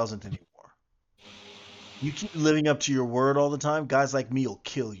 and it doesn't anymore. You keep living up to your word all the time, guys like me will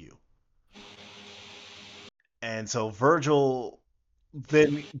kill you. And so Virgil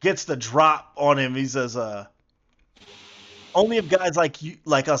then gets the drop on him. He says, only if guys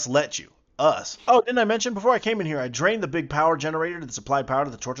like us let you. Us. Oh, didn't I mention before I came in here, I drained the big power generator that supplied power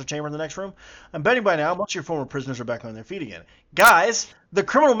to the torture chamber in the next room? I'm betting by now most of your former prisoners are back on their feet again. Guys, the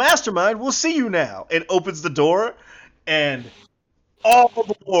criminal mastermind will see you now. It opens the door, and all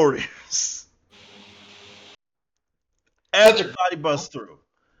the warriors, everybody busts through.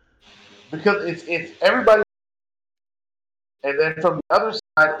 Because it's everybody, and then from the other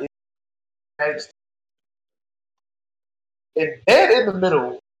side, it's and dead in the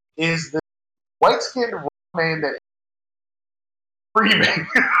middle is the white-skinned man that screaming.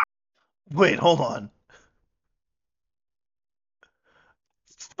 Wait, hold on.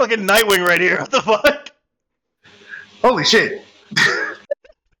 It's fucking Nightwing right here. What the fuck? Holy shit.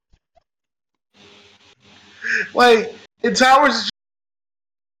 Like, in Towers,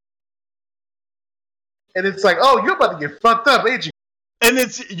 and it's like, oh, you're about to get fucked up, ain't you? And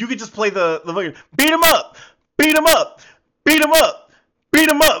you could just play the fucking beat him up, beat him up, beat him up, beat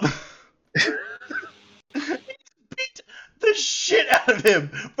him up. Beat the shit out of him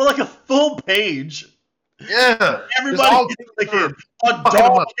for like a full page. Yeah. Everybody gets like a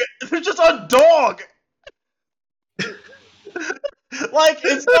dog. They're just a dog. Like,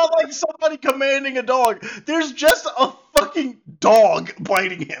 it's not like somebody commanding a dog. There's just a fucking dog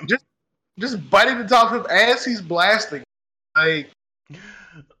biting him. Just biting the top of him as he's blasting. Like,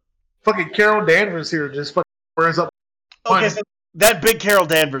 fucking Carol Danvers here just fucking burns up. Okay, so that big Carol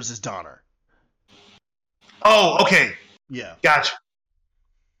Danvers is Donner. Oh, okay. Yeah. Gotcha.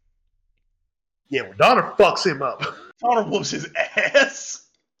 Yeah, well, Donner fucks him up. Donner whoops his ass.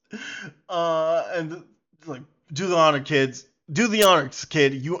 And like, do the honor, kids. Do the honors,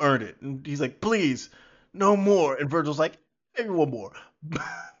 kid. You earned it. And he's like, please, no more. And Virgil's like, maybe one more.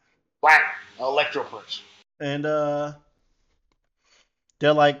 Whack. Electro punch. And they're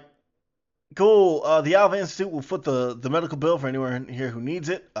like, cool. The Alva Institute will foot the medical bill for anyone here who needs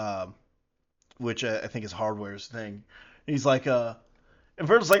it. Which I think is Hardware's thing. And he's like, and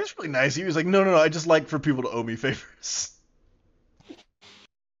Virgil's like, it's really nice. He was like, no, I just like for people to owe me favors.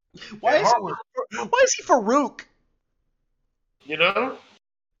 Why is he Farouk? You know?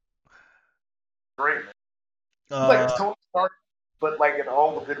 Great, man. He's like Tony Stark, but like in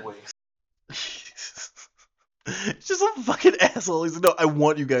all the good ways. It's just a fucking asshole. He's like, no, I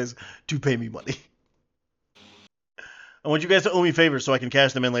want you guys to pay me money. I want you guys to owe me favors so I can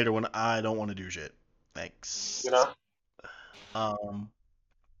cash them in later when I don't want to do shit. Thanks. You know?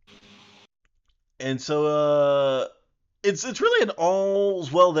 And so it's really an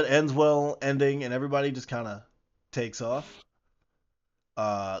all's well that ends well ending, and everybody just kind of takes off.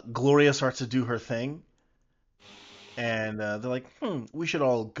 Gloria starts to do her thing, and they're like, we should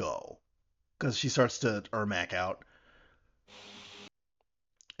all go, because she starts to Ermac out.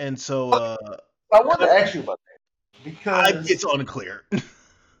 And so I wanted to ask you about that because it's unclear.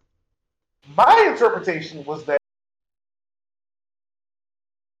 My interpretation was that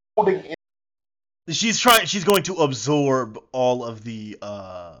holding in. She's going to absorb all of the.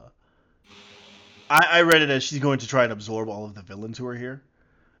 I read it as she's going to try and absorb all of the villains who are here,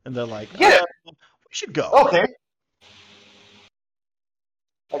 and they're like, Yeah. we should go. Okay.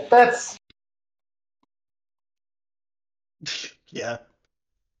 Like that's. Yeah.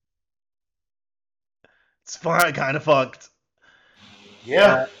 It's fine, kind of fucked.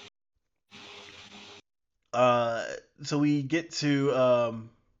 Yeah. So we get to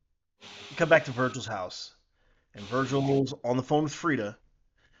come back to Virgil's house, and Virgil's on the phone with Frida,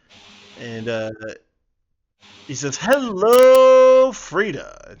 and he says, "Hello,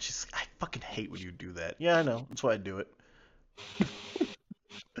 Frida," and she's, "I fucking hate when you do that." Yeah, I know. That's why I do it.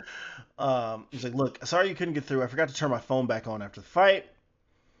 He's like, "Look, sorry you couldn't get through. I forgot to turn my phone back on after the fight.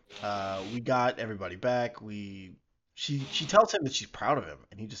 We got everybody back. She tells him that she's proud of him,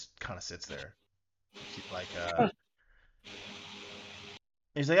 and he just kind of sits there. She's like,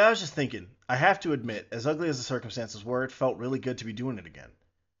 he's like, I was just thinking. I have to admit, as ugly as the circumstances were, it felt really good to be doing it again.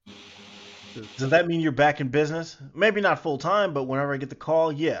 Does that mean you're back in business? Maybe not full time, but whenever I get the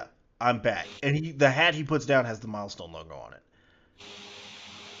call, yeah, I'm back." And the hat he puts down has the milestone logo on it.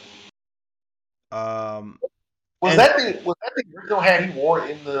 Was that the original hat he wore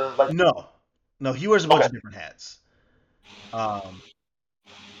in the like? No, he wears a bunch of different hats.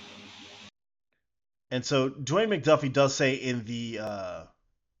 And so Dwayne McDuffie does say in the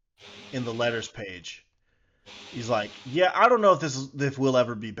letters page, he's like, "Yeah, I don't know if we'll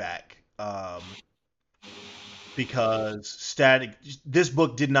ever be back, because this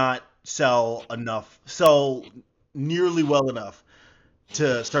book did not sell nearly well enough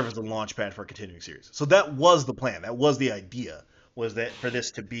to serve as a launch pad for a continuing series." So that was the plan. That was the idea, was that for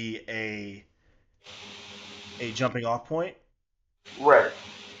this to be a jumping off point. Right.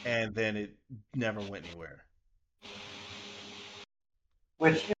 And then it never went anywhere.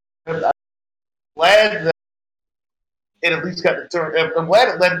 Which I'm glad that it at least got the turn. I'm glad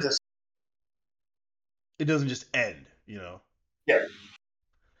it led to. It doesn't just end, you know. Yeah.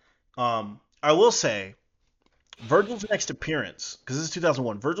 I will say, Virgil's next appearance, because this is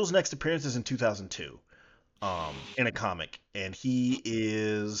 2001. Virgil's next appearance is in 2002, in a comic, and he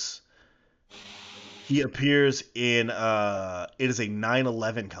appears in it is a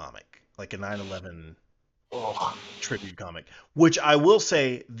 9/11 comic, like a 9/11 tribute comic, which I will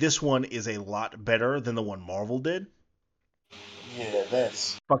say this one is a lot better than the one Marvel did. Yeah,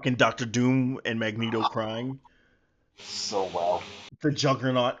 that's fucking Dr. Doom and Magneto crying. So well. The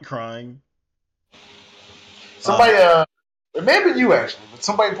Juggernaut crying. Somebody, it may have been you actually, but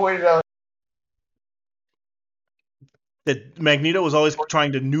somebody pointed out that Magneto was always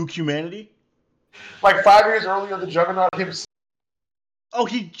trying to nuke humanity. Like 5 years earlier, the Juggernaut himself. Oh,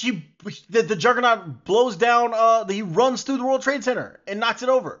 the Juggernaut blows down. He runs through the World Trade Center and knocks it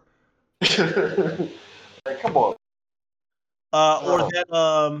over. Like, come on. Or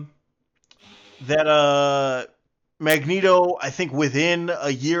that Magneto, I think within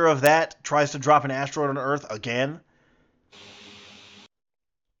a year of that, tries to drop an asteroid on Earth again.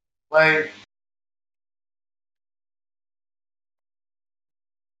 Like,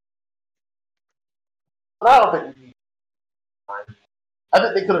 I don't think we need. I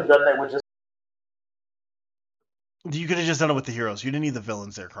think they could have done that with just. You could have just done it with the heroes. You didn't need the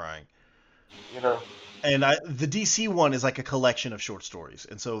villains there crying. You know. And the DC one is like a collection of short stories,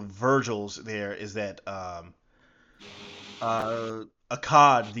 and so Virgil's there is that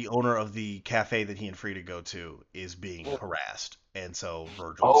Akkad, the owner of the cafe that he and Frida go to, is being harassed, and so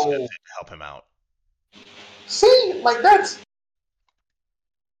Virgil steps in to help him out. See, like that's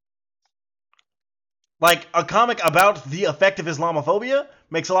like a comic about the effect of Islamophobia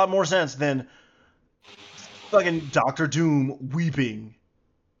makes a lot more sense than fucking Dr. Doom weeping.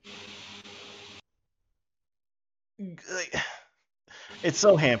 It's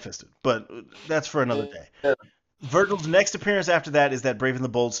so ham-fisted, but that's for another day. Yeah. Virgil's next appearance after that is that Brave and the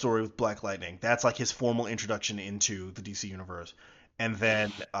Bold story with Black Lightning. That's like his formal introduction into the DC universe. And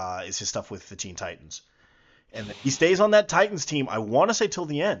then is his stuff with the Teen Titans. And he stays on that Titans team, I want to say, till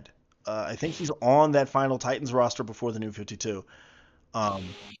the end. I think he's on that final Titans roster before the New 52. And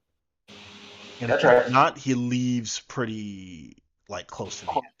That's if right. not, he leaves pretty close to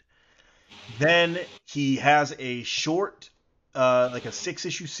the end. Then he has a short, like a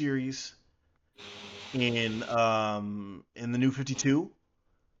 6-issue series in the New 52.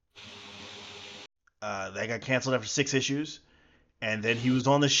 That got canceled after 6 issues, and then he was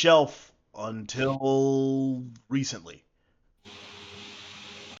on the shelf until recently.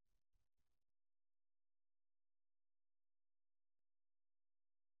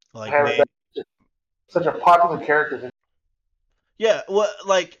 Like such a popular character. Yeah, well,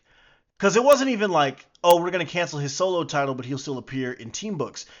 like, because it wasn't even like, oh, we're gonna cancel his solo title, but he'll still appear in team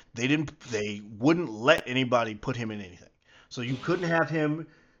books. They wouldn't let anybody put him in anything. So you couldn't have him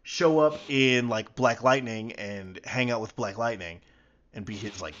show up in like Black Lightning and hang out with Black Lightning and be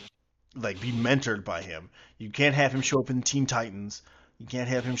his like be mentored by him. You can't have him show up in Teen Titans. You can't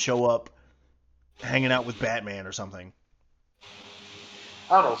have him show up hanging out with Batman or something.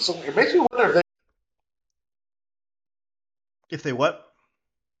 I don't know. So it makes me wonder If they what?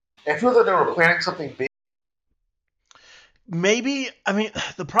 I feel that they were planning something big. Maybe. I mean,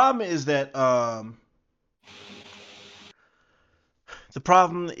 the problem is that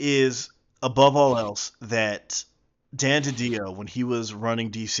above all else that Dan DiDio, when he was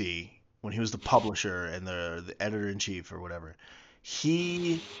running DC, when he was the publisher and the editor in chief or whatever,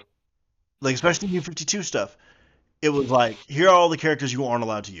 he, like, especially New 52 stuff, it was like, here are all the characters you aren't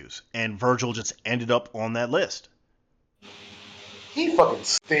allowed to use, and Virgil just ended up on that list. He fucking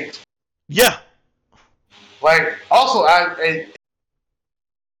stinks. Yeah. Like, also, I did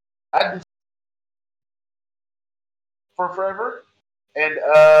for forever, and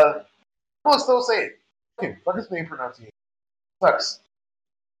I will still say it. Okay, fuck his name pronunciation. Sucks.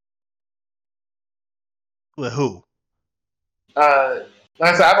 With who? Like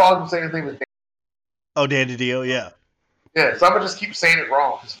I said, I've always been saying his name is Dan. Oh, Dan DiDio, yeah. Yeah, so I'm gonna just keep saying it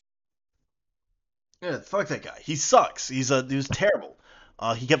wrong. Yeah, fuck that guy. He sucks. He was terrible.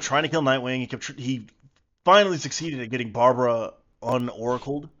 He kept trying to kill Nightwing. He finally succeeded at getting Barbara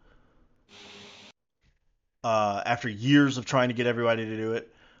unoracled. After years of trying to get everybody to do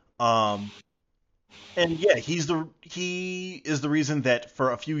it. And yeah, he is the reason that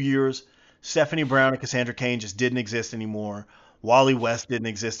for a few years, Stephanie Brown and Cassandra Cain just didn't exist anymore. Wally West didn't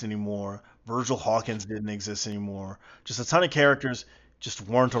exist anymore. Virgil Hawkins didn't exist anymore. Just a ton of characters just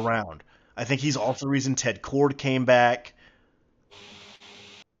weren't around. I think he's also the reason Ted Kord came back.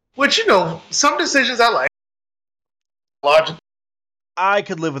 Which, you know, some decisions I like. Logic. I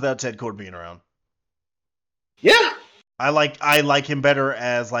could live without Ted Kord being around. Yeah. I like him better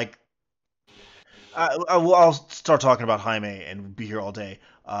as like. I'll start talking about Jaime and be here all day.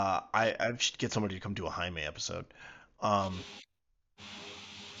 I should get somebody to come do a Jaime episode.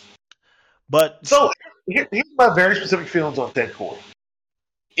 But so here's my very specific feelings on Ted Kord.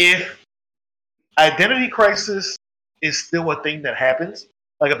 If Identity Crisis is still a thing that happens,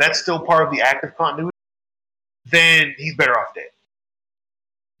 like if that's still part of the active continuity, then he's better off dead.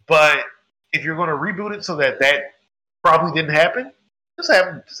 But if you're going to reboot it so that probably didn't happen, just have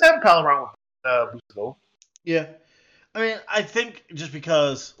him pal around with Booster. Yeah, I mean, I think just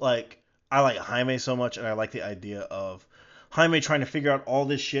because like I like Jaime so much, and I like the idea of Jaime trying to figure out all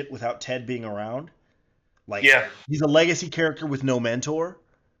this shit without Ted being around. Like, yeah, he's a legacy character with no mentor,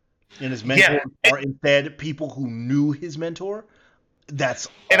 and his mentors are instead people who knew his mentor. That's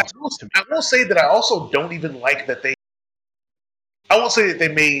and awesome. I will say that I also don't even like that they. I won't say that they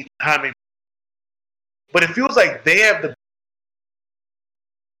made Jaime, but it feels like they have the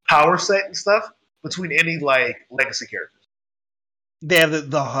power set and stuff between any like legacy characters. They have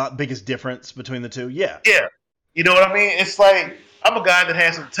the biggest difference between the two. Yeah. Yeah. You know what I mean? It's like I'm a guy that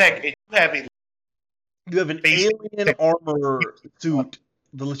has some tech, and you have an alien armor suit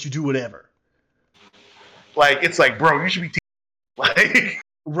that lets you do whatever. Like it's like, bro, you should be like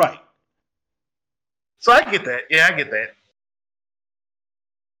right. So I get that. Yeah, I get that.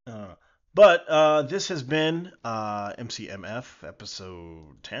 But this has been MCMF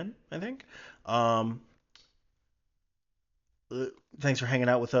episode 10, I think. Thanks for hanging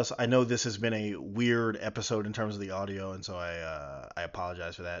out with us. I know this has been a weird episode in terms of the audio, and so I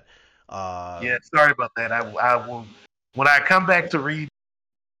apologize for that. Yeah, sorry about that. I will when I come back to read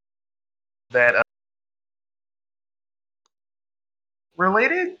that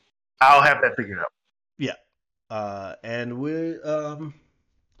related, I'll have that figured out. Yeah, and we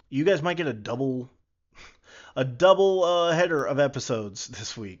you guys might get a double header of episodes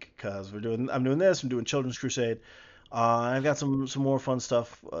this week because I'm doing this. I'm doing Children's Crusade. I've got some more fun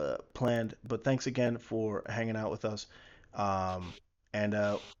stuff planned. But thanks again for hanging out with us. And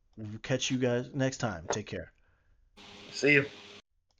we'll catch you guys next time. Take care. See you.